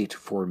great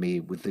for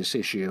me with this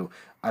issue.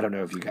 I don't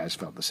know if you guys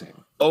felt the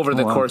same. Over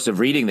the course of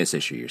reading this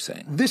issue, you're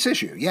saying? This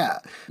issue, yeah.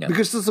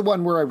 Because this is the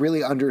one where I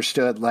really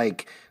understood,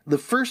 like, the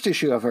first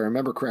issue, if I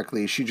remember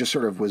correctly, she just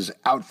sort of was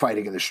out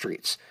fighting in the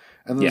streets.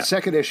 And then the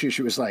second issue,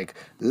 she was like,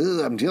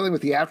 I'm dealing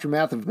with the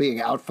aftermath of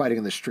being out fighting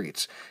in the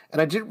streets. And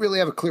I didn't really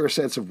have a clear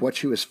sense of what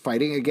she was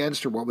fighting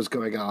against or what was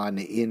going on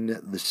in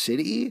the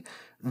city.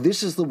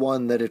 This is the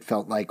one that it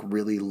felt like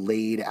really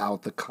laid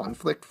out the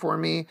conflict for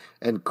me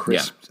and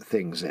crisped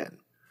things in.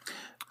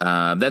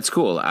 That's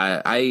cool.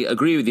 I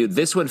agree with you.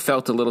 This one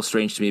felt a little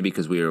strange to me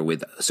because we were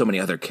with so many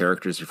other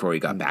characters before we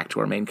got back to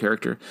our main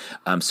character.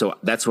 So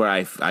that's where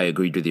I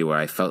agreed with you, where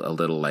I felt a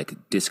little like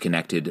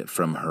disconnected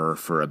from her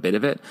for a bit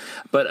of it.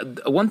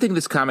 But one thing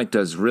this comic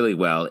does really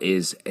well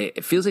is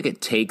it feels like it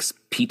takes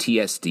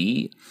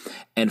PTSD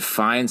and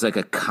finds like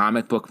a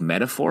comic book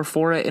metaphor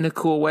for it in a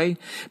cool way,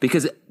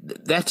 because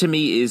that to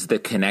me is the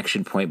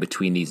connection point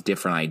between these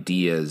different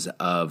ideas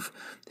of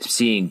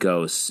seeing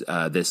ghosts,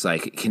 this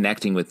like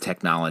connecting with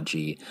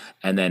technology,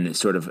 and then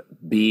sort of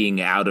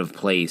being out of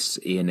place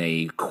in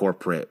a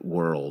corporate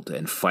world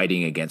and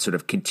fighting against, sort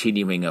of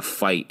continuing a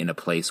fight in a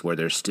place where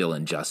there's still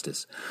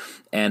injustice.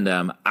 And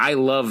I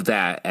love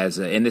that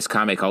and this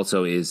comic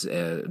also is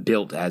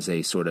built as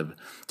a sort of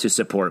to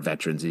support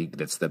veterans.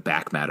 That's the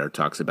back matter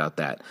talks about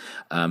that.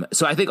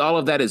 So I think all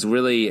of that is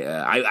really,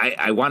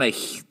 I want to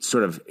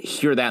sort of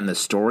hear that in the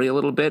story a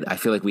little bit. I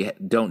feel like we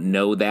don't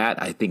know that.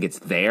 I think it's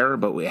there,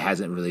 but it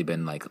hasn't really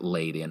been like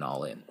laid in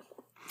all in.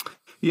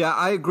 Yeah,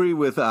 I agree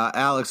with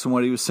Alex and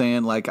what he was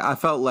saying. Like, I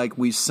felt like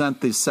we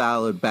sent the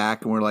salad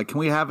back and we're like, can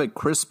we have it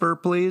crisper,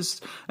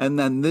 please? And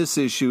then this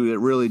issue, it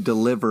really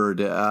delivered.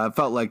 I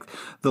felt like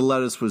the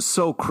lettuce was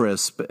so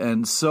crisp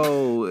and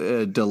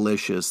so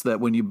delicious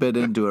that when you bit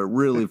into it,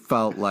 really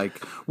felt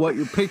like what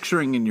you're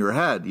picturing in your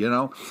head, you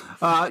know?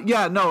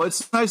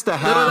 It's nice to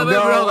have.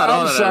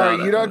 I'm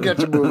sorry, you don't get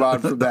to move on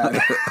from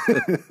that.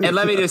 And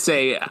let me just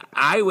say,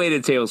 I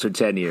waited tables for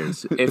 10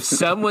 years. If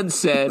someone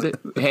said,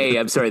 hey,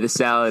 I'm sorry, the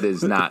salad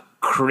is not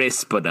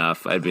crisp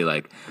enough, I'd be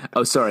like,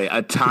 oh, sorry,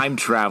 a time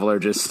traveler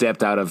just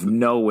stepped out of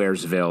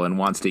Nowheresville and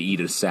wants to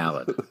eat a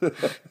salad.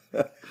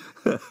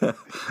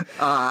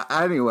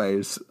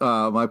 Anyways,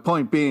 my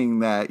point being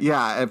that,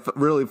 yeah, it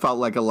really felt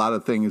like a lot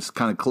of things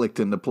kind of clicked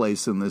into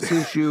place in this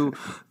issue.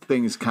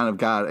 Things kind of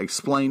got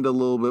explained a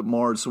little bit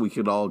more so we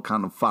could all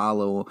kind of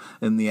follow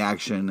in the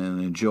action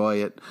and enjoy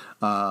it.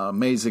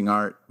 Amazing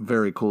art.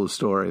 Very cool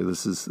story.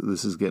 This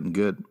is getting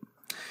good.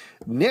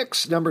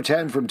 Nyx, number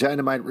 10 from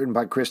Dynamite, written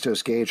by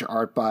Christos Gage,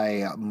 art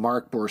by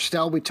Mark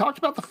Borstel. We talked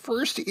about the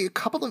first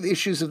couple of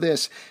issues of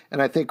this,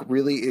 and I think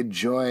really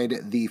enjoyed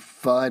the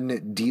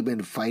fun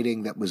demon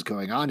fighting that was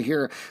going on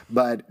here,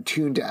 but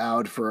tuned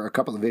out for a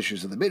couple of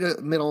issues in the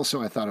middle,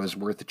 so I thought it was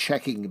worth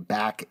checking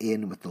back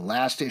in with the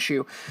last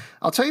issue.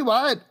 I'll tell you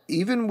what,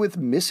 even with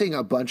missing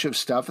a bunch of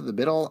stuff in the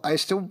middle, I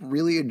still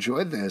really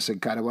enjoyed this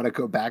and kind of want to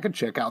go back and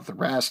check out the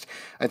rest.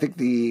 I think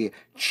the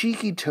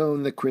cheeky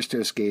tone that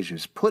Christos Gage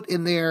has put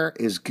in there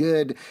is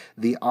good.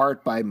 The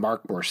art by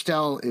Mark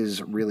Borstel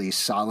is really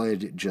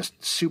solid, just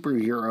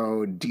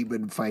superhero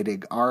demon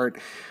fighting art.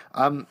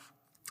 I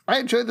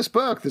enjoyed this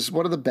book. This is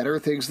one of the better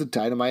things that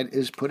Dynamite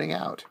is putting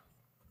out.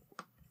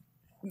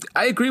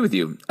 I agree with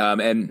you.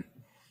 And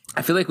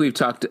I feel like we've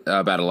talked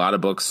about a lot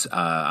of books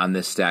on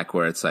this stack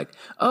where it's like,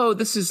 oh,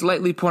 this is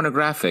lightly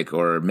pornographic,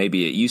 or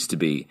maybe it used to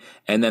be.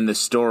 And then the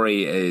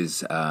story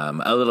is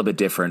a little bit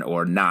different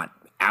or not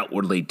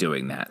outwardly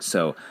doing that.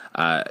 So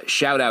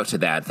shout out to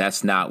that.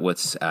 That's not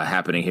what's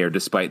happening here,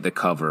 despite the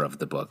cover of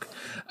the book.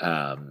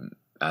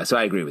 So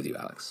I agree with you,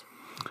 Alex.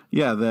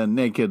 Yeah, the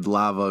naked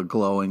lava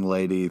glowing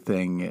lady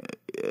thing,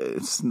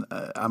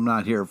 I'm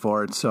not here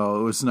for it. So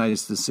it was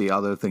nice to see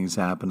other things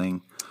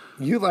happening.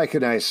 You like a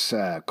nice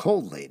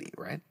cold lady,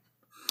 right?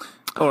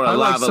 Or a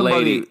lava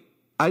lady.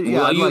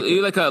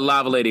 You like a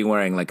lava lady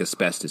wearing like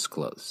asbestos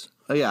clothes.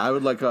 Yeah, I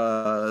would like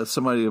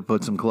somebody to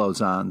put some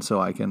clothes on so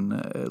I can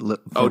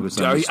focus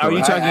on the story. Are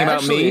you talking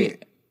about me?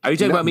 Are you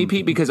talking about me,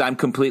 Pete? Because I'm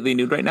completely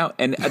nude right now,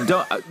 and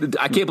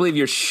I can't believe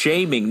you're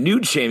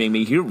nude shaming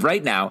me here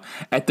right now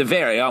at the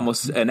very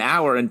almost an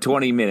hour and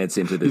 20 minutes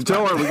into this.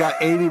 Don't worry, we got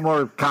 80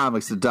 more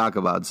comics to talk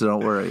about, so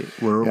don't worry.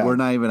 We're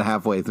not even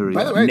halfway through yet.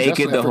 By the way,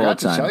 naked Justin, the whole time. I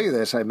forgot to tell you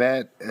this. I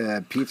met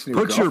Pete's new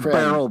girlfriend. Put your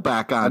barrel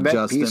back on, Justin.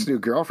 I met Pete's new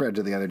girlfriend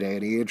the other day,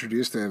 and he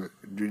introduced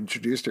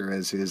her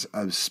as his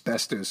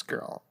asbestos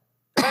girl.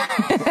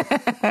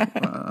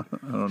 I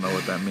don't know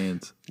what that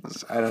means.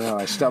 I don't know.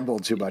 I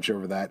stumbled too much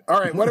over that. All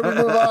right, why don't we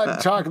move on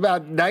and talk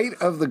about Night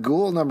of the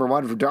Ghoul, number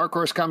 1 from Dark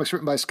Horse Comics,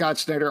 written by Scott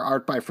Snyder,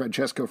 art by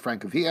Francesco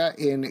Francavilla.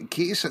 In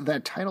case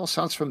that title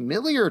sounds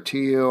familiar to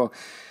you,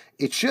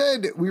 it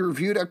should. We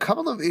reviewed a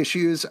couple of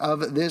issues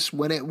of this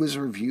when it was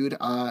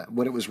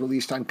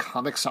released on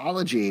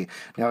Comixology.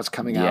 Now it's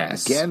coming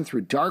out again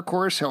through Dark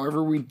Horse.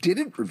 However, we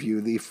didn't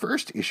review the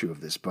first issue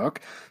of this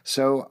book.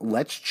 So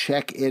let's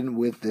check in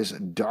with this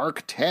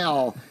dark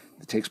tale.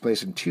 It takes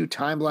place in 2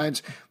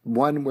 timelines.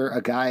 One where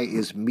a guy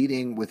is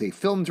meeting with a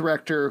film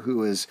director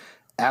who is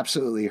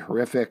absolutely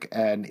horrific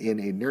and in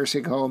a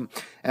nursing home.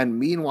 And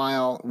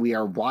meanwhile, we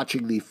are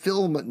watching the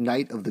film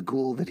Night of the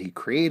Ghoul that he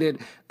created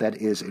that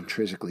is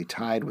intrinsically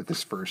tied with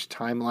this first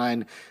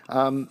timeline.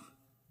 This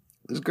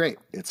is great.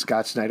 It's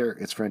Scott Snyder.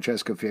 It's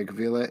Francesco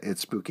Francavilla.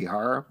 It's spooky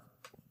horror.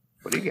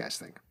 What do you guys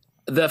think?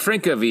 The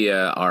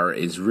Francavilla art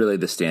is really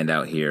the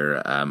standout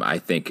here. I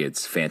think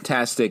it's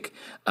fantastic.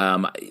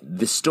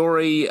 The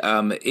story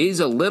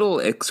is a little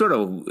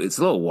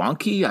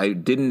wonky. I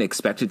didn't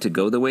expect it to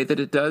go the way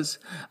that it does,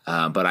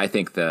 but I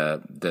think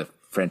the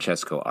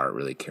Francesco art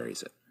really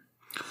carries it.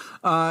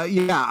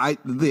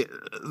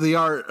 The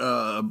art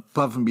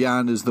above and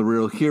beyond is the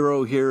real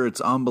hero here.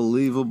 It's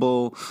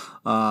unbelievable.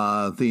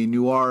 The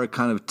noir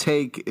kind of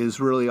take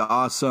is really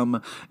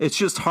awesome. It's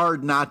just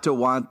hard not to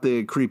want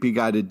the creepy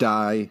guy to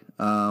die.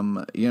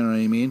 You know what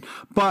I mean?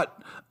 But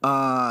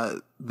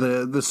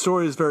the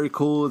story is very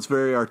cool. It's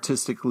very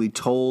artistically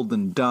told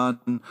and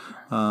done.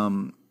 I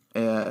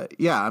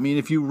mean,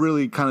 if you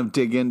really kind of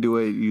dig into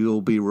it,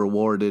 you'll be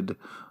rewarded.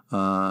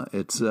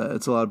 It's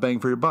a lot of bang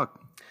for your buck.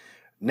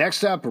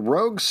 Next up,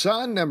 Rogue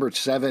Sun, number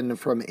 7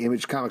 from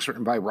Image Comics,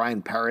 written by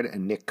Ryan Parrott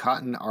and Nick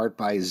Cotton, art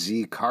by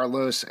Z.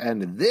 Carlos.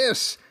 And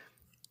this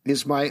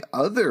is my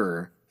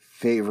other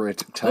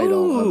favorite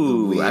title of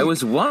the week. I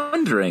was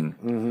wondering.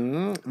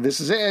 Mm-hmm. This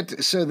is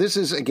it. So this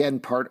is, again,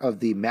 part of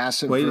the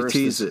massive way verse. To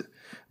tease it.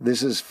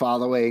 This is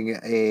following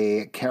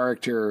a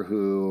character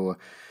who,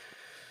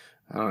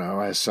 I don't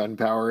know, has sun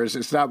powers.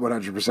 It's not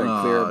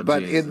 100% clear. But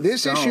Jesus. In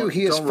this issue,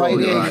 he is don't fighting.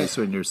 Roll your eyes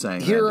when you're saying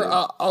here,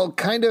 that, I'll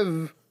kind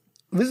of...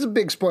 This is a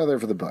big spoiler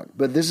for the book,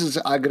 but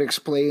I'm going to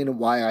explain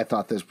why I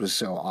thought this was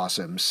so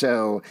awesome.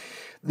 So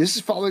this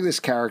is following this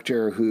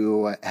character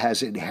who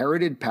has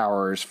inherited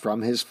powers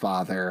from his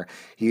father.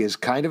 He is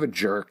kind of a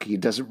jerk. He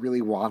doesn't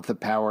really want the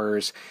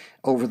powers.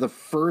 Over the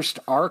first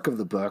arc of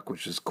the book,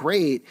 which is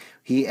great,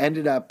 he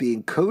ended up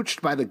being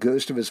coached by the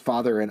ghost of his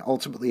father and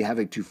ultimately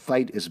having to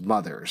fight his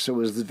mother. So it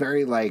was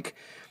very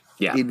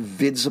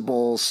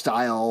Invincible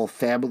style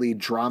family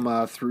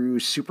drama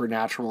through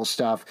supernatural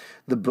stuff.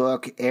 The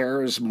book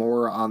airs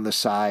more on the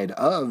side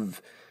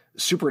of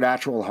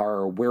supernatural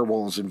horror,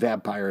 werewolves and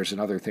vampires and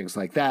other things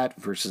like that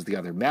versus the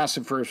other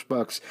Massive Verse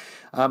books.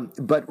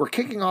 But we're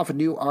kicking off a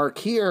new arc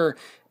here,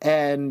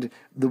 and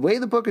the way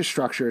the book is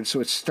structured, so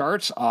it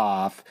starts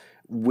off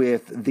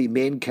with the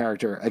main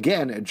character,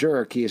 again, a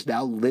jerk. He is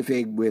now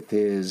living with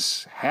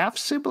his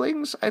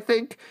half-siblings, I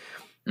think,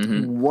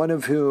 one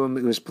of whom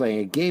was playing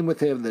a game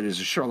with him that is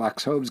a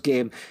Sherlock Holmes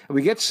game. And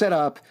we get set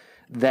up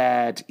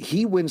that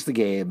he wins the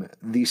game.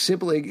 The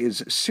sibling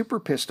is super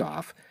pissed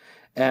off.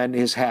 And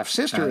his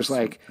half-sister is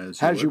like,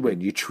 how did you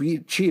win? You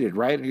cheated,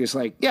 right? And he's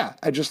like, yeah,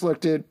 I just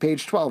looked at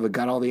page 12 and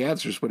got all the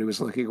answers when he was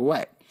looking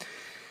away.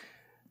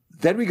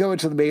 Then we go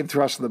into the main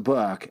thrust of the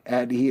book,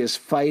 and he is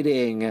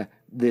fighting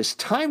this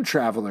time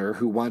traveler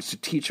who wants to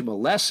teach him a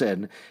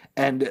lesson,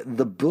 and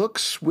the book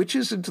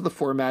switches into the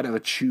format of a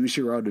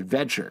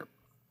choose-your-own-adventure.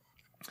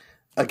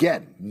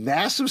 Again,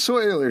 massive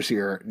spoilers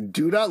here.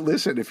 Do not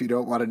listen if you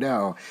don't want to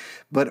know.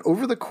 But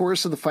over the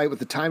course of the fight with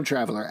the time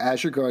traveler,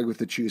 as you're going with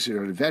the choose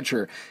your own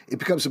adventure, it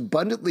becomes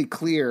abundantly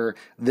clear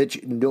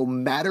that no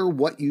matter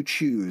what you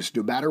choose,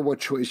 no matter what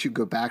choice you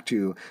go back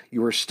to,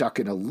 you are stuck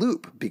in a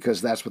loop,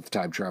 because that's what the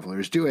time traveler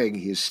is doing.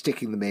 He is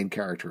sticking the main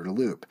character in a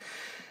loop.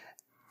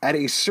 At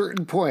a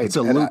certain point... It's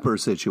a looper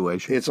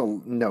situation.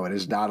 No, it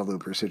is not a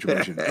looper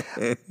situation.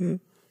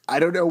 I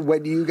don't know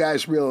when you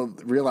guys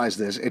realize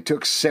this. It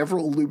took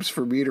several loops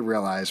for me to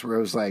realize, where I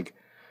was like,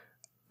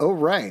 oh,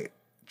 right,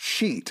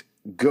 cheat,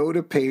 go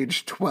to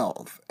page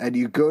 12. And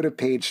you go to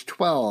page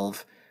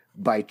 12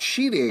 by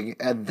cheating,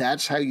 and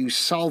that's how you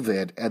solve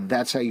it, and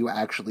that's how you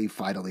actually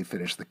finally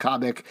finish the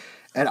comic.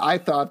 And I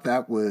thought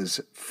that was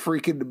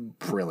freaking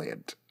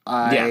brilliant.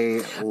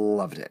 I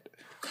loved it.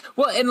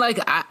 Well, and like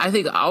I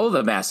think all of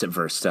the Massive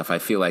Verse stuff, I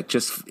feel like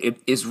just it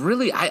is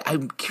really.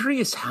 I'm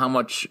curious how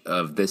much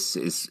of this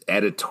is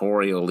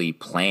editorially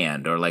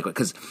planned, or like,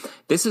 because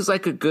this is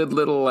like a good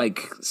little like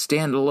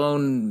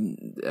standalone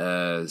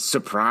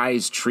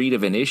surprise treat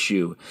of an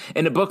issue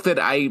in a book that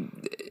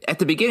at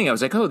the beginning I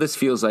was like, oh, this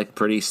feels like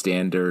pretty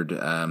standard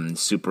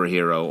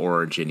superhero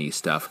origin-y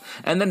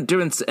stuff, and then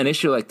doing an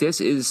issue like this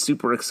is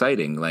super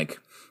exciting, like.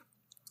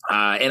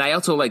 And I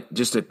also like,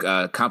 just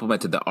a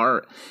compliment to the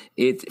art.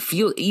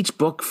 Each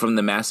book from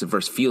the Massive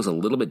Verse feels a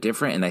little bit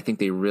different, and I think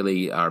they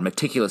really are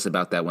meticulous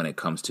about that when it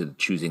comes to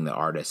choosing the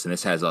artist. And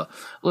this has a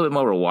little bit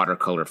more of a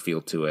watercolor feel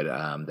to it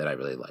that I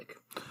really like.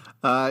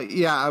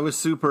 I was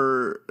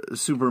super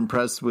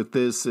impressed with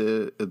this.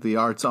 The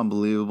art's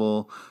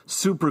unbelievable.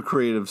 Super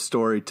creative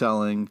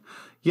storytelling.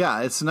 Yeah,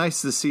 it's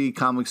nice to see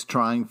comics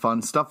trying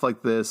fun stuff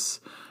like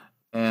this.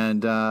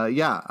 And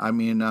I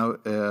mean,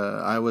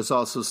 I was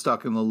also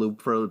stuck in the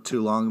loop for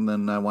too long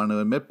than I want to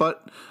admit,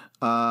 but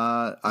in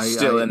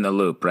the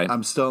loop, right?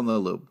 I'm still in the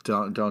loop.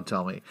 Don't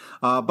tell me.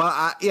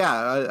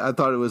 I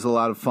thought it was a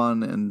lot of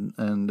fun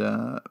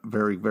and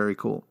very, very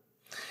cool.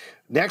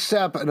 Next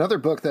up, another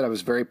book that I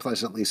was very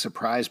pleasantly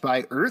surprised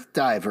by, Earth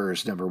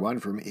Divers,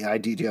 #1 from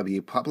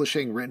IDW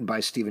Publishing, written by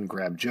Stephen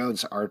Graham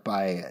Jones, art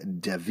by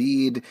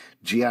David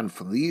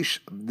Gianfelice.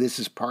 This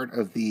is part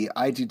of the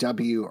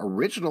IDW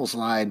Originals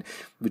line.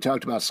 We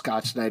talked about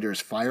Scott Snyder's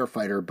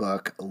Firefighter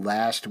book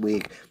last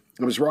week.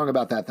 I was wrong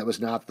about that. That was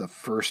not the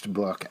first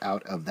book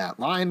out of that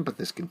line, but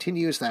this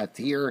continues that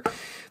here.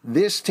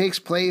 This takes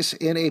place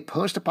in a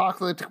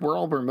post-apocalyptic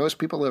world where most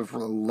people have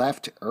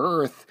left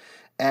Earth.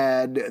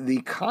 And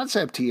the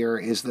concept here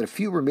is that a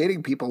few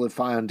remaining people have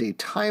found a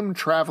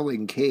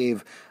time-traveling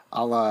cave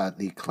a la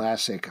the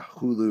classic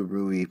Hulu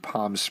Rui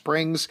Palm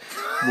Springs,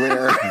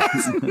 where...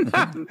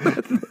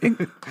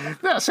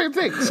 No, same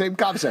thing, same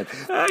concept.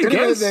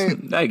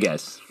 I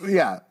guess.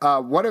 Yeah.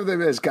 One of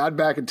them has gone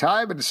back in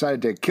time and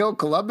decided to kill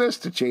Columbus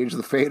to change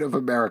the fate of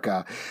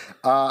America.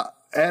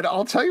 And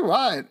I'll tell you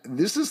what,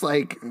 this is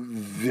like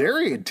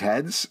very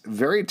intense and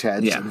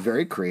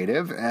very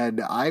creative,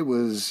 and I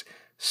was...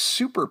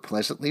 super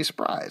pleasantly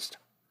surprised.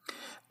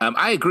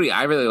 I agree.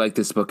 I really like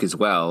this book as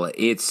well.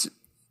 It's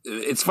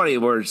funny.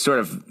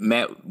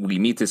 We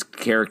meet this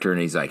character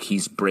and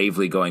he's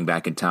bravely going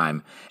back in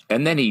time,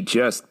 and then he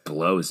just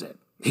blows it.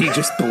 He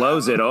just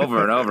blows it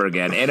over and over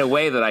again in a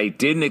way that I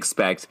didn't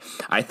expect.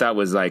 I thought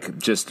was like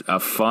just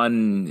a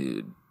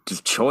fun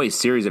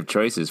series of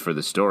choices for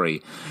the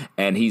story.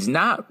 And he's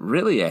not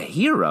really a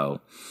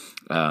hero.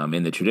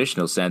 In the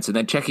traditional sense, and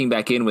then checking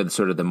back in with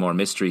sort of the more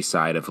mystery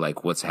side of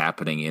like what's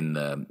happening in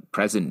the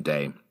present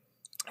day.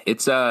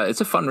 It's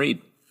a fun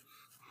read.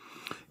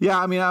 Yeah,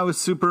 I mean, I was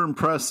super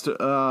impressed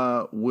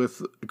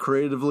with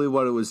creatively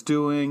what it was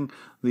doing.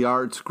 The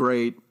art's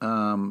great.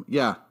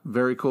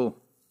 Very cool.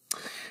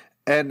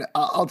 And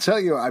I'll tell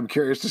you, I'm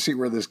curious to see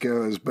where this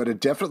goes, but it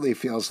definitely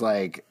feels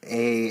like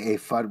a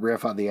fun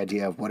riff on the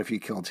idea of what if you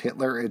killed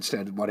Hitler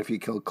instead of what if you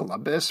killed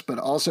Columbus, but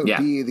also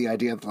B, the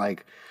idea of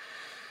like,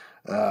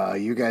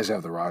 you guys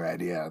have the wrong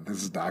idea.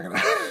 This is not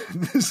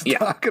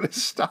gonna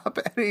stop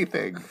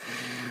anything.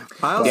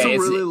 I also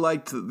really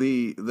liked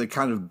the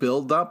kind of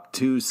build up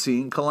to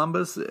seeing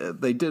Columbus.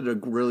 They did a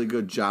really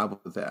good job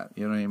with that.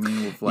 You know what I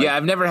mean?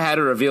 I've never had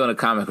a reveal in a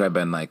comic where I've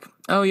been like,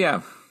 oh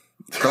yeah,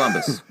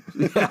 Columbus.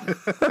 No,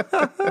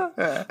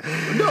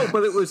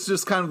 but it was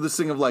just kind of this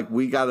thing of like,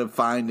 we got to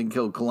find and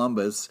kill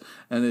Columbus,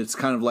 and it's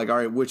kind of like, all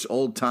right, which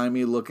old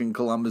timey looking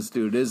Columbus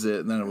dude is it?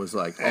 And then it was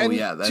like, oh and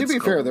yeah, that's to be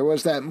cool. fair, there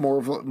was that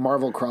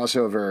Marvel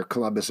crossover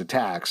Columbus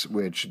Attacks,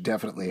 which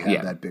definitely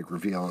had that big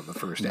reveal in the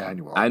first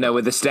annual. I know,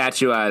 with the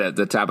statue out at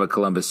the top of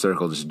Columbus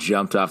Circle just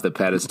jumped off the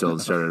pedestal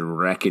and started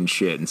wrecking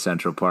shit in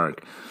Central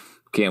Park.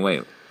 Can't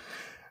wait.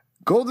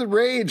 Golden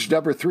Rage,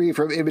 number 3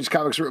 from Image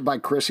Comics, written by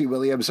Chrissy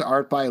Williams,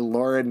 art by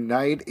Lauren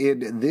Knight.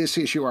 In this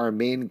issue, our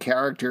main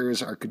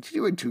characters are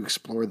continuing to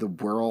explore the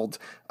world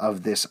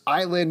of this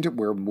island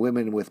where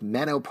women with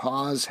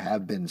menopause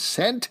have been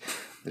sent.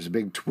 There's a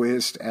big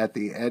twist at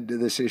the end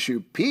of this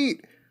issue.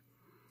 Pete,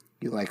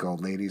 you like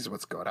old ladies?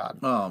 What's going on?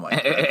 Oh my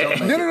god!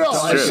 No.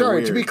 I'm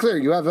sorry. To be clear,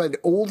 you have an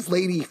old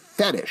lady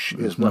fetish,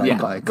 is what I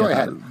call it. Go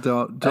ahead.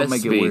 Don't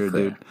make it weird,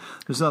 dude.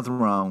 There's nothing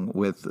wrong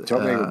with.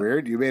 Don't make it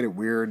weird. You made it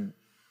weird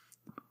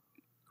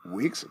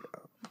weeks ago.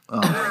 Oh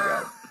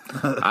my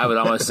god. I would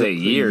almost say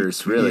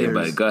years, really,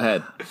 but go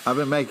ahead. I've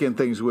been making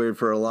things weird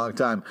for a long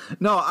time.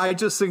 No, I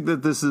just think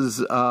that this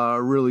is a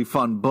really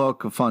fun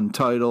book, a fun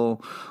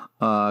title,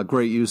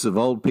 great use of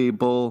old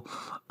people.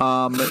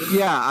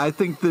 I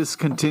think this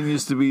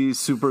continues to be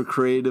super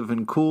creative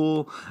and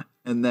cool.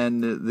 And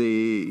then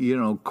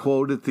the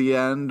quote at the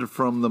end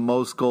from the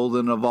most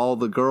golden of all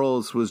the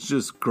girls was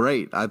just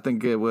great. I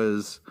think it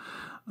was.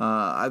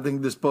 I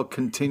think this book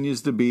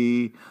continues to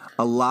be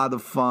a lot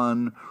of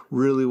fun,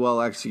 really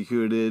well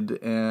executed,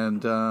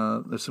 and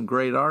there's some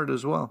great art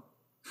as well.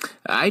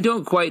 I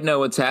don't quite know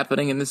what's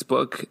happening in this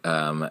book,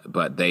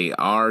 but they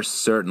are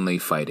certainly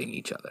fighting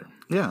each other.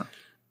 Yeah.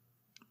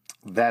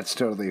 That's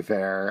totally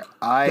fair.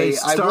 They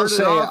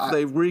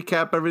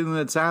recap everything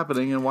that's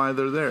happening and why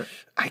they're there.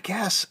 I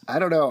guess. I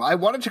don't know. I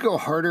wanted to go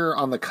harder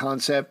on the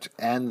concept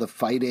and the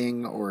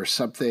fighting or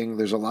something.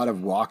 There's a lot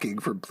of walking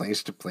from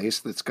place to place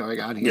that's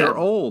going on here. They're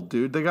old,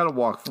 dude. They got to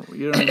walk.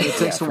 It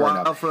takes a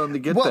while for them to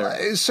get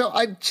there. So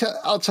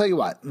I'll tell you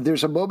what.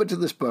 There's a moment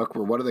in this book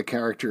where one of the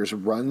characters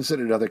runs at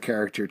another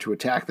character to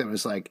attack them.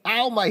 It's like,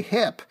 ow, my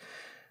hip.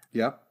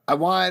 Yep. I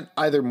want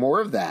either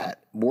more of that,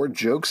 more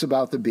jokes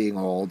about them being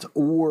old,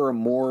 or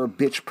more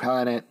Bitch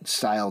Planet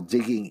style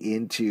digging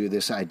into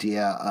this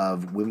idea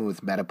of women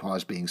with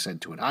menopause being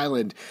sent to an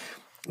island.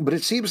 But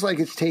it seems like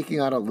it's taking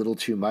on a little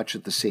too much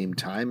at the same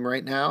time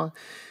right now.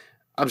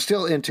 I'm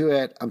still into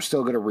it. I'm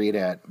still going to read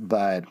it.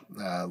 But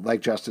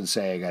like Justin's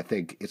saying, I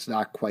think it's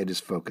not quite as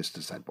focused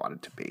as I'd want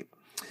it to be.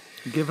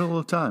 Give it a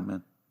little time,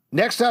 man.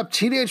 Next up,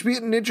 Teenage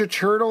Mutant Ninja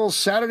Turtles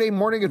Saturday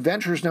Morning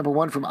Adventures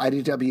 #1 from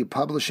IDW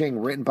Publishing,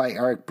 written by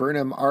Eric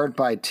Burnham, art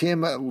by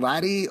Tim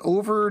Laddie.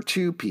 Over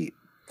to Pete.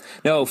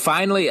 No,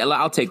 finally,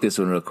 I'll take this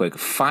one real quick.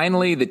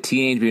 Finally, the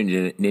Teenage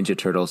Mutant Ninja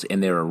Turtles in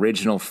their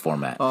original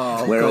format,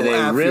 where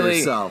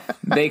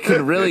they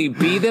can really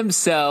be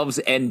themselves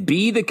and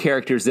be the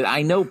characters that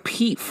I know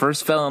Pete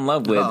first fell in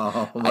love with.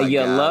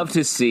 You love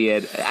to see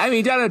it. I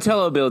mean,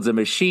 Donatello builds a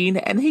machine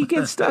and he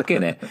gets stuck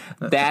in it.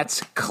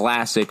 That's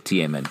classic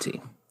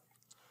TMNT.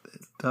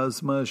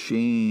 Does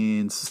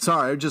machines.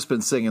 Sorry, I've just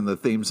been singing the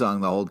theme song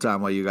the whole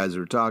time while you guys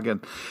were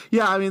talking.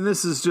 Yeah, I mean,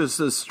 this is just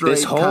a straight...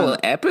 This whole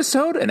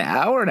episode? An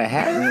hour and a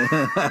half?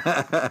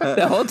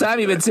 The whole time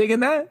you've been singing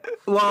that?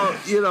 Well,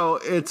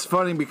 it's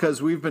funny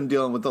because we've been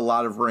dealing with a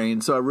lot of rain,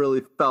 so I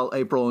really felt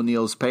April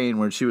O'Neil's pain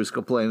when she was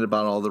complaining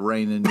about all the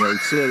rain in New York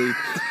City.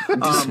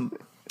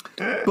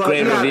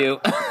 Great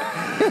review.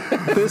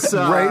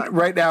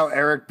 Right now,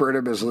 Eric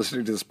Burnham is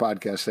listening to this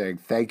podcast saying,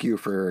 thank you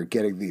for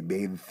getting the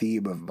main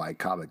theme of my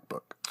comic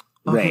book.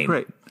 Okay,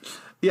 great.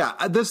 Yeah,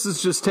 this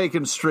is just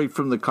taken straight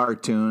from the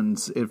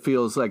cartoons. It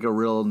feels like a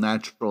real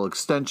natural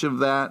extension of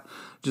that.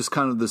 Just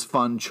kind of this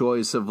fun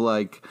choice of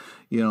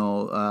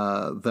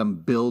them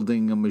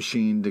building a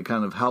machine to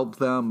kind of help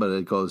them, but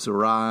it goes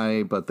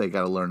awry, but they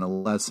got to learn a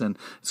lesson.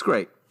 It's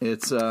great.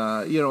 It's,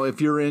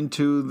 if you're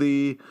into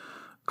the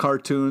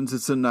cartoons,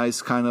 it's a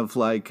nice kind of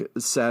like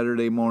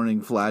Saturday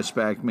morning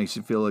flashback, makes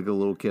you feel like a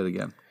little kid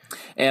again.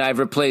 And I've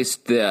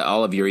replaced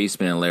all of your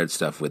Eastman and Laird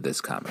stuff with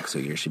this comic, so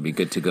you should be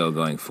good to go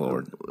going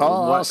forward.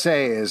 All I'll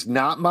say is,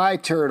 not my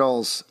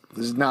turtles.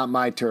 This is not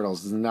my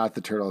turtles. This is not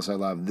the turtles I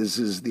love. This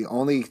is the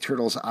only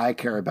turtles I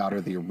care about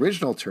are the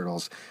original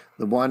turtles,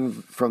 the one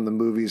from the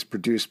movies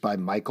produced by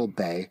Michael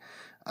Bay,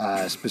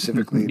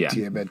 specifically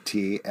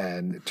TMNT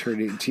and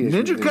Teenage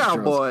Ninja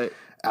Cowboy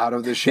Out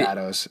of the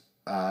Shadows.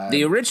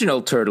 The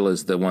original turtle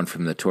is the one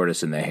from The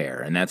Tortoise and the Hare,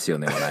 and that's the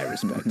only one I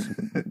respect.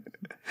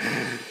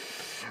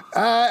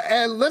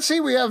 And let's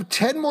see, we have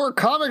 10 more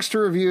comics to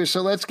review,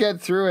 so let's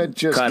get through it.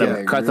 Just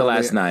cut the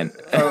last 9.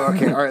 Oh,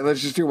 okay. All right, let's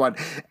just do one.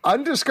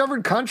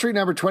 Undiscovered Country,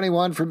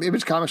 #21, from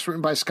Image Comics,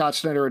 written by Scott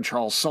Snyder and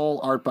Charles Soule,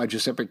 art by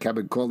Giuseppe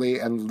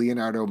Camuncoli and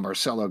Leonardo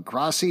Marcello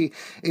Grassi.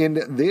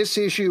 In this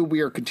issue,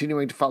 we are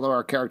continuing to follow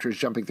our characters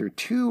jumping through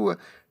 2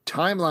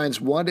 timelines,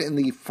 one in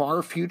the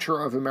far future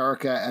of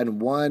America and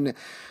one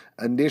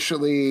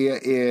initially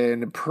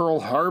in Pearl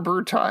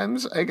Harbor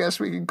times, I guess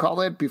we can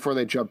call it, before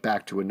they jump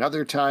back to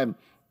another time.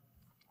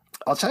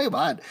 I'll tell you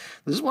what,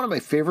 this is one of my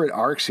favorite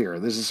arcs here.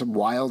 This is some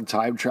wild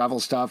time travel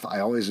stuff. I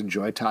always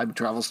enjoy time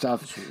travel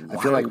stuff. I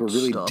feel like we're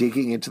really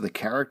digging into the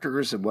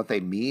characters and what they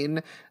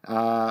mean.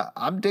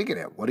 I'm digging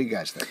it. What do you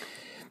guys think?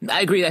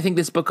 I agree. I think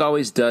this book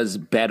always does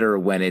better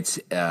when it's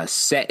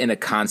set in a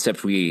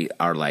concept we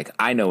are like,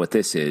 I know what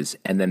this is,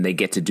 and then they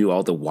get to do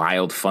all the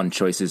wild, fun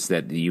choices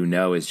that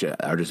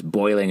are just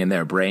boiling in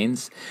their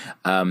brains,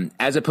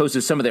 as opposed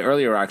to some of the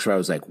earlier arcs where I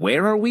was like,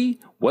 where are we?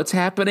 What's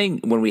happening?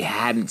 When we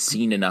hadn't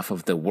seen enough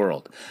of the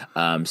world.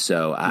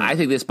 I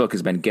think this book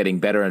has been getting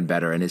better and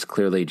better, and is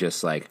clearly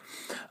just like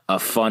a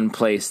fun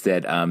place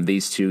that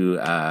these two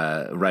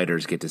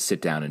writers get to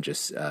sit down and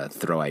just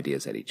throw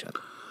ideas at each other.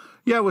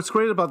 Yeah, what's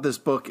great about this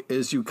book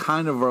is you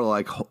kind of are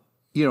like,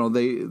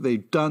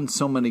 they've done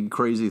so many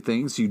crazy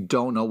things. You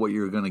don't know what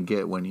you're going to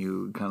get when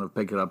you kind of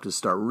pick it up to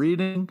start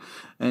reading,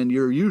 and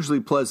you're usually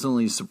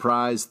pleasantly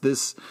surprised.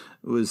 This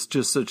was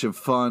just such a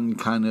fun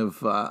kind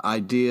of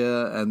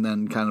idea, and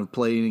then kind of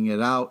playing it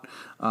out.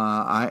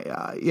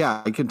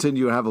 I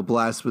continue to have a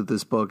blast with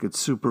this book. It's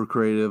super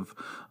creative,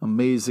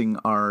 amazing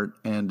art,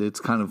 and it's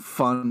kind of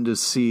fun to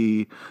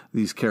see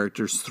these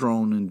characters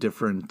thrown in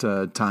different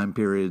time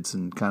periods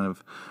and kind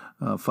of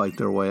fight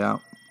their way out.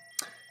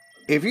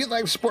 If you'd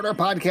like to support our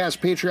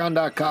podcast,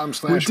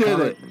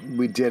 patreon.com/comic.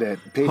 We did it.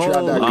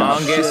 Patreon.com.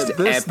 Longest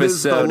this episode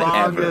is the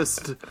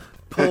longest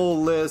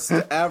pull list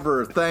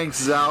ever.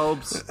 Thanks,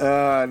 Zalbs.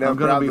 No I'm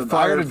going to be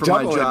fired from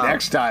my job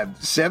next time.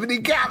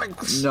 70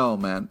 comics. No,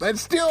 man.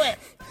 Let's do it.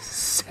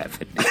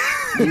 70.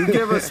 You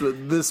give us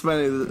this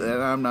many,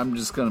 and I'm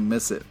just going to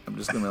miss it. I'm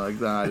just going to be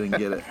like, nah, I didn't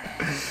get it.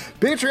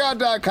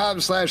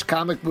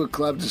 Patreon.com/comic book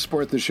club to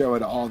support the show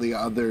and all the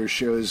other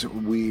shows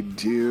we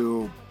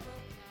do.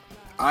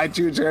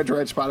 iTunes,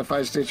 Android,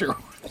 Spotify, Stitcher.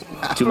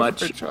 Too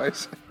much.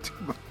 Choice. Too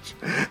much.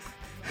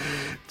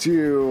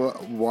 To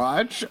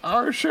watch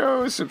our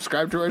show,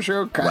 subscribe to our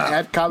show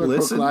at Comic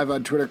Book Live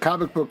on Twitter,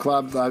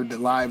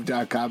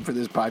 comicbookclublive.com for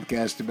this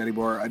podcast and many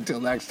more.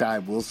 Until next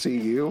time, we'll see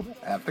you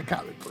at the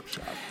comic book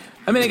shop.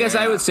 I mean, I guess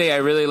I would say I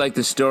really like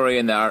the story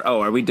and the art.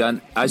 Oh, are we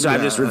done? I'm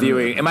just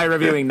reviewing. Am I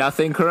reviewing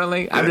nothing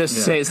currently? I'm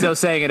just still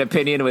saying an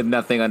opinion with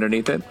nothing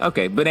underneath it.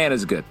 Okay,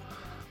 banana's good.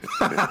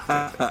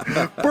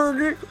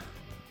 Burger.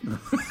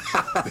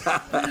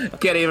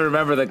 Can't even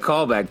remember the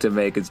callback to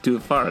make. It's too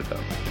far ago.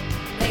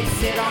 They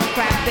sit on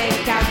crappy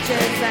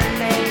couches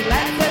and they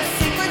let